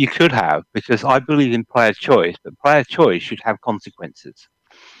 So what you could have, because I believe in player choice, but player choice should have consequences.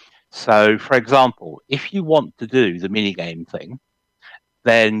 So, for example, if you want to do the minigame thing,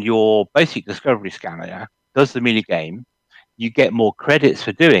 then your basic discovery scanner does the minigame, you get more credits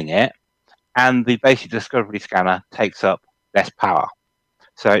for doing it, and the basic discovery scanner takes up less power.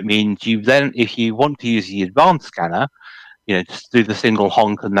 So it means you then, if you want to use the advanced scanner, just do the single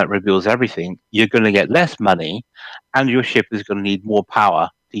honk and that reveals everything, you're going to get less money and your ship is going to need more power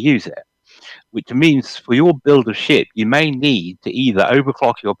to use it. Which means for your build of ship, you may need to either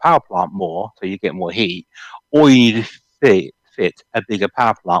overclock your power plant more so you get more heat, or you need to fit a bigger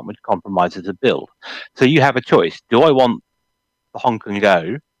power plant, which compromises the build. So you have a choice. Do I want the honk and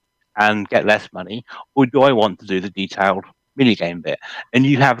go and get less money, or do I want to do the detailed minigame bit? And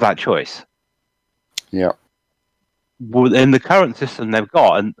you have that choice. Yeah. Well, in the current system they've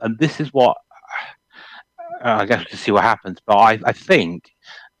got, and this is what I guess we'll see what happens, but I think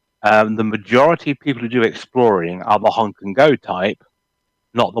the majority of people who do exploring are the honk and go type,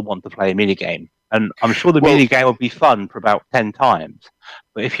 not the one to play a minigame. And I'm sure the minigame will be fun for about 10 times.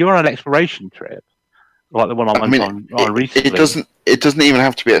 But if you're on an exploration trip, like the one I went on recently... It doesn't even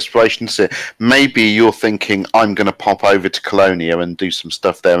have to be exploration. Maybe you're thinking, I'm going to pop over to Colonia and do some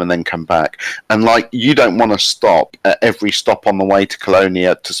stuff there and then come back. And you don't want to stop at every stop on the way to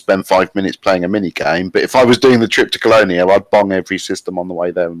Colonia to spend 5 minutes playing a minigame. But if I was doing the trip to Colonia, I'd bong every system on the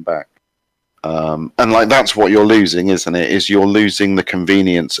way there and back. And that's what you're losing, isn't it? Is you're losing the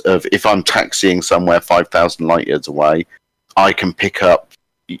convenience of, if I'm taxiing somewhere 5,000 light years away, I can pick up,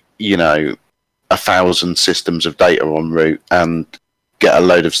 1,000 systems of data en route and get a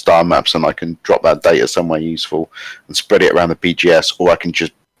load of star maps, and I can drop that data somewhere useful and spread it around the BGS, or I can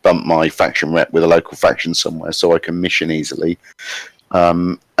just bump my faction rep with a local faction somewhere so I can mission easily.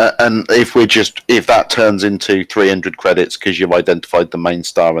 And if that turns into 300 credits because you've identified the main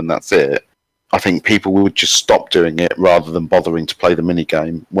star and that's it, I think people would just stop doing it rather than bothering to play the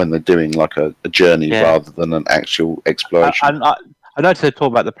minigame when they're doing a journey rather than an actual exploration. I noticed they talk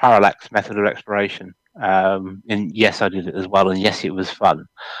about the parallax method of exploration, and yes, I did it as well, and yes, it was fun.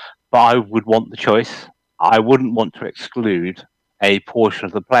 But I would want the choice. I wouldn't want to exclude a portion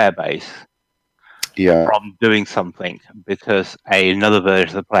of the player base from doing something because another version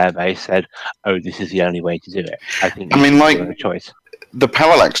of the player base said, "Oh, this is the only way to do it." I think a choice. The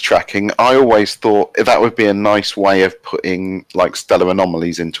parallax tracking, I always thought that would be a nice way of putting stellar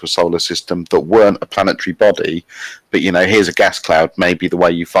anomalies into a solar system that weren't a planetary body, but here's a gas cloud. Maybe the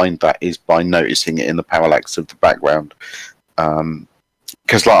way you find that is by noticing it in the parallax of the background.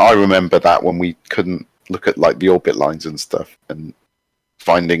 Because I remember that when we couldn't look at the orbit lines and stuff, and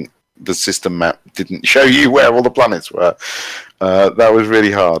finding the system map didn't show you where all the planets were. That was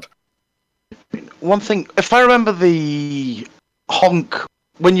really hard. One thing, if I remember the honk,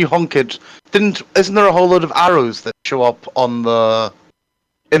 when you honk it, isn't there a whole load of arrows that show up in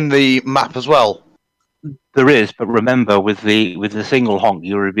the map as well? There is, but remember, with the single honk,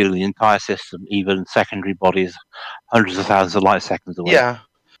 you're revealing the entire system, even secondary bodies, hundreds of thousands of light seconds away. Yeah.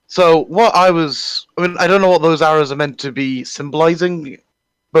 So I don't know what those arrows are meant to be symbolizing,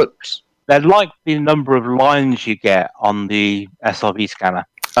 but they're like the number of lines you get on the SRV scanner.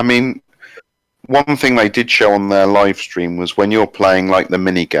 One thing they did show on their live stream was when you're playing the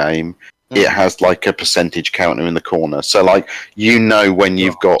mini game, it has a percentage counter in the corner. So when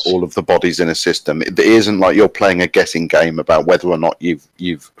you've got all of the bodies in a system, it isn't like you're playing a guessing game about whether or not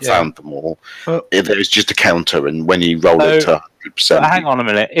you've found them all. There's just a counter, and when you roll it to 100%. Hang on a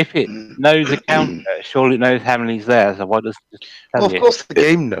minute. If it knows a counter, surely it knows how many's there. So why does it tell you? Of course the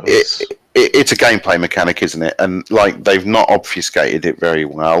game knows. It's a gameplay mechanic, isn't it? And they've not obfuscated it very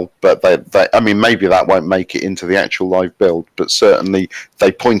well, but maybe that won't make it into the actual live build, but certainly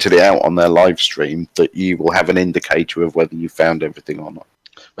they pointed it out on their live stream that you will have an indicator of whether you found everything or not.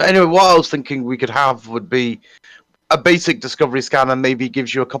 But anyway, what I was thinking we could have would be a basic discovery scanner. Maybe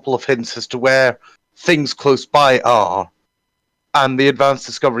gives you a couple of hints as to where things close by are, and the advanced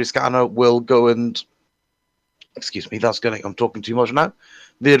discovery scanner will go and... Excuse me, I'm talking too much now.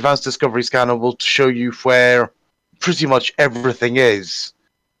 The advanced discovery scanner will show you where pretty much everything is,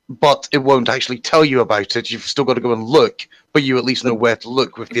 but it won't actually tell you about it. You've still got to go and look, but you at least know where to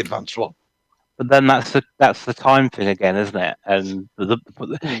look with the advanced one. But then that's the time thing again, isn't it? And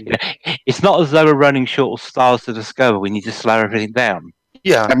it's not as though we're running short of stars to discover. We need to slow everything down.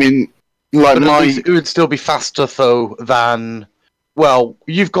 Yeah, it would still be faster though than, well,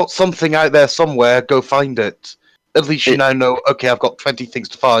 you've got something out there somewhere. Go find it. At least you now know, okay, I've got 20 things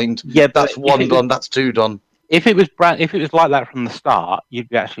to find. Yeah, that's one done, that's two done. If it was like that from the start, you'd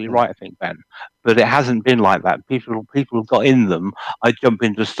be actually right, I think, Ben. but it hasn't been like that. People have got in them. I jump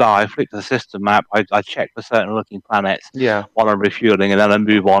into a star, I flick the system map, I check for certain looking planets Yeah. while I'm refueling, and then I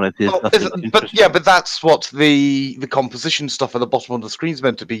move on if there's nothing interesting. But that's what the composition stuff at the bottom of the screen's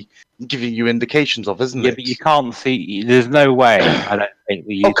meant to be giving you indications of, isn't it? Yeah, but you can't see. There's no way. I don't think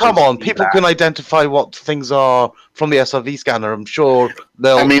the Oh, come users on! see People that. can identify what things are from the SRV scanner. I'm sure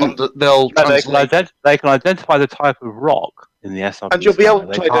they'll. I mean- they'll No, they can, translate, they can identify the type of rock in the SRV and you'll be able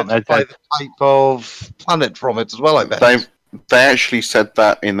scanner. to They can't identify the type of planet from it as well. I bet. They actually said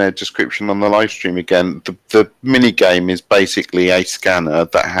that in their description on the live stream again. The mini game is basically a scanner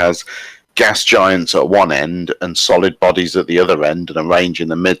that has gas giants at one end and solid bodies at the other end and a range in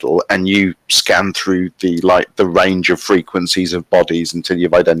the middle, and you scan through the range of frequencies of bodies until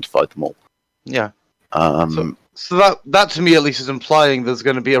you've identified them all. Yeah. So that to me at least is implying there's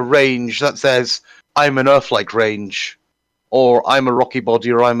going to be a range that says I'm an Earth-like range, or I'm a rocky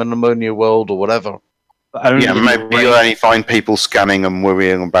body, or I'm an ammonia world, or whatever. yeah, maybe you'll only find people scanning and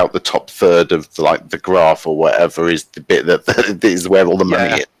worrying about the top third of the graph or whatever is the bit that is where all the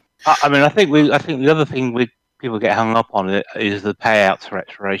money is. I mean, I think the other thing people get hung up on it is the payouts for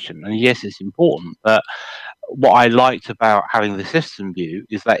exploration, and yes, it's important. But what I liked about having the system view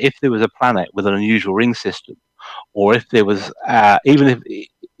is that if there was a planet with an unusual ring system, or if there was even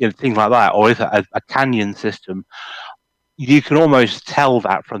if things like that, or if a canyon system, you can almost tell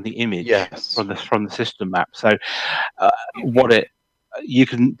that from the image, Yes. from the system map. So you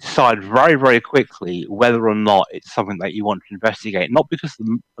can decide very, very quickly whether or not it's something that you want to investigate, not because of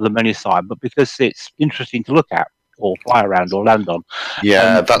the menu side, but because it's interesting to look at or fly around or land on.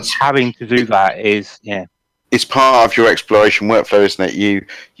 Yeah, And that's having to do that is it's part of your exploration workflow, isn't it?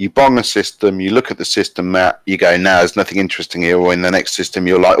 You bong a system, you look at the system map, you go, "No, there's nothing interesting here." Or in the next system,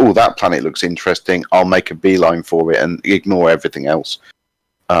 you're like, "Oh, that planet looks interesting. I'll make a beeline for it," and ignore everything else.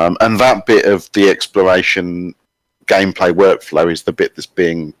 And that bit of the exploration gameplay workflow is the bit that's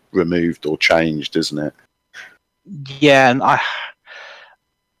being removed or changed, isn't it? Yeah, and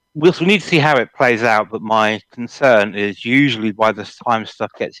we need to see how it plays out. But my concern is usually by the time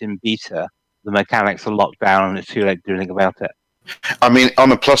stuff gets in beta, the mechanics are locked down and it's too late to do anything about it. I mean,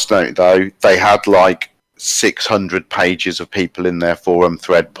 on a plus note, though, they had 600 pages of people in their forum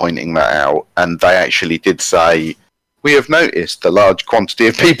thread pointing that out, and they actually did say, "We have noticed a large quantity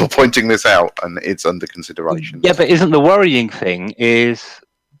of people pointing this out, and it's under consideration." Yeah, but isn't the worrying thing is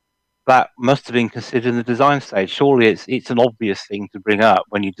that must have been considered in the design stage? Surely it's an obvious thing to bring up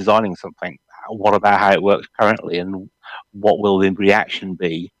when you're designing something. What about how it works currently, and what will the reaction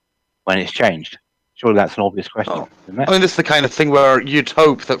be when it's changed? Surely that's an obvious question, isn't it? I mean, this is the kind of thing where you'd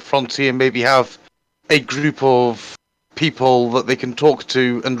hope that Frontier maybe have a group of people that they can talk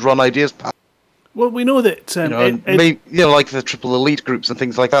to and run ideas past. Well, we know that Like the Triple Elite groups and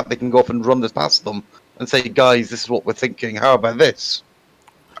things like that, they can go up and run this past them and say, "Guys, this is what we're thinking. How about this?"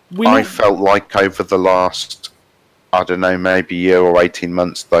 I felt like over the last, I don't know, maybe year or 18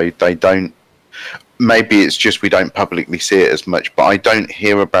 months, though, they don't. Maybe it's just we don't publicly see it as much, but I don't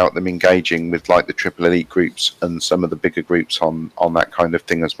hear about them engaging with the Triple Elite groups and some of the bigger groups on that kind of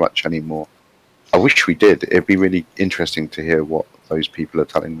thing as much anymore. I wish we did. It'd be really interesting to hear what those people are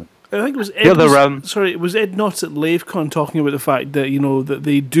telling them. I think it was Ed. It was Ed Knott at LaveCon talking about the fact that that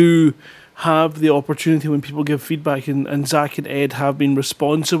they do have the opportunity when people give feedback, and Zach and Ed have been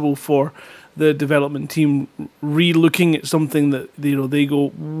responsible for the development team re-looking at something that they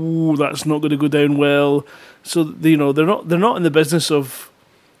go, "Ooh, that's not going to go down well." So they're not in the business of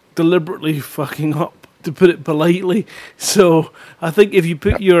deliberately fucking up, to put it politely. So I think if you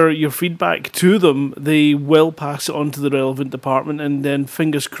put your feedback to them, they will pass it on to the relevant department, and then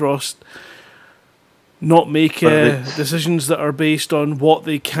fingers crossed, not make decisions that are based on what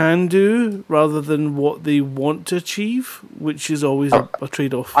they can do rather than what they want to achieve, which is always a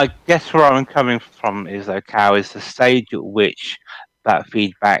trade-off. I guess where I'm coming from is, though, Cow, is the stage at which that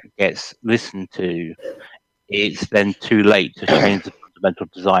feedback gets listened to, it's then too late to change the fundamental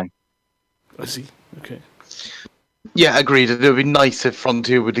design. I see. Okay. Yeah, agreed. It would be nice if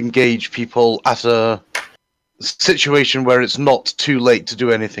Frontier would engage people at a situation where it's not too late to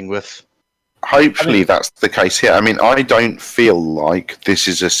do anything with. Hopefully that's the case here. I mean, I don't feel like this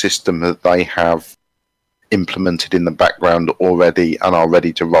is a system that they have implemented in the background already and are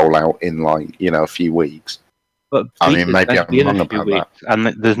ready to roll out in a few weeks. But I mean, maybe I'm wrong about that. And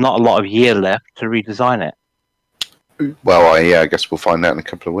there's not a lot of year left to redesign it. Well, I guess we'll find out in a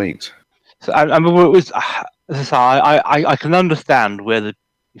couple of weeks. So I mean, it was. I can understand where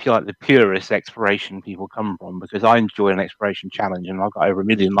if you like, the purist exploration people come from, because I enjoy an exploration challenge, and I've got over 1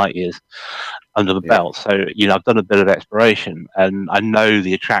 million light years under the belt. So I've done a bit of exploration, and I know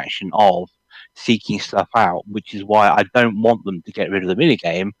the attraction of seeking stuff out, which is why I don't want them to get rid of the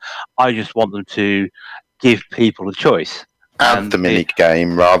minigame. I just want them to give people a choice. Add the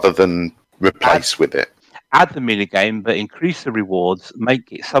minigame rather than replace with it. Add the minigame, but increase the rewards,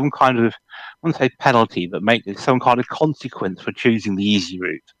 make it some kind of, I wouldn't say penalty, but make it some kind of consequence for choosing the easy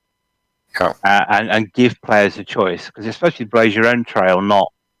route. Yeah. And give players a choice, because especially blaze your own trail,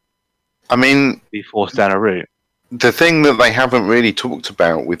 not be forced down a route. The thing that they haven't really talked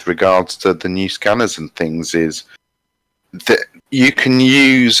about with regards to the new scanners and things is that you can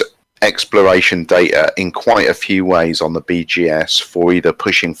use exploration data in quite a few ways on the BGS for either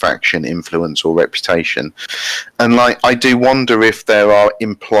pushing faction, influence, or reputation. And I do wonder if there are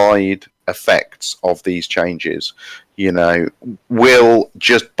implied effects of these changes. Will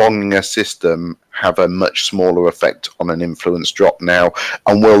just bonging a system have a much smaller effect on an influence drop now?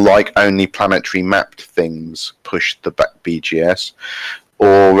 And will only planetary mapped things push the BGS?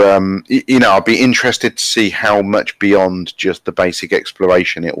 Or, I'll be interested to see how much beyond just the basic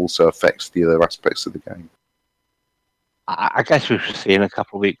exploration it also affects the other aspects of the game. I guess we should see in a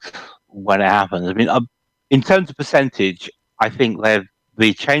couple of weeks when it happens. I mean, in terms of percentage, I think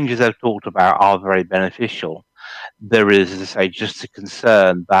the changes they've talked about are very beneficial. There is, as I say, just a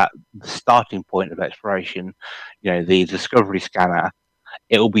concern that the starting point of exploration, the discovery scanner,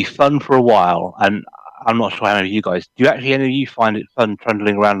 it will be fun for a while, and I'm not sure how many of you guys do. Any of you find it fun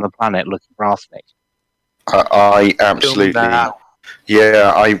trundling around the planet looking for arsenic? I absolutely.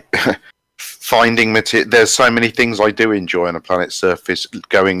 Yeah, finding material. There's so many things I do enjoy on a planet's surface.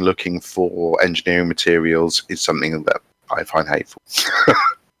 Going looking for engineering materials is something that I find hateful.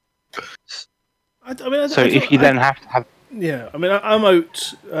 If you then have to have. Yeah, I mean, I'm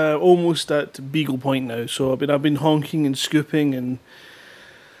out almost at Beagle Point now, so I've been honking and scooping and.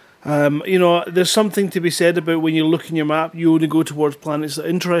 There's something to be said about when you look in your map, you only go towards planets that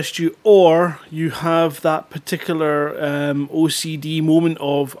interest you, or you have that particular OCD moment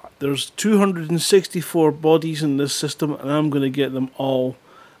of there's 264 bodies in this system and I'm going to get them all,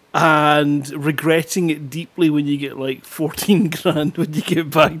 and regretting it deeply when you get 14 grand when you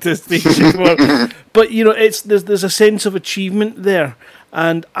get back to Station 4. But there's a sense of achievement there,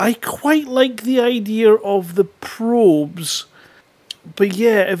 and I quite like the idea of the probes. But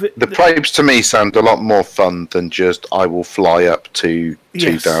yeah, the probes to me sound a lot more fun than just I will fly up to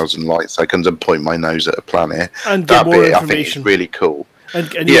 2,000 light seconds and point my nose at a planet and get more information. I think it's really cool. And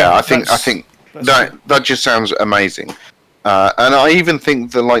I think that just sounds amazing. And I even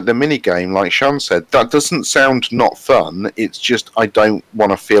think that the mini game, like Sean said, that doesn't sound not fun. It's just I don't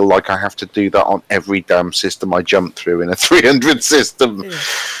want to feel like I have to do that on every damn system I jump through in a 300 system. Yeah.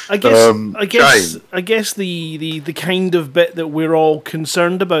 I guess the kind of bit that we're all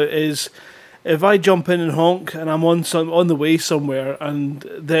concerned about is if I jump in and honk and I'm on the way somewhere, and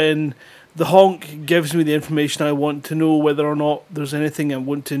then the honk gives me the information I want to know whether or not there's anything I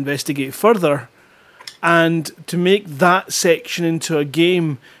want to investigate further. And to make that section into a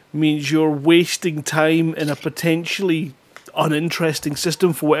game means you're wasting time in a potentially uninteresting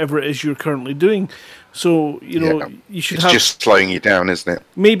system for whatever it is you're currently doing. So, you should It's just slowing you down, isn't it?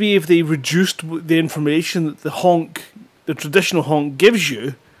 Maybe if they reduced the information that the traditional honk gives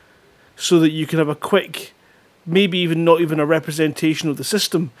you, so that you can have a quick, maybe even not even a representation of the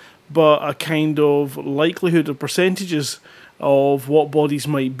system, but a kind of likelihood of percentages of what bodies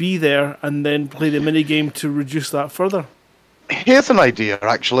might be there, and then play the minigame to reduce that further. Here's an idea,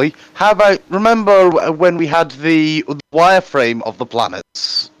 actually. How about, remember when we had the wireframe of the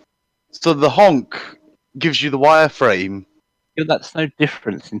planets? So the honk gives you the wireframe. That's no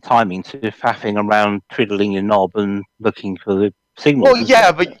difference in timing to faffing around, twiddling your knob and looking for the signal. Well,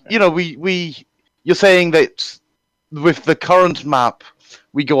 yeah, but, you're saying that with the current map,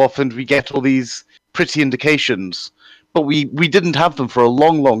 we go off and we get all these pretty indications. But we didn't have them for a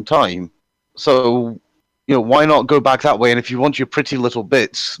long, long time. So, why not go back that way? And if you want your pretty little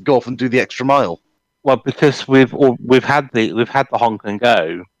bits, go off and do the extra mile. Well, because we've had the honk and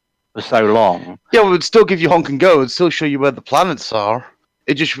go for so long. Yeah, it would still give you honk and go. It would still show you where the planets are.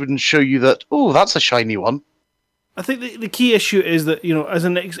 It just wouldn't show you that. Oh, that's a shiny one. I think the key issue is that as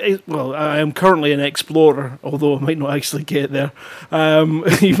I am currently an explorer, although I might not actually get there,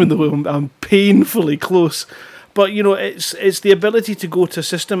 even though I'm painfully close. But, it's the ability to go to a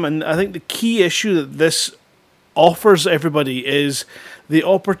system, and I think the key issue that this offers everybody is the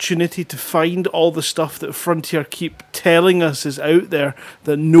opportunity to find all the stuff that Frontier keep telling us is out there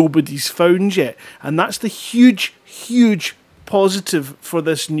that nobody's found yet. And that's the huge, huge positive for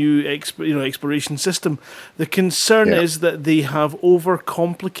this new exploration system. The concern is that they have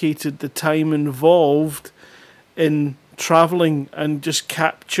overcomplicated the time involved in traveling and just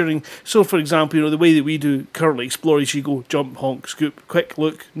capturing. So, for example, the way that we do currently explore is you go jump, honk, scoop, quick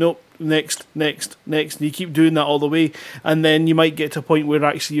look, nope, next, and you keep doing that all the way, and then you might get to a point where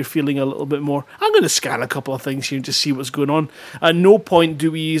actually you're feeling a little bit more, I'm going to scan a couple of things here and just see what's going on. At no point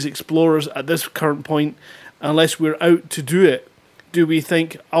do we as explorers at this current point, unless we're out to do it, do we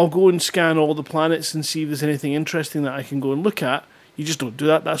think, I'll go and scan all the planets and see if there's anything interesting that I can go and look at. You just don't do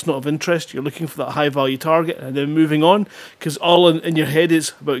that. That's not of interest. You're looking for that high value target and then moving on, because all in your head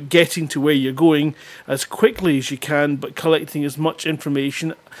is about getting to where you're going as quickly as you can, but collecting as much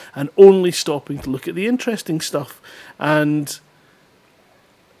information and only stopping to look at the interesting stuff. And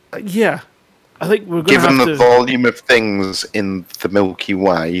yeah, I think we're going to have Given to... the volume of things in the Milky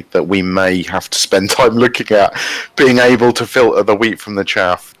Way that we may have to spend time looking at, being able to filter the wheat from the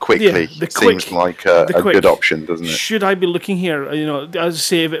chaff quickly seems like a good option, doesn't it? Should I be looking here? As I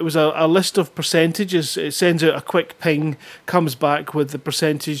say, if it was a list of percentages, it sends out a quick ping, comes back with the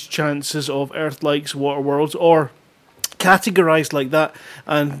percentage chances of Earth-like water worlds, or categorized like that,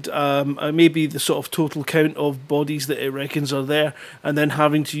 and maybe the sort of total count of bodies that it reckons are there, and then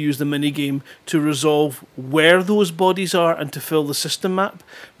having to use the minigame to resolve where those bodies are and to fill the system map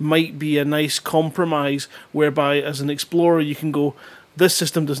might be a nice compromise, whereby as an explorer you can go, this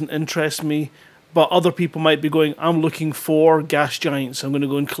system doesn't interest me, but other people might be going, I'm looking for gas giants, I'm going to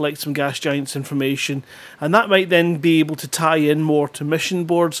go and collect some gas giants information, and that might then be able to tie in more to mission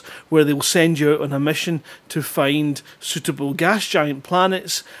boards, where they will send you out on a mission to find suitable gas giant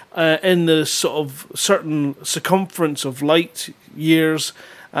planets in the sort of certain circumference of light years,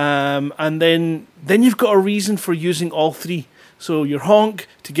 and then you've got a reason for using all three. So your honk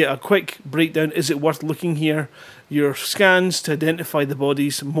to get a quick breakdown, is it worth looking here? Your scans to identify the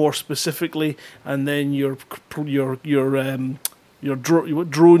bodies more specifically, and then your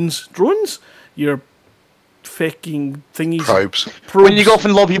drones, your faking thingies, probes. When you go off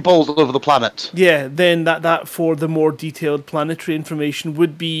and lob your balls over the planet. Yeah, then that for the more detailed planetary information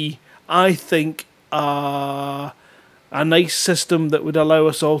would be, I think, a nice system that would allow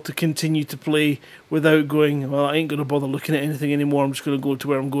us all to continue to play without going, well, I ain't going to bother looking at anything anymore, I'm just going to go to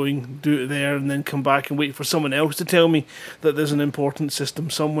where I'm going, do it there, and then come back and wait for someone else to tell me that there's an important system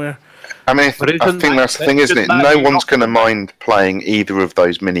somewhere. I mean, I think that's the thing, isn't it? No one's going to mind playing either of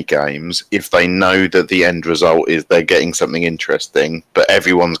those mini-games if they know that the end result is they're getting something interesting, but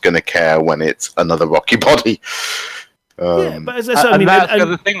everyone's going to care when it's another rocky body. Yeah, but as I said, that's the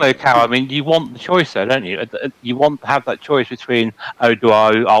other thing, though, Cal. I mean, you want the choice, though, don't you? You want to have that choice between, I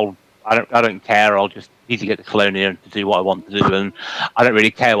don't care. I'll just need to get to Colonia to do what I want to do, and I don't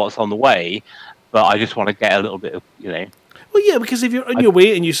really care what's on the way, but I just want to get a little bit of, Well, yeah, because if you're on your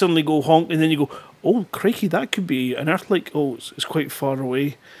way and you suddenly go honk, and then you go, oh, crikey, that could be an Earth-like. Oh, it's quite far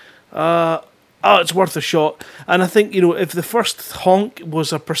away. It's worth a shot. And I think, if the first honk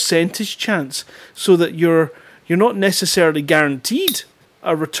was a percentage chance, so that you're not necessarily guaranteed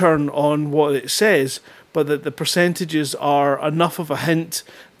a return on what it says, but that the percentages are enough of a hint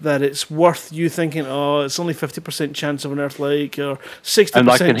that it's worth you thinking, it's only 50% chance of an Earth-like, or 60% And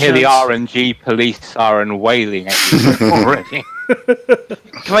I can hear the RNG police siren wailing at you already.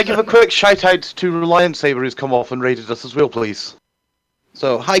 Can I give a quick shout-out to Reliant Saber, who's come off and raided us as well, please?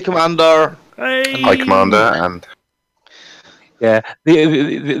 So, hi, Commander. Hey. Hi, Commander, and... Yeah,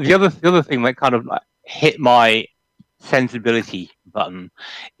 the other thing that kind of hit my sensibility button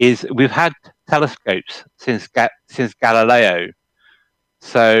is we've had telescopes since Galileo,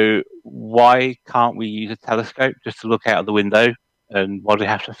 so why can't we use a telescope just to look out of the window? And why do we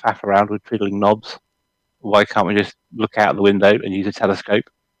have to faff around with twiddling knobs? Why can't we just look out the window and use a telescope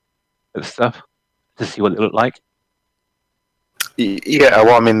at stuff to see what it looked like? Yeah,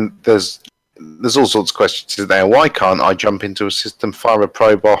 well, I mean, there's all sorts of questions there. Why can't I jump into a system, fire a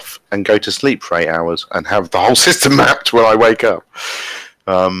probe off, and go to sleep for 8 hours and have the whole system mapped when I wake up?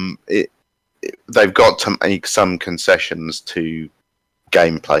 They've got to make some concessions to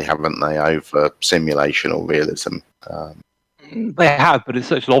gameplay, haven't they, over simulation or realism? They have, but it's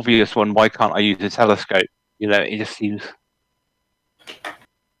such an obvious one. Why can't I use a telescope? It just seems...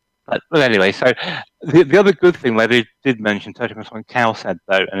 But anyway, so the other good thing they did mention, touching on something Cal said,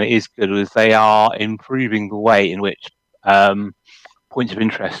 though, and it is good, is they are improving the way in which points of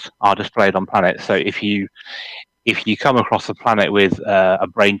interest are displayed on planets. So if you come across a planet with a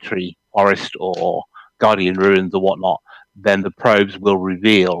Braintree forest or Guardian ruins or whatnot, then the probes will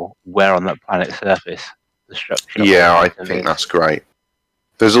reveal where on that planet's surface the structure. Yeah, I think that's great.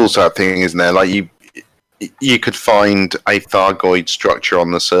 There's also a thing, isn't there? Like you could find a Thargoid structure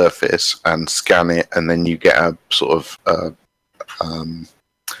on the surface and scan it, and then you get a sort of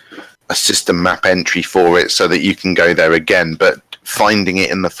a system map entry for it so that you can go there again. But finding it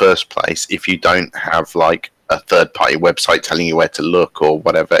in the first place, if you don't have like a third-party website telling you where to look or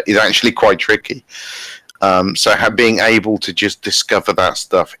whatever, is actually quite tricky. So being able to just discover that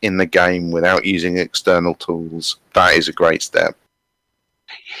stuff in the game without using external tools, that is a great step.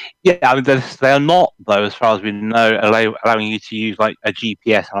 Yeah, I mean, they are not, though, as far as we know, allowing you to use like a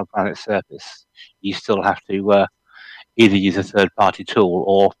GPS on a planet's surface. You still have to either use a third-party tool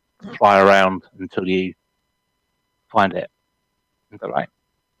or fly around until you find it. Is that right?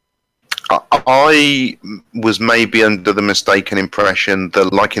 I was maybe under the mistaken impression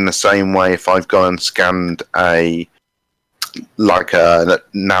that, like in the same way, if I've gone and scanned a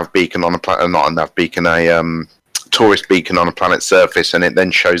nav beacon on a planet, not a nav beacon, a tourist beacon on a planet's surface, and it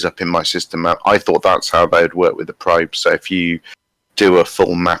then shows up in my system map, I thought that's how they would work with the probe. So if you do a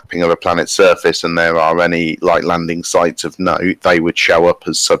full mapping of a planet's surface and there are any like landing sites of note, they would show up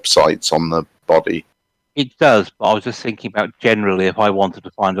as sub-sites on the body. It does, but I was just thinking about generally if I wanted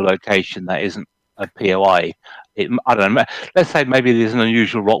to find a location that isn't a POI, I don't know, let's say maybe there's an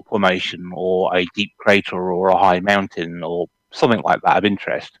unusual rock formation or a deep crater or a high mountain or something like that of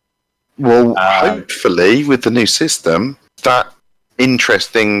interest. Well, hopefully with the new system, that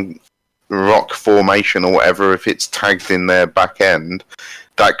interesting rock formation or whatever, if it's tagged in their back end,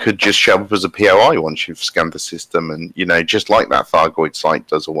 that could just show up as a POI once you've scanned the system, and just like that Thargoid site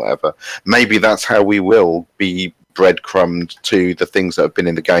does or whatever. Maybe that's how we will be breadcrumbed to the things that have been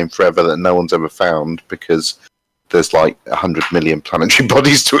in the game forever that no one's ever found, because there's like 100 million planetary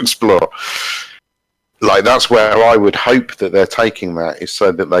bodies to explore. Like, that's where I would hope that they're taking that, is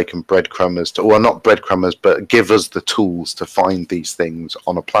so that they can breadcrumb us to, well, not breadcrumb us, but give us the tools to find these things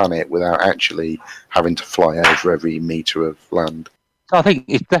on a planet without actually having to fly over every meter of land. So I think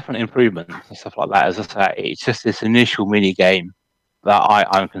it's definitely improvement and stuff like that. As I say, it's just this initial mini game that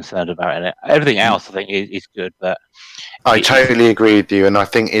I'm concerned about in it. Everything else I think is good, but I totally agree with you, and I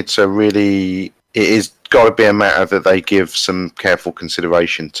think it is got to be a matter that they give some careful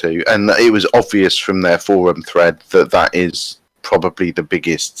consideration to. And it was obvious from their forum thread that is probably the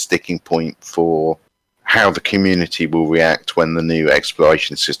biggest sticking point for how the community will react when the new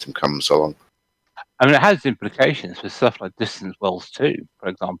exploration system comes along. I mean, it has implications for stuff like Distant Worlds 2, for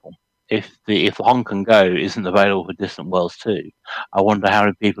example. If the Honk and Go isn't available for Distant Worlds 2, I wonder how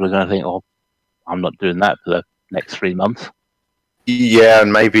many people are going to think, oh, I'm not doing that for the next 3 months. Yeah,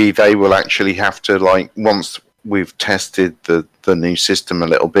 and maybe they will actually have to, like, once we've tested the new system a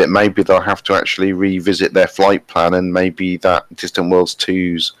little bit, maybe they'll have to actually revisit their flight plan, and maybe that Distant Worlds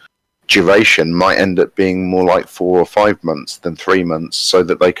 2's duration might end up being more like 4 or 5 months than 3 months, so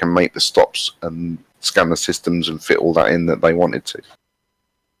that they can make the stops and scan the systems and fit all that in that they wanted to.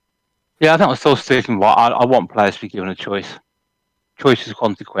 Yeah, I think I'm still sticking by. I want players to be given a choice. Choices,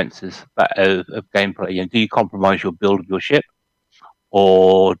 consequences of gameplay. Do you compromise your build of your ship,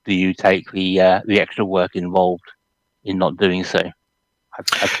 or do you take the extra work involved in not doing so?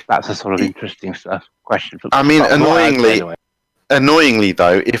 That's a sort of interesting question. I mean, annoyingly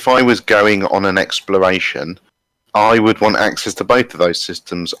though, if I was going on an exploration, I would want access to both of those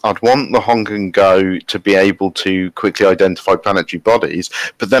systems. I'd want the Honk and Go to be able to quickly identify planetary bodies,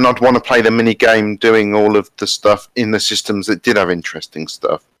 but then I'd want to play the mini game doing all of the stuff in the systems that did have interesting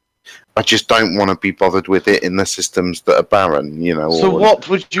stuff. I just don't want to be bothered with it in the systems that are barren, So what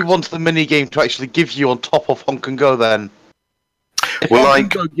would you want the mini game to actually give you on top of Honk and Go then? If well, Honk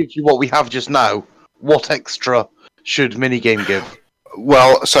and Go gives you what we have just now, what extra should mini game give?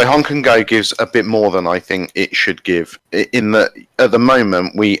 Well, so Honk and Go gives a bit more than I think it should give. In that, at the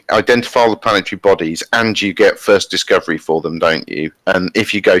moment, we identify all the planetary bodies, and you get first discovery for them, don't you? And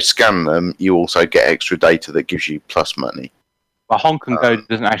if you go scan them, you also get extra data that gives you plus money. But Honk and Go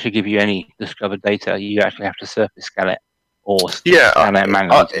doesn't actually give you any discovered data. You actually have to surface scan it or scan it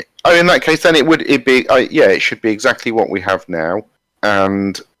manually. In that case, then it should be exactly what we have now,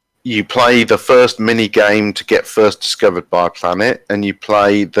 and you play the first mini game to get first discovered by a planet, and you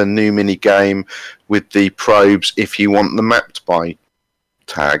play the new mini game with the probes if you want the mapped by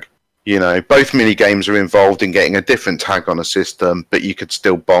tag. Both mini games are involved in getting a different tag on a system, but you could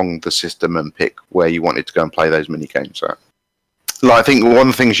still bong the system and pick where you wanted to go and play those mini games at. I think one of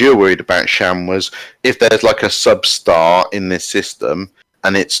the things you're worried about, Sham, was if there's like a sub-star in this system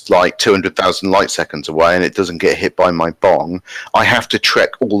and it's like 200,000 light seconds away and it doesn't get hit by my bong, I have to trek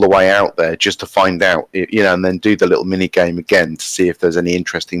all the way out there just to find out, and then do the little mini game again to see if there's any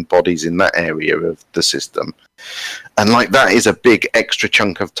interesting bodies in that area of the system. And that is a big extra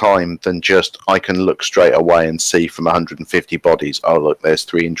chunk of time than just I can look straight away and see from 150 bodies, oh look, there's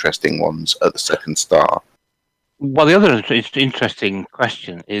 3 interesting ones at the second star. Well, the other interesting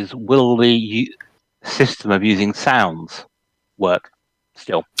question is: will the system of using sounds work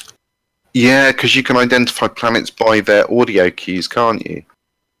still? Yeah, because you can identify planets by their audio cues, can't you?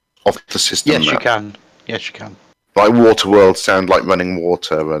 Off the system Yes, you map. can. Yes, you can. Like water worlds sound like running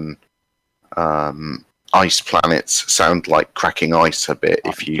water, and ice planets sound like cracking ice a bit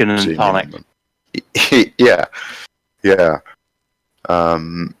if you Gin and zoom in tonic. on them. Yeah.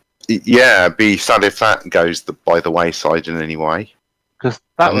 Yeah, it'd be sad if that goes by the wayside in any way. Because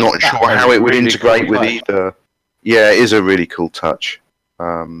I'm not sure how it would integrate with either. Yeah, it is a really cool touch.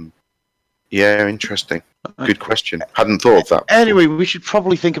 Yeah, interesting. Good question. Hadn't thought of that. Anyway, we should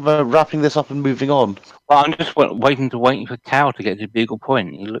probably think about wrapping this up and moving on. Well, I'm just waiting for Cal to get to Beagle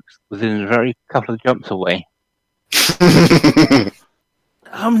Point. He looks within a very couple of jumps away.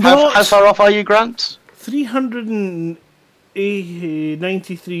 I'm How not far off are you, Grant?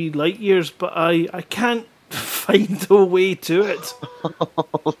 393 light years, but I can't find a way to it.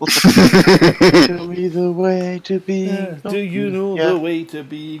 Show me the way to be. Do you know the way to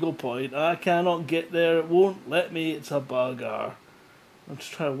Beagle Point? I cannot get there. It won't let me. It's a bugger. I'm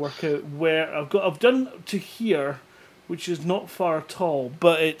just trying to work out where I've done to here, which is not far at all,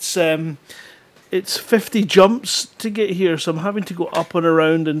 but it's 50 jumps to get here, so I'm having to go up and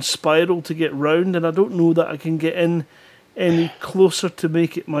around and spiral to get round, and I don't know that I can get in any closer to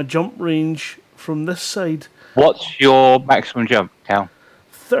make it my jump range from this side. What's your maximum jump, Cal?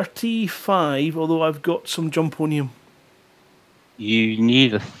 35, although I've got some jumponium. You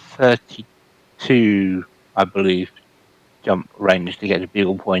need a 32, I believe, jump range to get to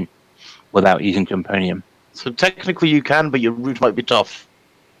Beagle Point without using jumponium. So technically you can, but your route might be tough.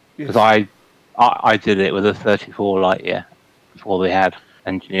 Because I did it with a 34 light year before they had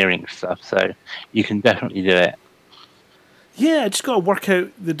engineering stuff, so you can definitely do it. Yeah, I just got to work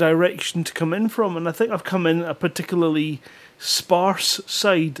out the direction to come in from, and I think I've come in a particularly sparse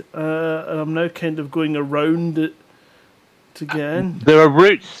side, and I'm now kind of going around it to get in. There are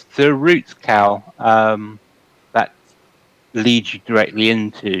routes, Cal, that lead you directly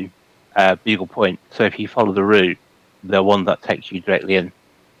into Beagle Point. So if you follow the route, the one that takes you directly in.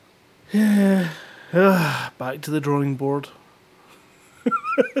 Yeah, back to the drawing board.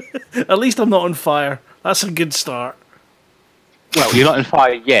 At least I'm not on fire. That's a good start. Well, you're not on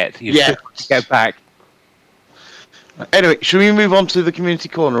fire yet. You still have to get back. Anyway, should we move on to the community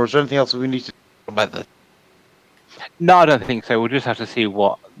corner, or is there anything else that we need to talk about this? No, I don't think so. We'll just have to see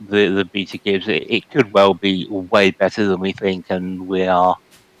what the beta gives. It could well be way better than we think, and we are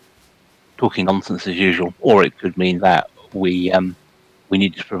talking nonsense as usual. Or it could mean that we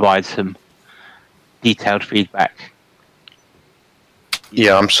need to provide some detailed feedback.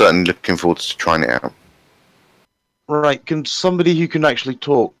 Yeah, I'm certainly looking forward to trying it out. Right, can somebody who can actually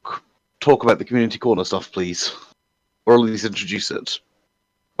talk about the community corner stuff, please? Or at least introduce it.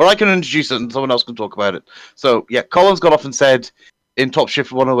 Or I can introduce it and someone else can talk about it. So, yeah, Colin's gone off and said in Top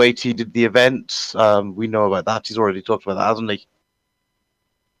Shift 108 he did the event. We know about that. He's already talked about that, hasn't he?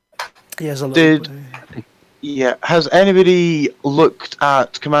 He has a little Yeah, has anybody looked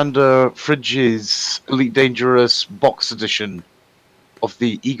at Commander Fridge's Elite Dangerous box edition of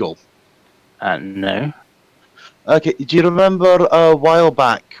the Eagle? No. Okay, do you remember a while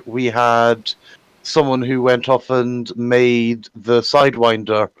back we had someone who went off and made the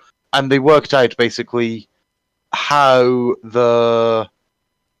Sidewinder, and they worked out basically how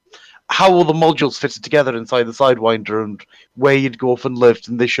all the modules fitted together inside the Sidewinder and where you'd go off and lift,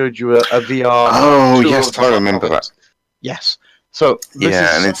 and they showed you a VR. Oh, yes, I remember that. Yes. So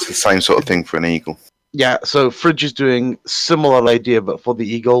and it's the same sort of thing for an Eagle. Yeah, so Fridge is doing similar idea, but for the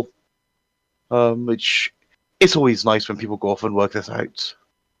Eagle, which it's always nice when people go off and work this out.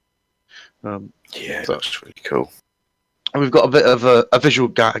 Yeah, that's really cool. And we've got a bit of a visual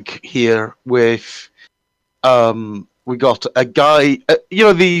gag here with, we got a guy,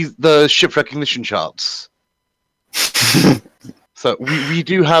 the ship recognition charts. So we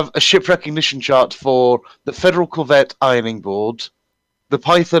do have a ship recognition chart for the Federal Corvette ironing board, the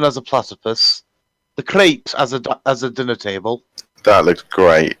Python as a platypus, the crate as a dinner table. That looks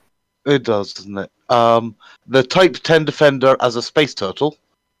great. It does, doesn't it? The Type 10 Defender as a space turtle,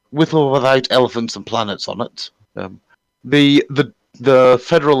 with or without elephants and planets on it. The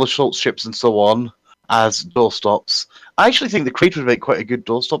Federal assault ships and so on as doorstops. I actually think the crate would make quite a good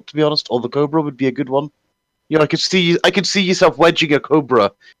doorstop, to be honest, or the Cobra would be a good one. You know, I could see yourself wedging a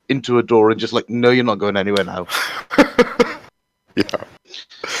Cobra into a door and just like, no, you're not going anywhere now.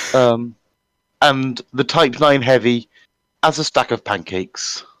 Yeah. And the Type 9 Heavy as a stack of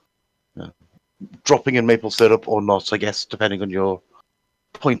pancakes. Dropping in maple syrup or not, I guess, depending on your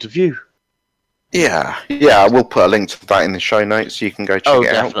point of view. Yeah, we'll put a link to that in the show notes so you can go check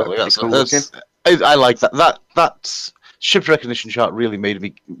it out. Definitely. That'd be cool looking. I like that. That ship recognition chart really made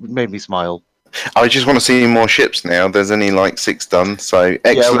me smile. I just want to see more ships now. There's only like 6 done, so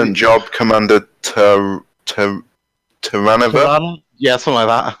excellent job, Commander Terranova. Yeah, something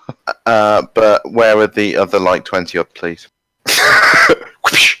like that. But where are the other like 20 odd, please?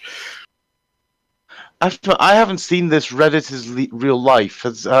 I haven't seen this Reddit's real life.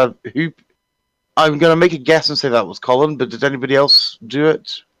 Who? I'm going to make a guess and say that was Colin, but did anybody else do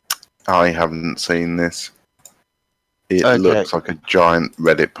it? I haven't seen this. It looks like a giant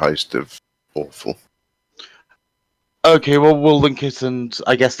Reddit post of awful. Okay, well, we'll link it, and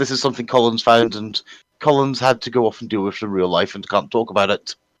I guess this is something Colin's found, and Colin's had to go off and deal with in real life and can't talk about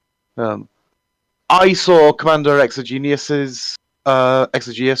it. I saw Commander Exegeus,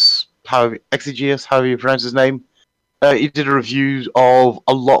 however you pronounce his name. He did a review of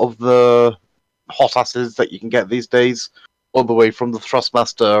a lot of the hot asses that you can get these days, all the way from the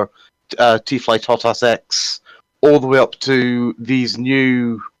Thrustmaster T-Flight Hot Ass X, all the way up to these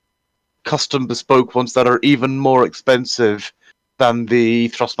new custom bespoke ones that are even more expensive than the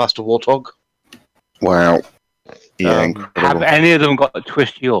Thrustmaster Warthog. Wow. Yeah, incredible. Have any of them got a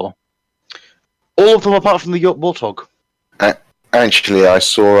twist yaw? All of them apart from the Warthog. Actually, I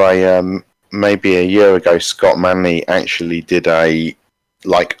saw maybe a year ago, Scott Manley actually did a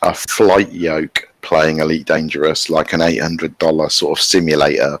flight yoke playing Elite Dangerous, like an $800 sort of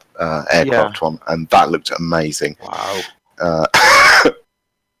simulator aircraft one, and that looked amazing. Wow.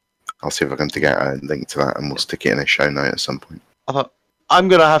 I'll see if I can get a link to that, and we'll stick it in a show note at some point. I'm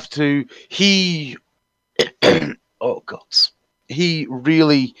gonna have to. Oh god, he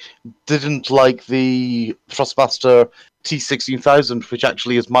really didn't like the Thrustmaster T16000, which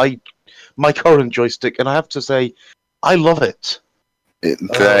actually is my current joystick, and I have to say, I love it.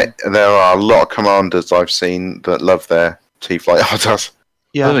 There are a lot of commanders I've seen that love their T-Flight Hot Ass.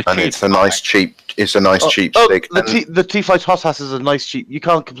 Yeah, and it's a nice cheap stick. The T-Flight Hot Ass is a nice cheap. You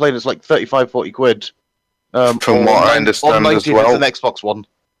can't complain. It's like 35-40 quid. From what I understand as well, it's an Xbox One.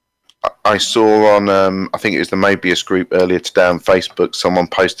 I saw on I think it was the Mobius group earlier today on Facebook. Someone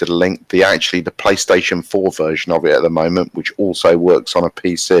posted a link. The PlayStation 4 version of it at the moment, which also works on a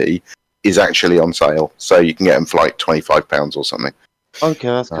PC, is actually on sale. So you can get them for like £25 or something. Okay,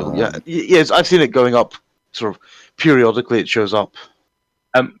 that's cool. Yes, I've seen it going up sort of periodically. It shows up.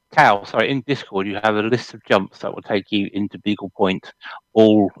 Cal, sorry, in Discord you have a list of jumps that will take you into Beagle Point,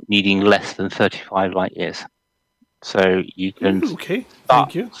 all needing less than 35 light years. So you can start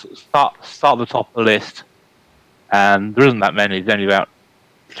at the top of the list, and there isn't that many. There's only about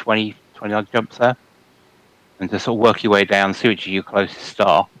 20 odd jumps there, and just sort of work your way down, see which are your closest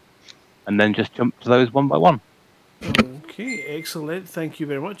star, and then just jump to those one by one. Okay, excellent. Thank you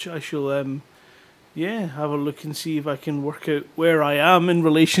very much. I shall have a look and see if I can work out where I am in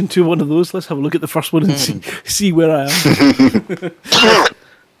relation to one of those. Let's have a look at the first one and see where I am.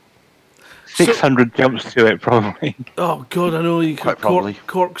 600 jumps to it, probably. Oh god, I know you Quite can probably.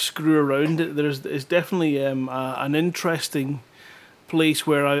 corkscrew around it. It's definitely an interesting place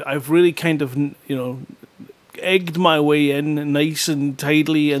where I've really kind of egged my way in nice and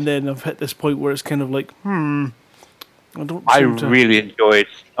tidily, and then I've hit this point where it's kind of like I really enjoyed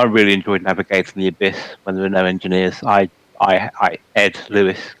navigating the Abyss when there were no engineers. Ed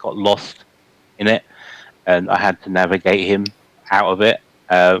Lewis got lost in it, and I had to navigate him out of it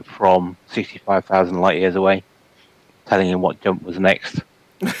from 65,000 light years away, telling him what jump was next,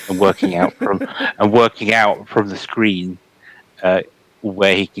 and working out from the screen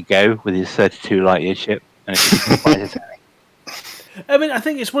where he could go with his 32 light year ship. And I mean, I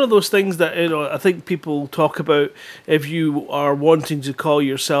think it's one of those things that I think people talk about. If you are wanting to call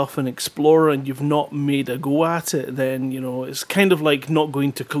yourself an explorer and you've not made a go at it, then it's kind of like not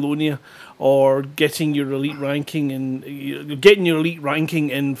going to Colonia or getting your elite ranking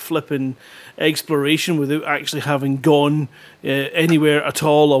in flipping exploration without actually having gone anywhere at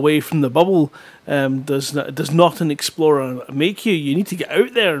all away from the bubble. Does not an explorer make you? You need to get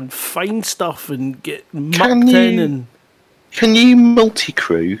out there and find stuff and get mucked in and. Can you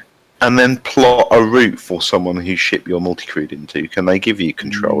multi-crew and then plot a route for someone whose ship you're multi-crewed into? Can they give you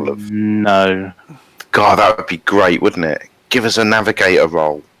control of? No. God, that would be great, wouldn't it? Give us a navigator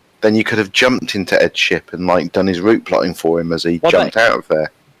role. Then you could have jumped into Ed's ship and done his route plotting for him as he jumped out of there.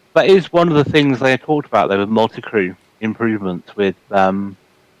 That is one of the things they talked about, though, with multi-crew improvements with the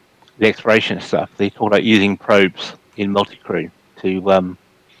exploration stuff. They talked about using probes in multi-crew to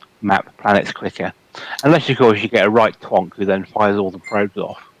map planets quicker. Unless, of course, you get a right twonk who then fires all the probes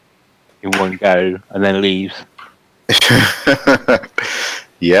off in one go and then leaves.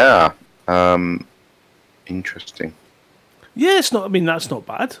 Yeah. Interesting. Yeah, it's not. I mean, that's not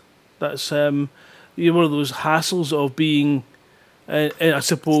bad. That's one of those hassles of being. I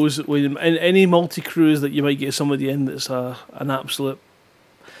suppose in any multi cruise that you might get somebody in that's an absolute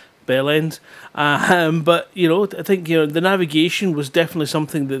bell end. But I think the navigation was definitely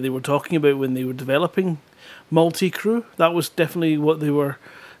something that they were talking about when they were developing multi crew. That was definitely what they were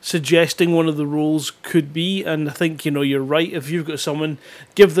suggesting one of the roles could be. And I think you're right. If you've got someone,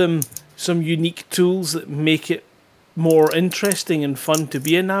 give them some unique tools that make it more interesting and fun to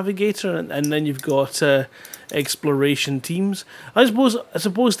be a navigator, and then you've got exploration teams. I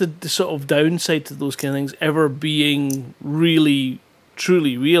suppose the sort of downside to those kind of things ever being really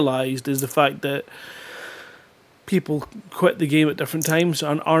truly realised is the fact that people quit the game at different times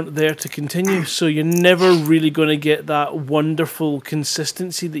and aren't there to continue, so you're never really going to get that wonderful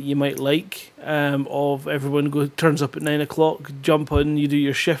consistency that you might like, of everyone turns up at 9 o'clock, jump on, you do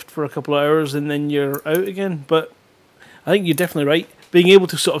your shift for a couple of hours and then you're out again. But I think you're definitely right. Being able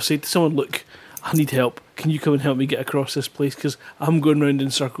to sort of say to someone, look, I need help. Can you come and help me get across this place? Because I'm going round in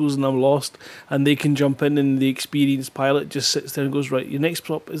circles and I'm lost. And they can jump in, and the experienced pilot just sits there and goes, right, your next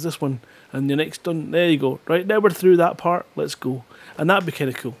stop is this one. And your next done, there you go. Right, now we're through that part, let's go. And that'd be kind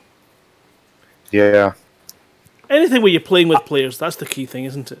of cool. Yeah. Anything where you're playing with players, that's the key thing,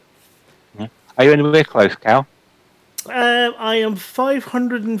 isn't it? Yeah. Are you anywhere close, Cal? I am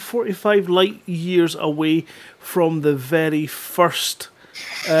 545 light years away from the very first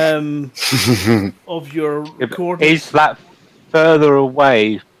of your coordinates. Is that further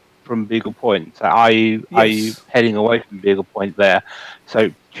away from Beagle Point? So are you heading away from Beagle Point there?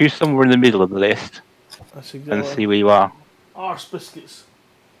 So choose somewhere in the middle of the list and see where you are. Arse biscuits.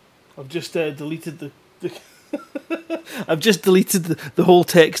 I've just deleted the I've just deleted the whole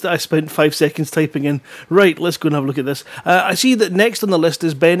text that I spent 5 seconds typing in. Right, let's go and have a look at this. I see that next on the list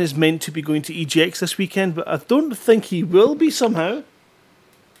is Ben is meant to be going to EGX this weekend, but I don't think he will be somehow.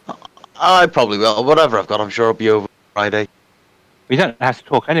 I probably will. Whatever I've got, I'm sure it'll be over Friday. We don't have to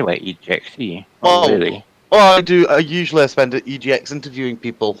talk anyway at EGX, do you? Really? Well, I do. Usually I spend at EGX interviewing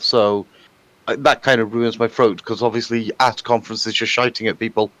people, so that kind of ruins my throat, because obviously at conferences you're shouting at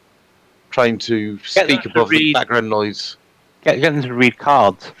people, trying to speak above the background noise. Get them to read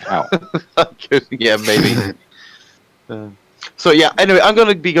cards out. Yeah, maybe. So yeah, anyway, I'm going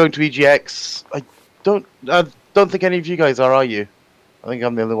to be going to EGX. I don't think any of you guys are you? I think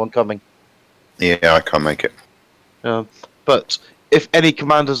I'm the only one coming. Yeah, I can't make it. But if any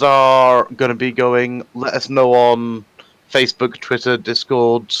commanders are going to be going, let us know on Facebook, Twitter,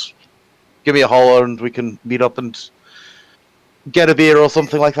 Discord. Give me a holler and we can meet up and get a beer or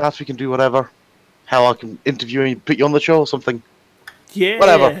something like that. We can do whatever. Hell, I can interview you, put you on the show or something. Yeah.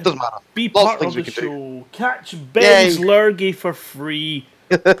 Whatever, doesn't matter. Be part of the show. Catch Ben's Lurgy for free.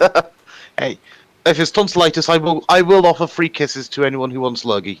 Hey, if it's tonsillitis, I will offer free kisses to anyone who wants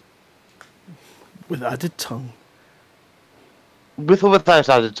Lurgy. With added tongue. With or without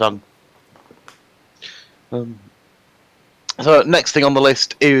added tongue. So next thing on the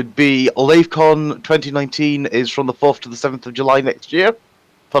list, it would be LaveCon 2019 is from the 4th to the 7th of July next year.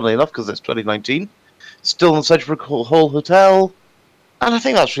 Funnily enough, because it's 2019. Still in Sedgwick Hall Hotel. And I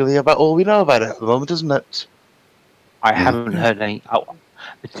think that's really about all we know about it at the moment, isn't it? I haven't heard any. Oh,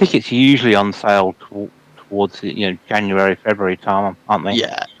 the tickets are usually on sale towards January, February time, aren't they?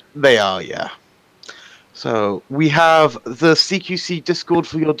 Yeah, they are, yeah. So we have the CQC Discord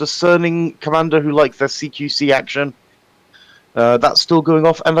for your discerning commander who likes their CQC action. That's still going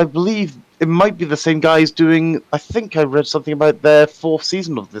off, and I believe it might be the same guys doing. I think I read something about their 4th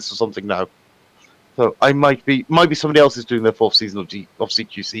season of this or something now. So I might be somebody else is doing their 4th season of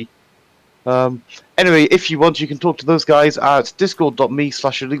CQC. Anyway, if you want, you can talk to those guys at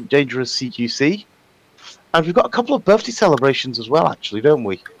discord.me/EliteDangerousCQC. And we've got a couple of birthday celebrations as well, actually, don't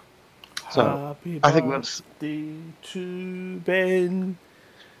we? So Happy I think that's birthday to Ben.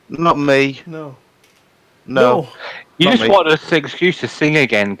 Not me. No. You just wanted an excuse to sing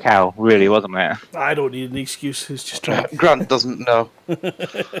again, Cal, really, wasn't it? I don't need an excuse. It's just trying. Grant doesn't know.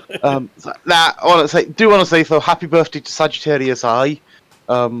 I want to say though, happy birthday to Sagittarius I.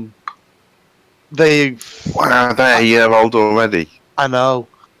 They're a year old already. I know,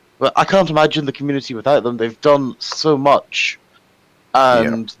 but I can't imagine the community without them. They've done so much,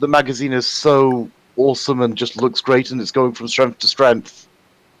 and the magazine is so awesome and just looks great, and it's going from strength to strength.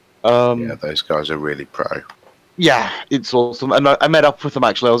 Yeah, those guys are really pro. Yeah, it's awesome. And I met up with them,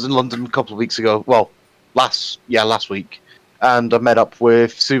 actually. I was in London a couple of weeks ago. Well, last week. And I met up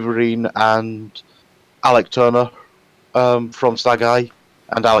with Suverine and Alec Turner from Stag Eye.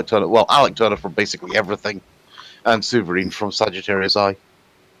 And Alec Turner from basically everything. And Suverine from Sagittarius Eye.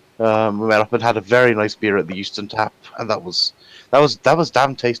 We went up and had a very nice beer at the Euston Tap, and that was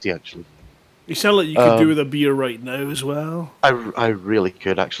damn tasty actually. You sound like you could do with a beer right now as well. I really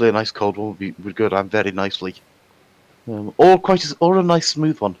could actually. A nice cold one would go down very nicely. Or a nice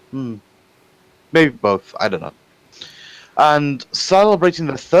smooth one. Maybe both. I don't know. And celebrating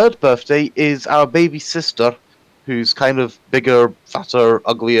their third birthday is our baby sister, who's kind of bigger, fatter,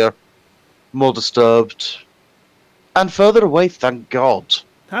 uglier, more disturbed, and further away. Thank God.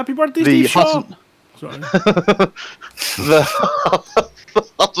 Happy birthday, Steve Shaw. Sorry. the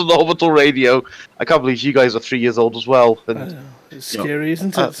Hudson Orbital Radio. I can't believe you guys are 3 years old as well. And, it's scary,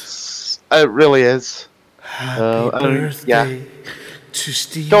 isn't it? It really is. Happy birthday to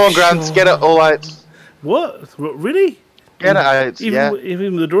Steve Go on, Grant, Shaw. get it all out. What? Really? Get it out,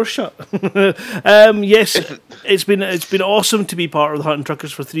 Even with the door shut. Yes, it's been awesome to be part of the Hunting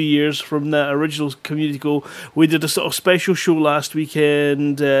Truckers for 3 years from the original community goal. We did a sort of special show last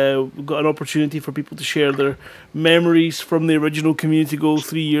weekend. We got an opportunity for people to share their memories from the original community goal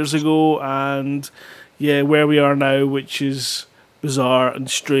 3 years ago, and where we are now, which is bizarre and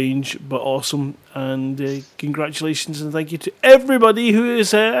strange but awesome. And congratulations and thank you to everybody who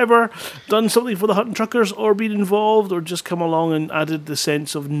has ever done something for the Hunting Truckers or been involved or just come along and added the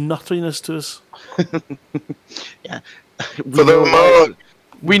sense of nuttiness to us. Yeah,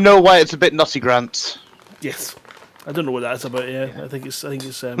 we know why it's a bit nutty, Grant. Yes, I don't know what that's about. I think it's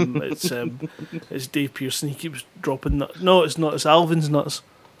Dave Pearson. He keeps dropping nuts. No, it's not. It's Alvin's nuts.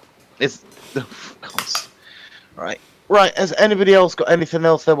 It's of course. Right, has anybody else got anything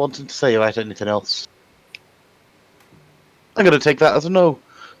else they're wanting to say about anything else? I'm going to take that as a no.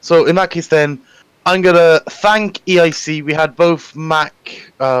 So in that case then, I'm going to thank EIC. We had both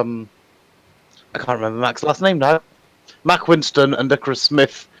Mac, I can't remember Mac's last name now, Mac Winston and Icarus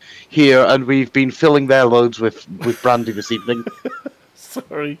Smith here, and we've been filling their loads with brandy this evening.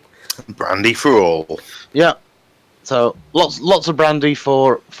 Sorry. Brandy for all. Yeah. So lots of brandy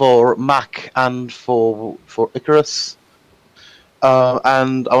for Mac and for Icarus.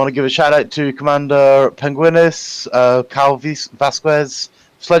 And I want to give a shout out to Commander Penguinis, Cal Vasquez,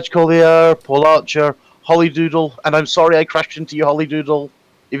 Sledge Collier, Paul Archer, Holly Doodle, and I'm sorry I crashed into your Holly Doodle,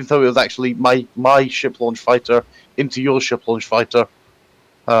 even though it was actually my ship launch fighter into your ship launch fighter.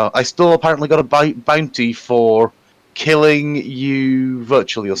 I still apparently got a bounty for killing you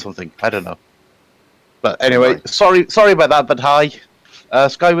virtually or something. I don't know. But anyway, sorry about that, but hi.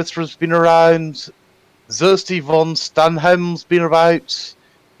 Sky Whisperer's been around. Zersty von Stanhelm's been about.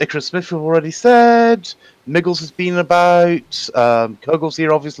 Icarus Smith, we've already said. Miggles has been about. Kogel's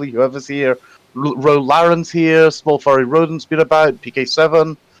here, obviously. Whoever's here. Ro Laren's here. Small Furry Rodent's been about.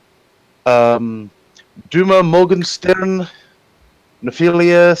 PK7. Duma, Morgenstern.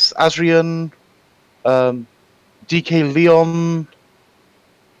 Nephilius. Azrian. DK Leon.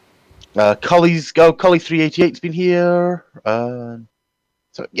 Collie 388's been here.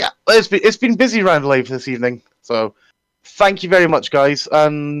 So yeah, it's been busy around Lave this evening. So thank you very much, guys.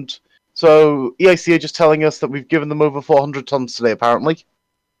 And so EIC are just telling us that we've given them over 400 tons today, apparently.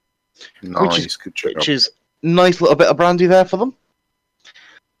 Nice, good job. Which is nice little bit of brandy there for them.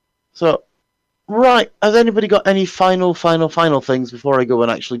 So right, has anybody got any final things before I go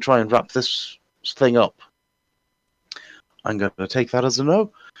and actually try and wrap this thing up? I'm going to take that as a no.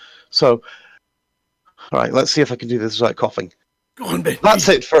 So, all right, let's see if I can do this without coughing. Go on, Ben. That's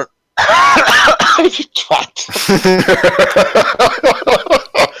it for. You twat.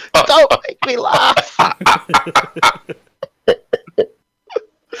 Don't make me laugh.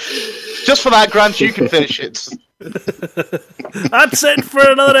 Just for that, Grant, you can finish it. That's it for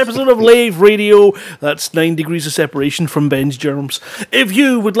another episode of Lave Radio. That's 9 degrees of separation from Ben's germs. If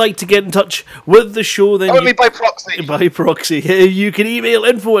you would like to get in touch with the show, then only by proxy. By proxy. You can email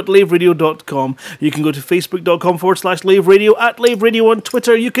info@laveradio.com. You can go to facebook.com/laveradio, @laveradio on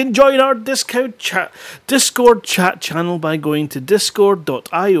Twitter. You can join our Discord chat channel by going to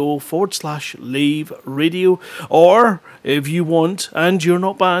discord.io/laveradio. Or, if you want, and you're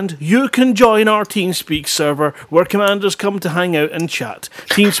not banned, you can join our TeamSpeak server, where commanders come to hang out and chat.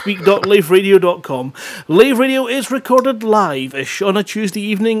 Teamspeak.laveradio.com. Lave Radio is recorded live-ish on a Tuesday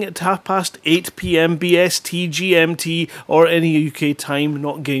evening at 8:30 p.m. BST, GMT, or any UK time,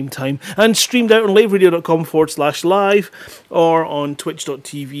 not game time, and streamed out on laveradio.com/live or on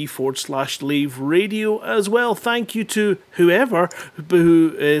twitch.tv/laveradio as well. Thank you to whoever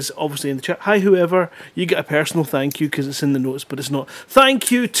who is obviously in the chat. Hi, whoever. You get a personal thank you because it's in the notes, but it's not.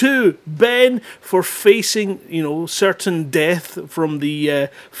 Thank you to Ben for facing, certain death from the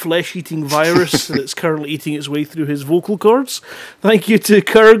flesh-eating virus that's currently eating its way through his vocal cords. Thank you to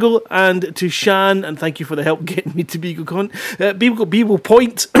Kurgle and to Shan, and thank you for the help getting me to BeagleCon. Beagle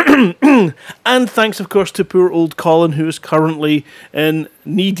Point And thanks, of course, to poor old Colin, who is currently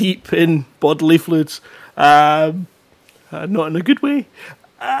knee-deep in bodily fluids. Not in a good way.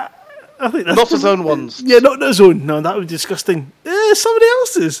 I think that's Not his own ones. Yeah, not his own. No, that would be disgusting. Somebody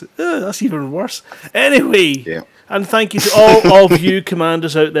else's. That's even worse. Anyway, Yeah. and thank you to all of you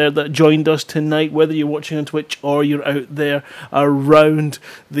commanders out there that joined us tonight, whether you're watching on Twitch or you're out there around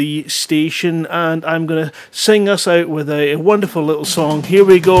the station. And I'm going to sing us out with a wonderful little song. Here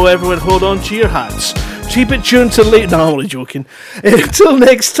we go, everyone. Hold on to your hats. Keep it tuned to late. No, I'm only joking. Until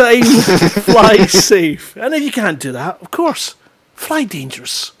next time, fly safe. And if you can't do that, of course, fly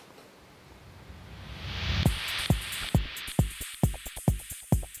dangerous.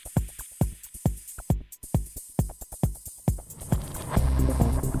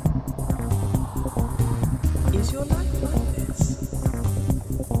 Is your life like this?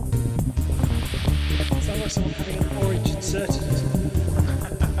 Sounds like someone having an orange inserted.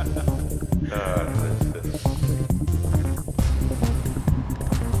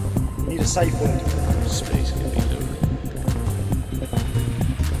 Need a safe word. Space can be low.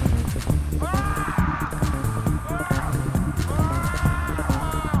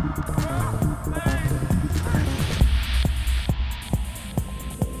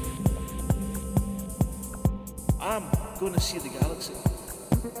 I'm going to see the galaxy.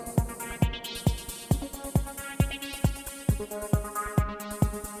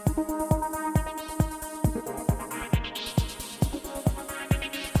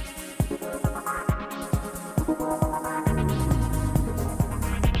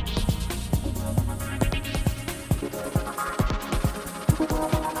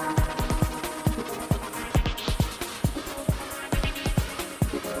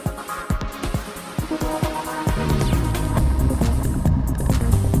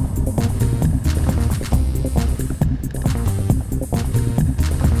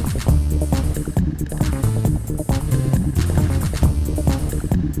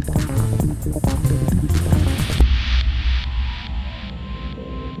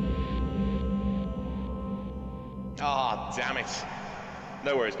 Ah, damn it.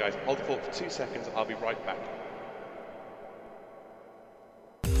 No worries, guys. Hold the fort for 2 seconds. I'll be right back.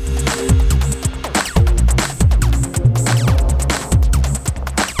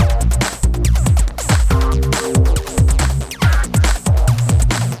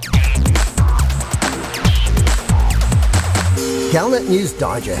 Galnet News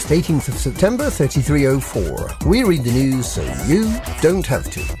Digest, 18th of September, 3304. We read the news so you don't have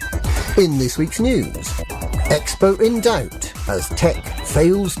to. In this week's news, Expo in doubt as tech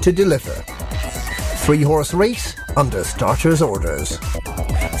fails to deliver. 3-horse race under starter's orders.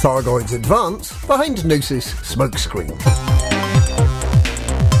 Thargoids advance behind Gnosis smokescreen.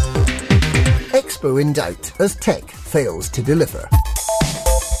 Expo in doubt as tech fails to deliver.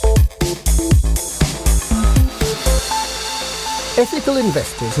 Ethical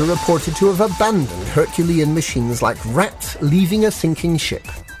investors are reported to have abandoned Herculean machines like rats leaving a sinking ship,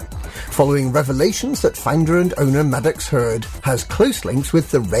 following revelations that founder and owner Maddox Hurd has close links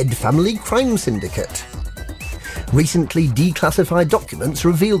with the Red Family crime syndicate. Recently declassified documents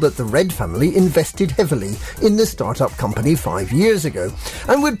reveal that the Red family invested heavily in the startup company 5 years ago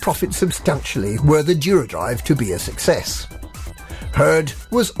and would profit substantially were the Duradrive to be a success. Hurd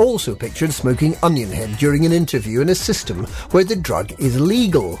was also pictured smoking onion head during an interview in a system where the drug is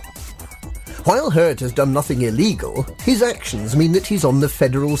legal. While Hurd has done nothing illegal, his actions mean that he's on the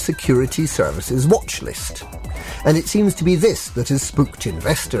Federal Security Service's watch list, and it seems to be this that has spooked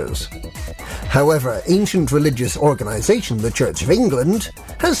investors. However, ancient religious organisation the Church of England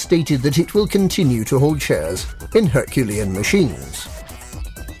has stated that it will continue to hold shares in Herculean machines.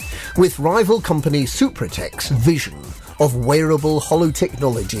 With rival company Supratech's vision of wearable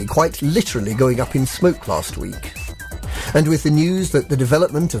holotechnology quite literally going up in smoke last week, and with the news that the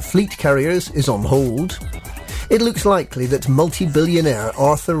development of fleet carriers is on hold, it looks likely that multi-billionaire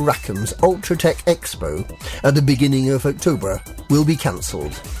Arthur Rackham's Ultratech Expo at the beginning of October will be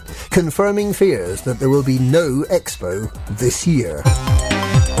cancelled, confirming fears that there will be no Expo this year.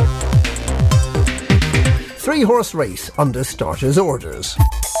 3-horse race under starter's orders.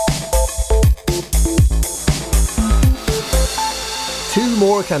 2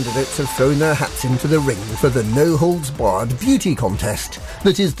 more candidates have thrown their hats into the ring for the no-holds-barred beauty contest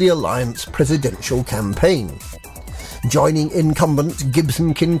that is the Alliance presidential campaign. Joining incumbent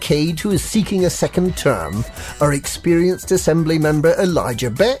Gibson Kincaid, who is seeking a second term, are experienced Assembly member Elijah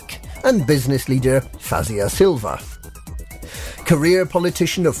Beck and business leader Fazia Silva. Career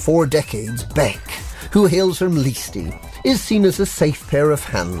politician of 4 decades, Beck, who hails from Leasty, is seen as a safe pair of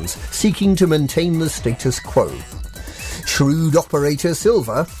hands seeking to maintain the status quo. Shrewd operator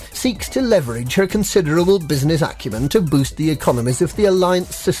Silva seeks to leverage her considerable business acumen to boost the economies of the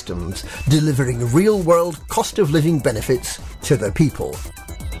Alliance systems, delivering real-world cost-of-living benefits to the people.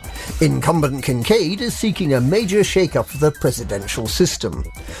 Incumbent Kincaid is seeking a major shake-up of the presidential system,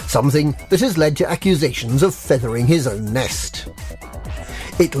 something that has led to accusations of feathering his own nest.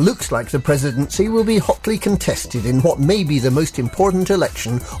 It looks like the presidency will be hotly contested in what may be the most important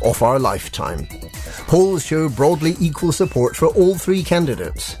election of our lifetime. Polls show broadly equal support for all three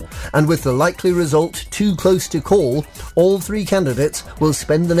candidates, and with the likely result too close to call, all three candidates will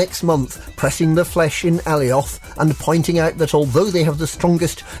spend the next month pressing the flesh in Alioth and pointing out that although they have the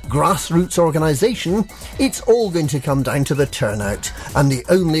strongest grassroots organisation, it's all going to come down to the turnout, and the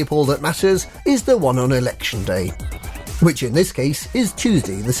only poll that matters is the one on election day, which in this case is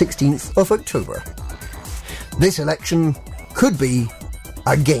Tuesday the 16th of October. This election could be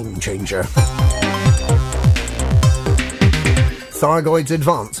a game changer. Thargoids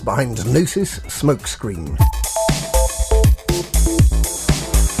advance behind Gnosis smokescreen.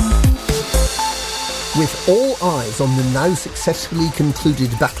 With all eyes on the now successfully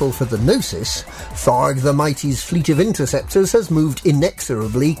concluded battle for the Gnosis, Tharg the Mighty's fleet of interceptors has moved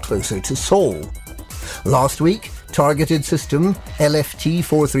inexorably closer to Sol. Last week, targeted system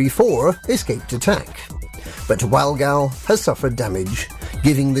LFT-434 escaped attack, but Walgal has suffered damage,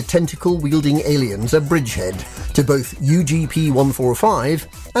 giving the tentacle-wielding aliens a bridgehead to both UGP-145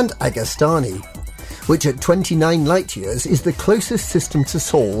 and Agastani, which at 29 light-years is the closest system to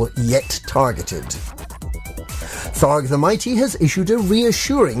Sol yet targeted. Tharg the Mighty has issued a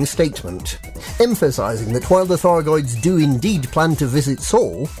reassuring statement, emphasising that while the Thargoids do indeed plan to visit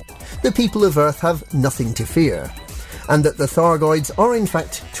Sol, the people of Earth have nothing to fear, and that the Thargoids are in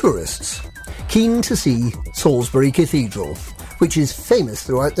fact tourists, keen to see Salisbury Cathedral, which is famous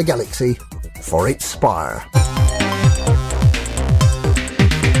throughout the galaxy for its spire.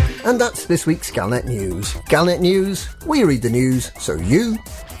 And that's this week's Galnet News. Galnet News, we read the news so you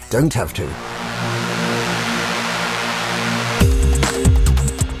don't have to.